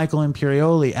contacted Michael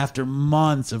Imperioli after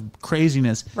months of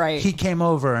craziness. Right. He came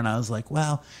over, and I was like,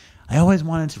 well, I always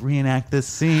wanted to reenact this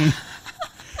scene.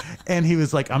 And he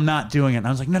was like, I'm not doing it. And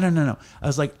I was like, no. I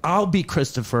was like, I'll be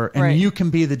Christopher, and you can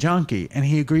be the junkie. And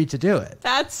he agreed to do it.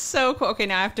 That's so cool. Okay,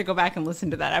 now I have to go back and listen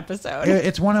to that episode.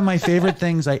 It's one of my favorite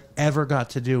things I ever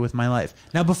got to do with my life.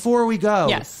 Now, before we go,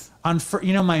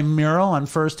 you know my mural on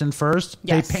First and First?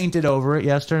 Yes. They painted over it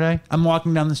yesterday. I'm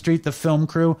walking down the street. The film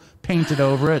crew painted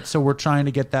over it. So we're trying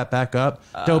to get that back up.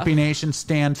 Dopey Nation,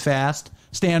 stand fast.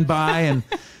 Stand by. And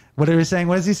what are we saying?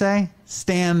 What does he say?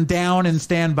 Stand down and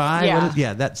stand by? Yeah.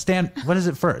 What is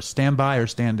it first? Stand by or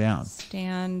stand down?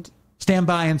 Stand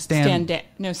by and stand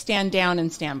down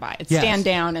and stand by. It's Yes. stand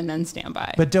down and then stand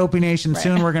by. But Dopey Nation,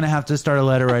 soon we're going to have to start a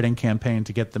letter writing campaign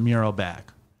to get the mural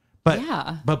back.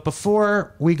 But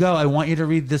before we go, I want you to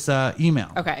read this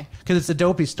email. Okay. Because it's a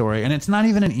Dopey story, and it's not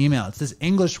even an email. It's this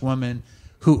English woman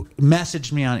who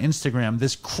messaged me on Instagram,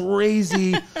 this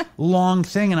crazy long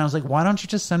thing, and I was like, why don't you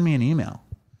just send me an email?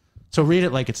 So read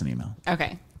it like it's an email.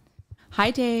 Okay.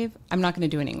 Hi, Dave. I'm not going to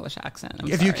do an English accent. I'm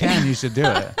sorry. You can, you should do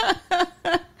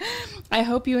it. I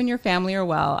hope you and your family are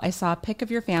well. I saw a pic of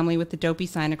your family with the Dopey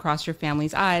sign across your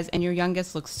family's eyes, and your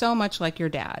youngest looks so much like your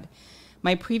dad.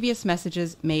 My previous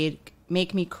messages make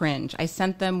me cringe. I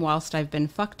sent them whilst I've been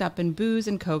fucked up in booze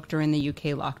and coke during the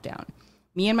UK lockdown.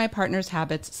 Me and my partner's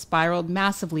habits spiraled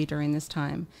massively during this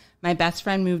time. My best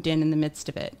friend moved in the midst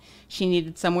of it. She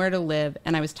needed somewhere to live,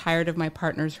 and I was tired of my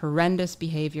partner's horrendous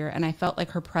behavior, and I felt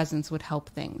like her presence would help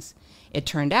things. It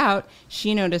turned out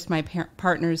she noticed my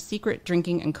partner's secret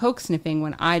drinking and coke sniffing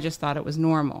when I just thought it was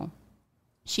normal.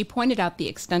 She pointed out the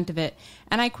extent of it,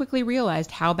 and I quickly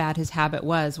realized how bad his habit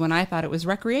was when I thought it was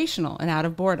recreational and out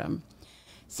of boredom.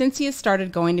 Since he has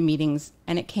started going to meetings,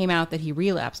 and it came out that he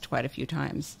relapsed quite a few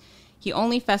times. He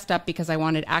only fessed up because I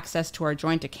wanted access to our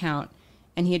joint account,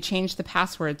 and he had changed the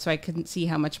password so I couldn't see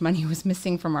how much money was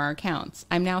missing from our accounts.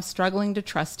 I'm now struggling to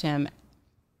trust him,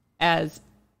 as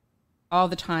all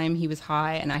the time he was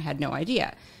high and I had no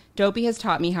idea. Dopey has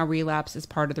taught me how relapse is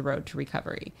part of the road to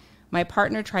recovery. My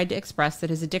partner tried to express that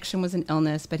his addiction was an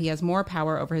illness, but he has more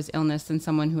power over his illness than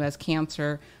someone who has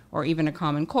cancer or even a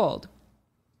common cold.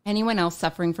 Anyone else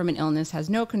suffering from an illness has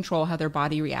no control how their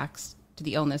body reacts to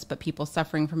the illness, but people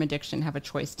suffering from addiction have a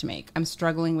choice to make. I'm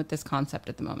struggling with this concept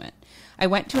at the moment. I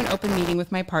went to an open meeting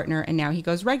with my partner, and now he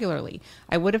goes regularly.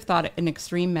 I would have thought it an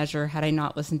extreme measure had I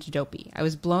not listened to Dopey. I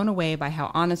was blown away by how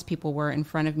honest people were in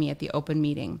front of me at the open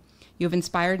meeting. You have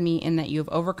inspired me in that you have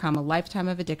overcome a lifetime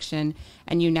of addiction,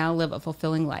 and you now live a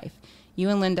fulfilling life. You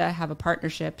and Linda have a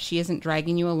partnership. She isn't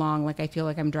dragging you along like I feel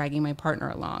like I'm dragging my partner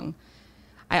along.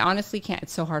 I honestly can't.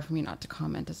 It's so hard for me not to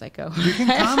comment as I go. You can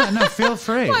comment. No, feel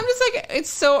free. Well, I'm just like, it's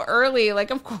so early. Like,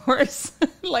 of course,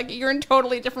 like you're in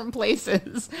totally different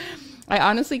places. I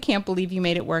honestly can't believe you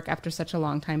made it work after such a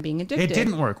long time being addicted. It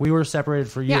didn't work. We were separated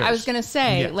for years. Yeah, I was going to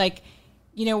say, like,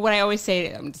 you know, what I always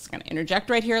say, I'm just going to interject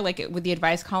right here, like with the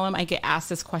advice column, I get asked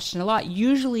this question a lot,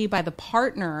 usually by the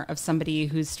partner of somebody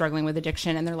who's struggling with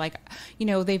addiction. And they're like, you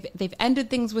know, they've ended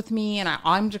things with me and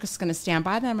I'm just going to stand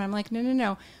by them. And I'm like,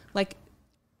 no. Like,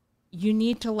 you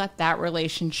need to let that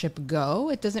relationship go.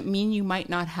 It doesn't mean you might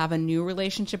not have a new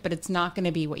relationship, but it's not going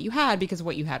to be what you had because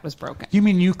what you had was broken. You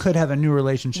mean you could have a new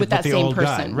relationship with that the same old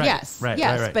person? guy? Right. Yes,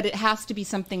 Right. But it has to be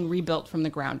something rebuilt from the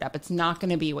ground up. It's not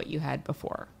going to be what you had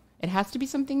before. It has to be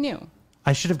something new.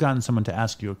 I should have gotten someone to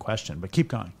ask you a question, but keep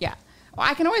going. Yeah. Well,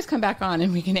 I can always come back on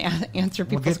and we can answer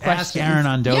people's questions. Ask Erin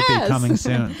on Dopey coming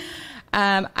soon.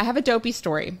 I have a Dopey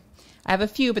story. I have a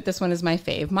few, but this one is my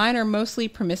fave. Mine are mostly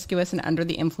promiscuous and under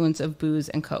the influence of booze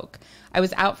and coke. I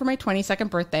was out for my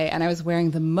 22nd birthday, and I was wearing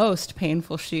the most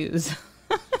painful shoes.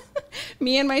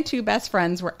 Me and my 2 best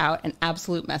friends were out in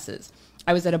absolute messes.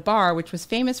 I was at a bar which was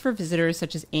famous for visitors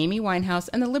such as Amy Winehouse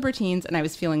and the Libertines, and I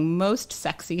was feeling most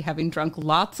sexy, having drunk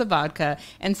lots of vodka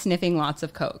and sniffing lots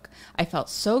of coke. I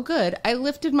felt so good, I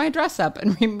lifted my dress up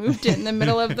and removed it in the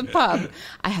middle of the pub.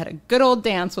 I had a good old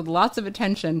dance with lots of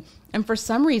attention, and for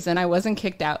some reason I wasn't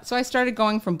kicked out, so I started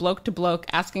going from bloke to bloke,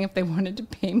 asking if they wanted to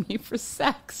pay me for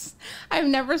sex. I've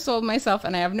never sold myself,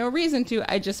 and I have no reason to.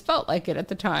 I just felt like it at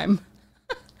the time.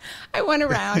 I went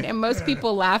around and most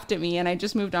people laughed at me and I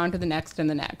just moved on to the next and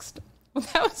the next. Well,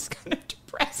 that was kind of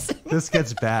depressing. This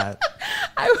gets bad.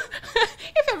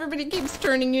 If everybody keeps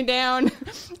turning you down,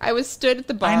 I was stood at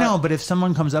the bar. I know, but if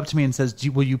someone comes up to me and says,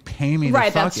 will you pay me to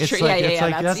right, fuck? That's true. It's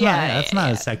like, That's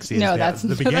not as sexy no, as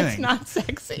the beginning. That's not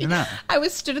sexy. No. I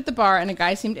was stood at the bar and a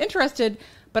guy seemed interested,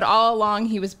 but all along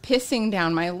he was pissing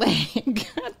down my leg.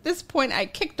 At this point, I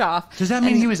kicked off. Does that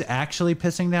mean he was actually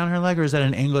pissing down her leg, or is that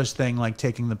an English thing like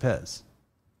taking the piss?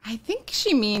 I think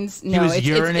she means no. Was it's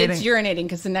urinating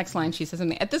because the next line she says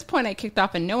something. At this point, I kicked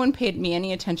off and no one paid me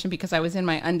any attention because I was in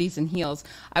my undies and heels.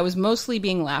 I was mostly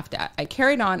being laughed at. I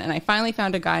carried on and I finally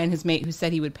found a guy and his mate who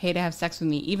said he would pay to have sex with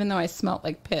me, even though I smelt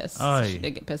like piss. She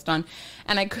did get pissed on,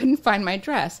 and I couldn't find my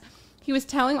dress. He was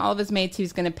telling all of his mates he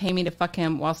was going to pay me to fuck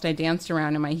him whilst I danced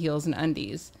around in my heels and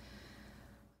undies.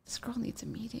 This girl needs a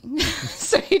meeting.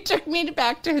 So he took me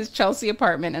back to his Chelsea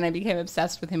apartment and I became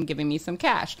obsessed with him giving me some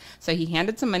cash. So he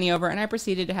handed some money over and I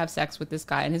proceeded to have sex with this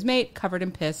guy and his mate, covered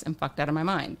in piss and fucked out of my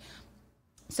mind.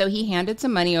 So he handed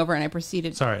some money over and I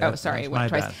proceeded... Sorry. Went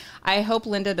twice. Bad. I hope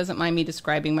Linda doesn't mind me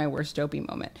describing my worst Dopey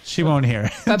moment. She won't hear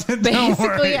it. But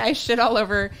basically, I shit all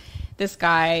over this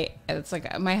guy. It's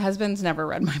like, my husband's never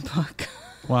read my book.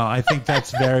 Well, I think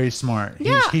that's very smart.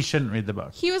 Yeah. He shouldn't read the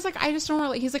book. He was like, I just don't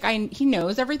really... He's like, he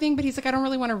knows everything, but he's like, I don't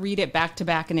really want to read it back to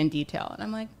back and in detail. And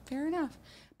I'm like, fair enough.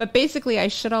 But basically, I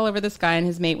shit all over this guy and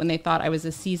his mate when they thought I was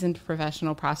a seasoned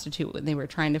professional prostitute when they were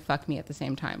trying to fuck me at the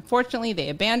same time. Fortunately, they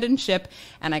abandoned ship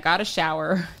and I got a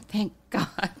shower, thank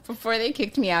God, before they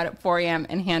kicked me out at 4 a.m.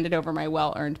 and handed over my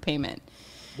well-earned payment.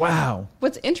 Wow.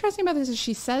 What's interesting about this is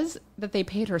she says that they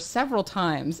paid her several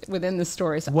times within the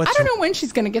story. So I don't know when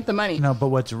she's going to get the money. No, but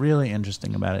what's really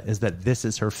interesting about it is that this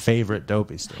is her favorite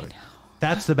Dopey story.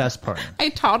 That's the best part. I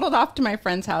toddled off to my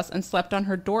friend's house and slept on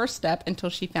her doorstep until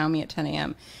she found me at 10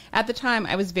 a.m. At the time,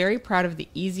 I was very proud of the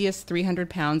easiest 300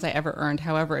 pounds I ever earned.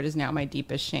 However, it is now my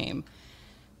deepest shame.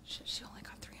 She only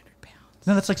got 300 pounds.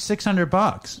 No, that's like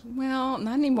 $600. Well,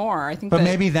 not anymore. I think but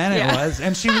maybe then it was,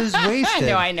 and she was wasted.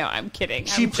 I know. I'm kidding.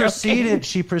 She proceeded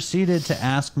to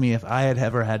ask me if I had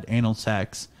ever had anal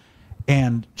sex,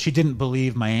 and she didn't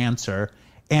believe my answer.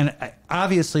 And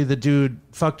obviously the dude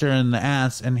fucked her in the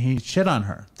ass and he shit on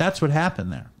her. That's what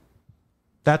happened there.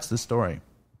 That's the story.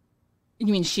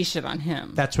 You mean she shit on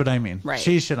him? That's what I mean. Right.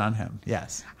 She shit on him.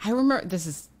 Yes. I remember, this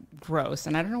is gross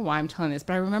and I don't know why I'm telling this,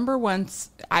 but I remember once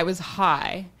I was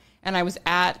high and I was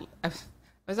at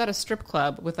a strip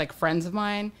club with like friends of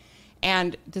mine,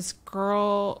 and this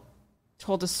girl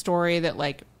told a story that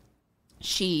like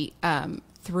she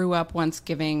threw up once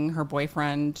giving her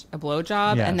boyfriend a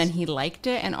blowjob, and then he liked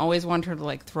it and always wanted her to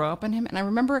like throw up on him. And I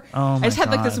remember I just had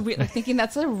like this weird, like, thinking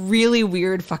that's a really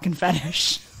weird fucking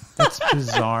fetish. That's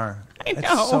bizarre. I know.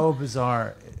 It's so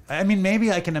bizarre. I mean,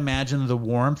 maybe I can imagine the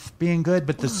warmth being good,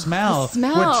 but the smell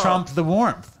would trump the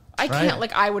warmth. I can't,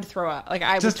 like, I would throw up. Like,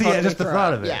 I would just totally the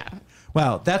thought of it. Yeah.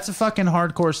 Wow, that's a fucking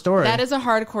hardcore story. That is a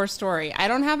hardcore story. I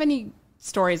don't have any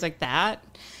stories like that.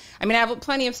 I mean, I have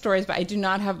plenty of stories, but I do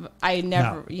not have, I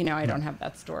don't have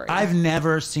that story. I've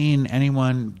never seen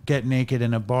anyone get naked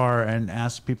in a bar and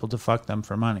ask people to fuck them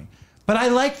for money. But I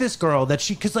like this girl that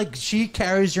because like she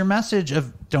carries your message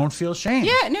of don't feel shame.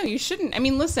 Yeah, no, you shouldn't. I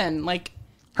mean, listen, like.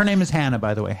 Her name is Hannah,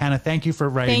 by the way. Hannah, thank you for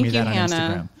writing me that on Hannah.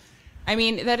 Instagram. I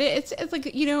mean, that it's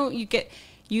like, you know,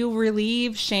 you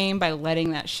relieve shame by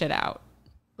letting that shit out.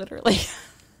 Literally.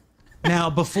 Now,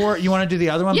 before you want to do the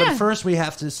other one, Yeah. but first we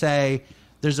have to say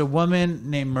there's a woman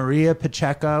named Maria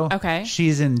Pacheco. Okay.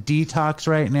 She's in detox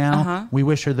right now. We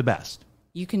wish her the best.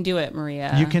 You can do it,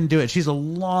 Maria. You can do it. She's a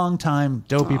long-time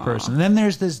dopey person. And then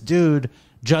there's this dude,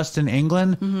 Justin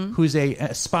England, who's a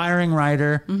aspiring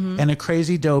writer and a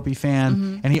crazy dopey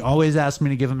fan. And he always asks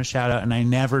me to give him a shout-out, and I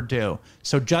never do.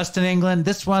 So, Justin England,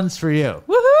 this one's for you.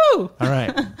 Woohoo! All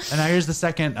right. And now here's the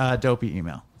second dopey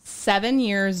email. 7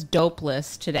 years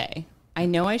dopeless today. I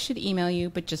know I should email you,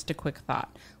 but just a quick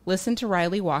thought. Listen to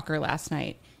Riley Walker last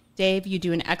night. Dave, you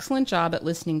do an excellent job at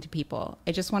listening to people.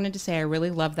 I just wanted to say I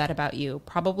really love that about you,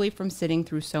 probably from sitting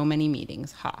through so many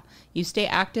meetings. Ha. You stay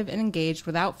active and engaged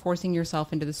without forcing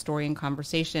yourself into the story and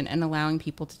conversation and allowing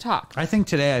people to talk. I think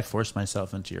today I forced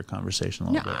myself into your conversation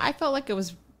a little bit. I felt like it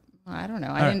was... I don't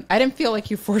know. I didn't feel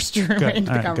like you forced your way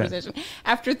into the conversation. Good.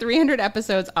 After 300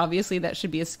 episodes, obviously that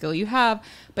should be a skill you have,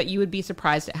 but you would be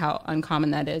surprised at how uncommon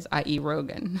that is, i.e.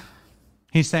 Rogan.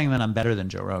 He's saying that I'm better than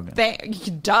Joe Rogan.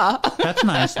 Duh. That's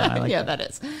nice. Though. I like yeah, that. that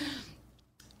is.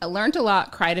 I learned a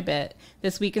lot, cried a bit.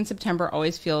 This week in September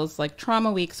always feels like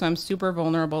trauma week, so I'm super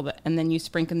vulnerable. And then you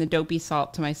sprinkle the dopey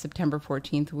salt to my September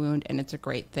 14th wound, and it's a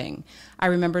great thing. I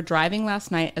remember driving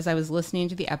last night as I was listening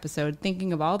to the episode,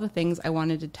 thinking of all the things I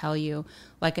wanted to tell you,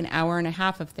 like an hour and a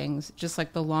half of things, just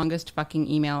like the longest fucking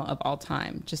email of all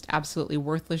time. Just absolutely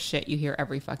worthless shit you hear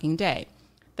every fucking day.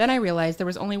 Then I realized there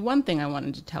was only one thing I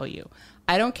wanted to tell you.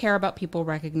 I don't care about people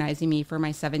recognizing me for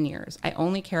my 7 years. I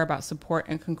only care about support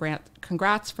and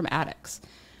congrats from addicts.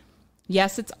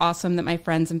 Yes, it's awesome that my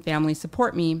friends and family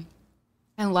support me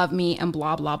and love me and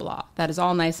blah, blah, blah. That is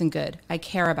all nice and good. I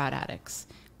care about addicts.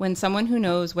 When someone who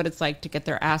knows what it's like to get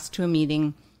their ass to a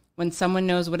meeting, when someone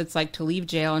knows what it's like to leave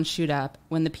jail and shoot up,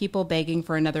 when the people begging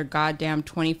for another goddamn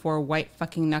 24 white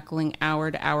fucking knuckling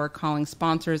hour to hour calling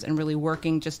sponsors and really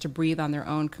working just to breathe on their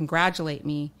own congratulate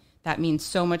me, that means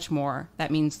so much more.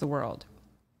 That means the world.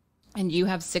 And you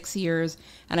have 6 years,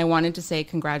 and I wanted to say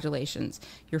congratulations.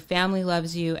 Your family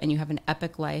loves you, and you have an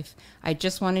epic life. I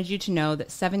just wanted you to know that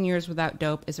 7 years without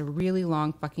dope is a really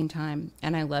long fucking time,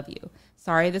 and I love you.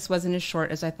 Sorry this wasn't as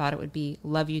short as I thought it would be.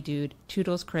 Love you, dude.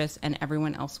 Toodles, Chris, and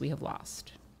everyone else we have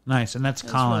lost. Nice, and that's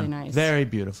Colin. Really nice. Very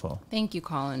beautiful. Thank you,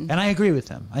 Colin. And I agree with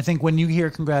him. I think when you hear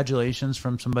congratulations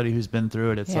from somebody who's been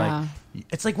through it, it's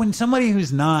like when somebody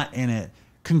who's not in it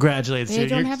congratulates you. They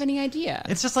don't have any idea.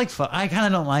 It's just like fun. I kind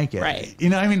of don't like it. Right. You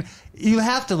know, I mean, you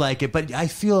have to like it, but I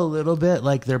feel a little bit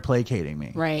like they're placating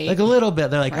me. Right. Like a little bit.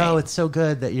 They're like, Right. oh, it's so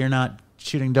good that you're not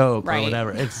shooting dope or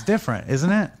whatever. It's different,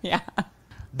 isn't it? Yeah.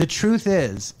 The truth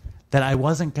is that I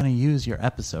wasn't going to use your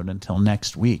episode until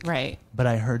next week. Right. But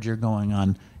I heard you're going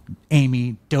on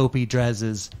Amy Dopey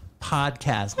Drez's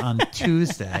podcast on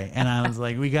Tuesday, and I was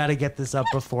like, we got to get this up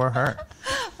before her.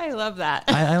 I love that.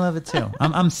 I love it too.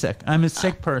 I'm sick. I'm a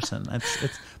sick person.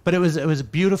 But it was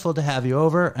beautiful to have you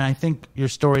over, and I think your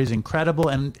story is incredible.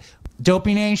 And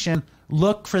Dopey Nation,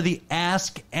 look for the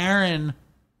Ask Erin,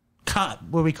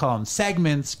 what do we call them,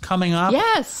 segments coming up.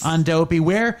 Yes. On Dopey.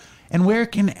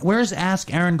 Where's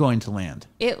Ask Erin going to land?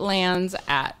 It lands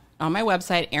on my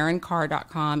website,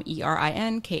 erinkhar.com,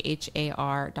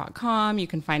 ERINKHAR.com. You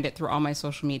can find it through all my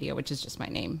social media, which is just my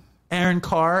name. Erin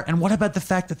Khar. And what about the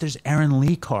fact that there's Erin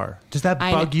Lee Khar? Does that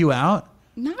bug you out?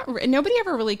 Nobody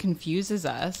ever really confuses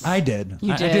us. I did.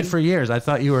 You did? I did for years. I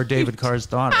thought you were David Carr's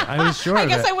daughter. I was sure I of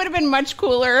guess it. I would have been much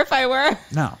cooler if I were.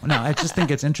 No. I just think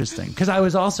it's interesting. Because I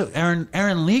was also,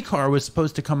 Erin Lee Khar was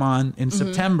supposed to come on in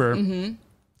September. And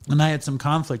I had some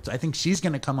conflict. I think she's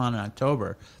going to come on in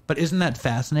October. But isn't that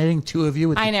fascinating? Two of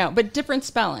you. I know, but different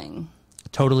spelling.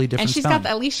 Totally different And she's spelling.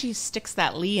 at least she sticks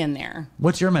that Lee in there.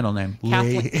 What's your middle name?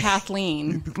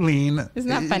 Kathleen. Lean. Isn't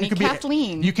that funny?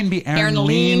 Kathleen. You can be Erin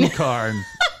Lean Khar.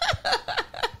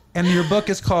 And your book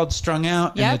is called Strung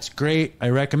Out, and it's great. I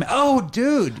recommend. Oh,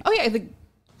 dude. Oh, yeah, the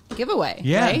giveaway,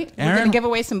 Yeah, right? We're Erin- going to give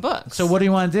away some books. So what do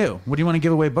you want to do? What do you want to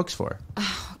give away books for?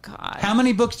 Oh, God. How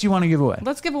many books do you want to give away?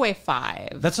 Let's give away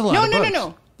 5. That's a lot of books.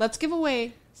 No. Let's give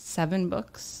away 7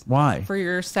 books. Why? For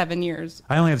your 7 years.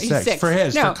 I only have 6. For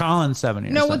his. No. For Colin's 7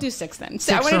 years. No, so. we'll do 6 then.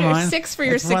 6 I want to for do mine? 6 for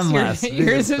your It's 6 one less.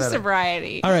 years of Better.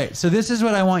 sobriety. All right, so this is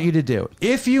what I want you to do.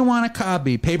 If you want a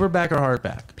copy, paperback or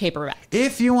hardback. Paperback.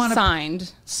 If you want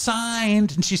Signed.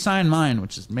 and she signed mine,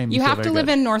 which made me You feel have to very live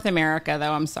good. in North America,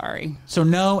 though. I'm sorry. So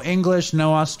no English,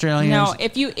 no Australians. No,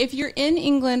 if you're in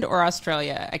England or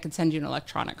Australia, I could send you an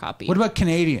electronic copy. What about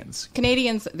Canadians?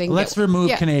 Canadians? They can Let's get, remove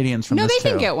yeah. Canadians from no, this they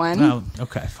can too. get one. Oh,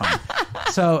 okay, fine.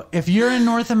 So if you're in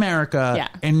North America Yeah.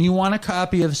 and you want a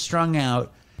copy of Strung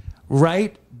Out,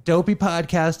 write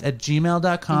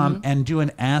dopeypodcast@gmail.com and do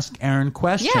an Ask Erin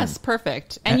question. Yes,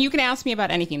 perfect. And you can ask me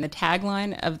about anything. The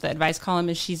tagline of the advice column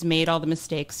is she's made all the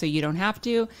mistakes so you don't have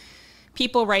to.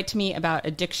 People write to me about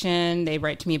addiction. They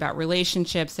write to me about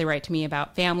relationships. They write to me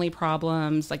about family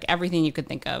problems, like everything you could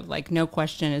think of. Like, no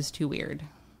question is too weird.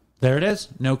 There it is.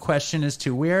 No question is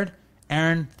too weird.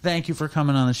 Erin, thank you for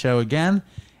coming on the show again.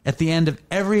 At the end of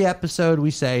every episode, we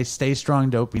say, stay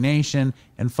strong, Dopey Nation,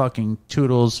 and fucking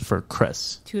toodles for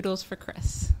Chris. Toodles for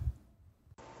Chris.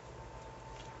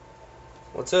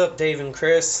 What's up, Dave and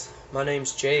Chris? My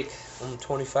name's Jake. I'm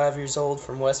 25 years old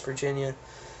from West Virginia.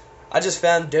 I just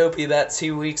found Dopey about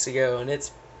 2 weeks ago, and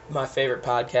it's my favorite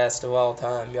podcast of all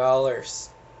time. Y'all are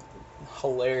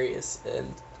hilarious,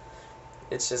 and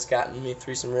it's just gotten me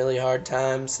through some really hard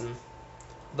times, and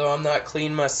though I'm not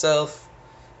clean myself,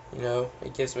 you know,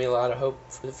 it gives me a lot of hope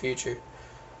for the future.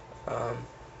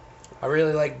 I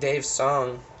really like Dave's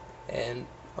song, and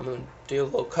I'm going to do a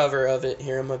little cover of it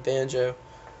here on my banjo.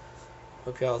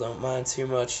 Hope y'all don't mind too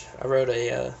much. I wrote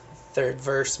a third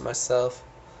verse myself.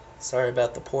 Sorry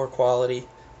about the poor quality.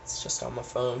 It's just on my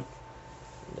phone.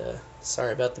 And,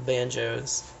 sorry about the banjo.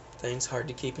 This thing's hard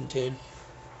to keep in tune.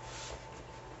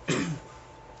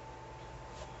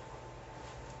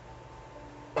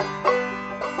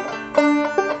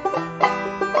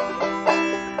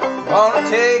 Wanna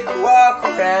take a walk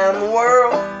around the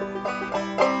world.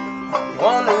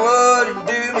 Wonder would it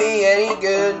do me any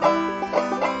good.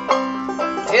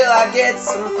 Till I get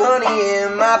some honey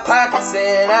in my pockets,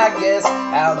 and I guess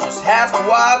I'll just have to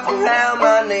walk around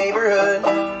my neighborhood.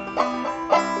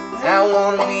 I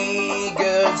wanna be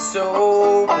good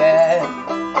so bad.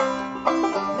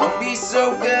 Wanna be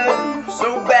so good,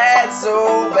 so bad,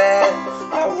 so bad.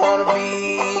 I wanna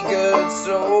be good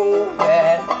so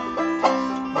bad.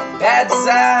 Bad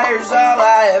desire's all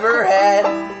I ever had.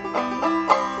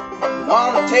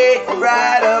 Wanna take a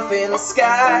ride up in the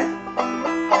sky.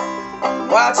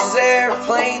 Watch as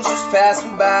airplanes just pass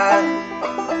me by.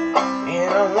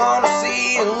 And I wanna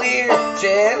see a Lear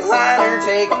jetliner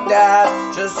take a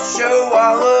dive, just to show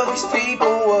all of these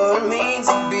people what it means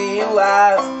to be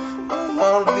alive. I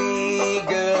wanna be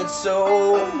good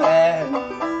so bad. I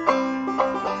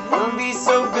wanna be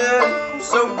so good,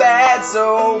 so bad,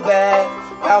 so bad.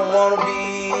 I wanna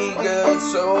be good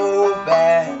so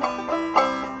bad.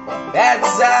 Bad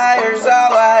desire's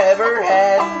all I ever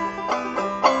had.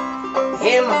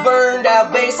 In my burned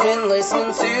out basement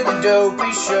listening to the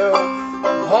Dopey show.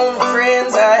 Only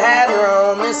friends I had were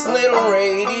on this little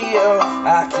radio.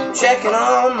 I keep checking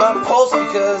on my pulse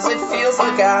because it feels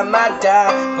like I might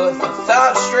die. But the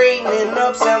thought of straightening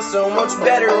up sounds so much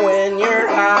better when you're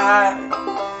high.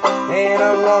 And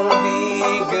I wanna be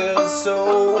good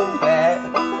so bad.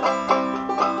 I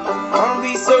wanna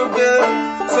be so good,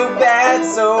 so bad,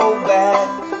 so bad.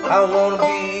 I wanna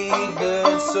be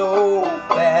good so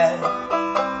bad.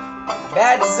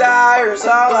 Bad desire's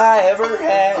all I ever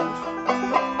had.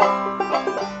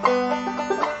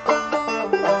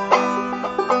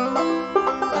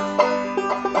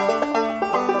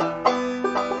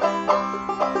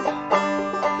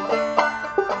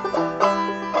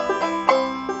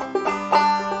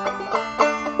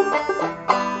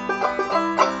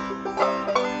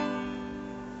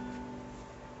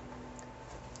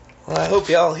 Well, I hope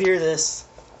y'all hear this.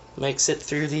 Makes it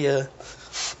through the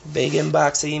big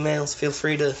inbox of emails. Feel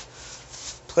free to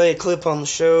play a clip on the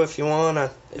show if you want.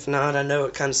 If not, I know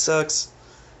it kind of sucks.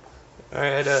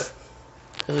 Alright,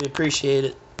 really appreciate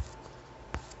it.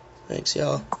 Thanks,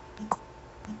 y'all.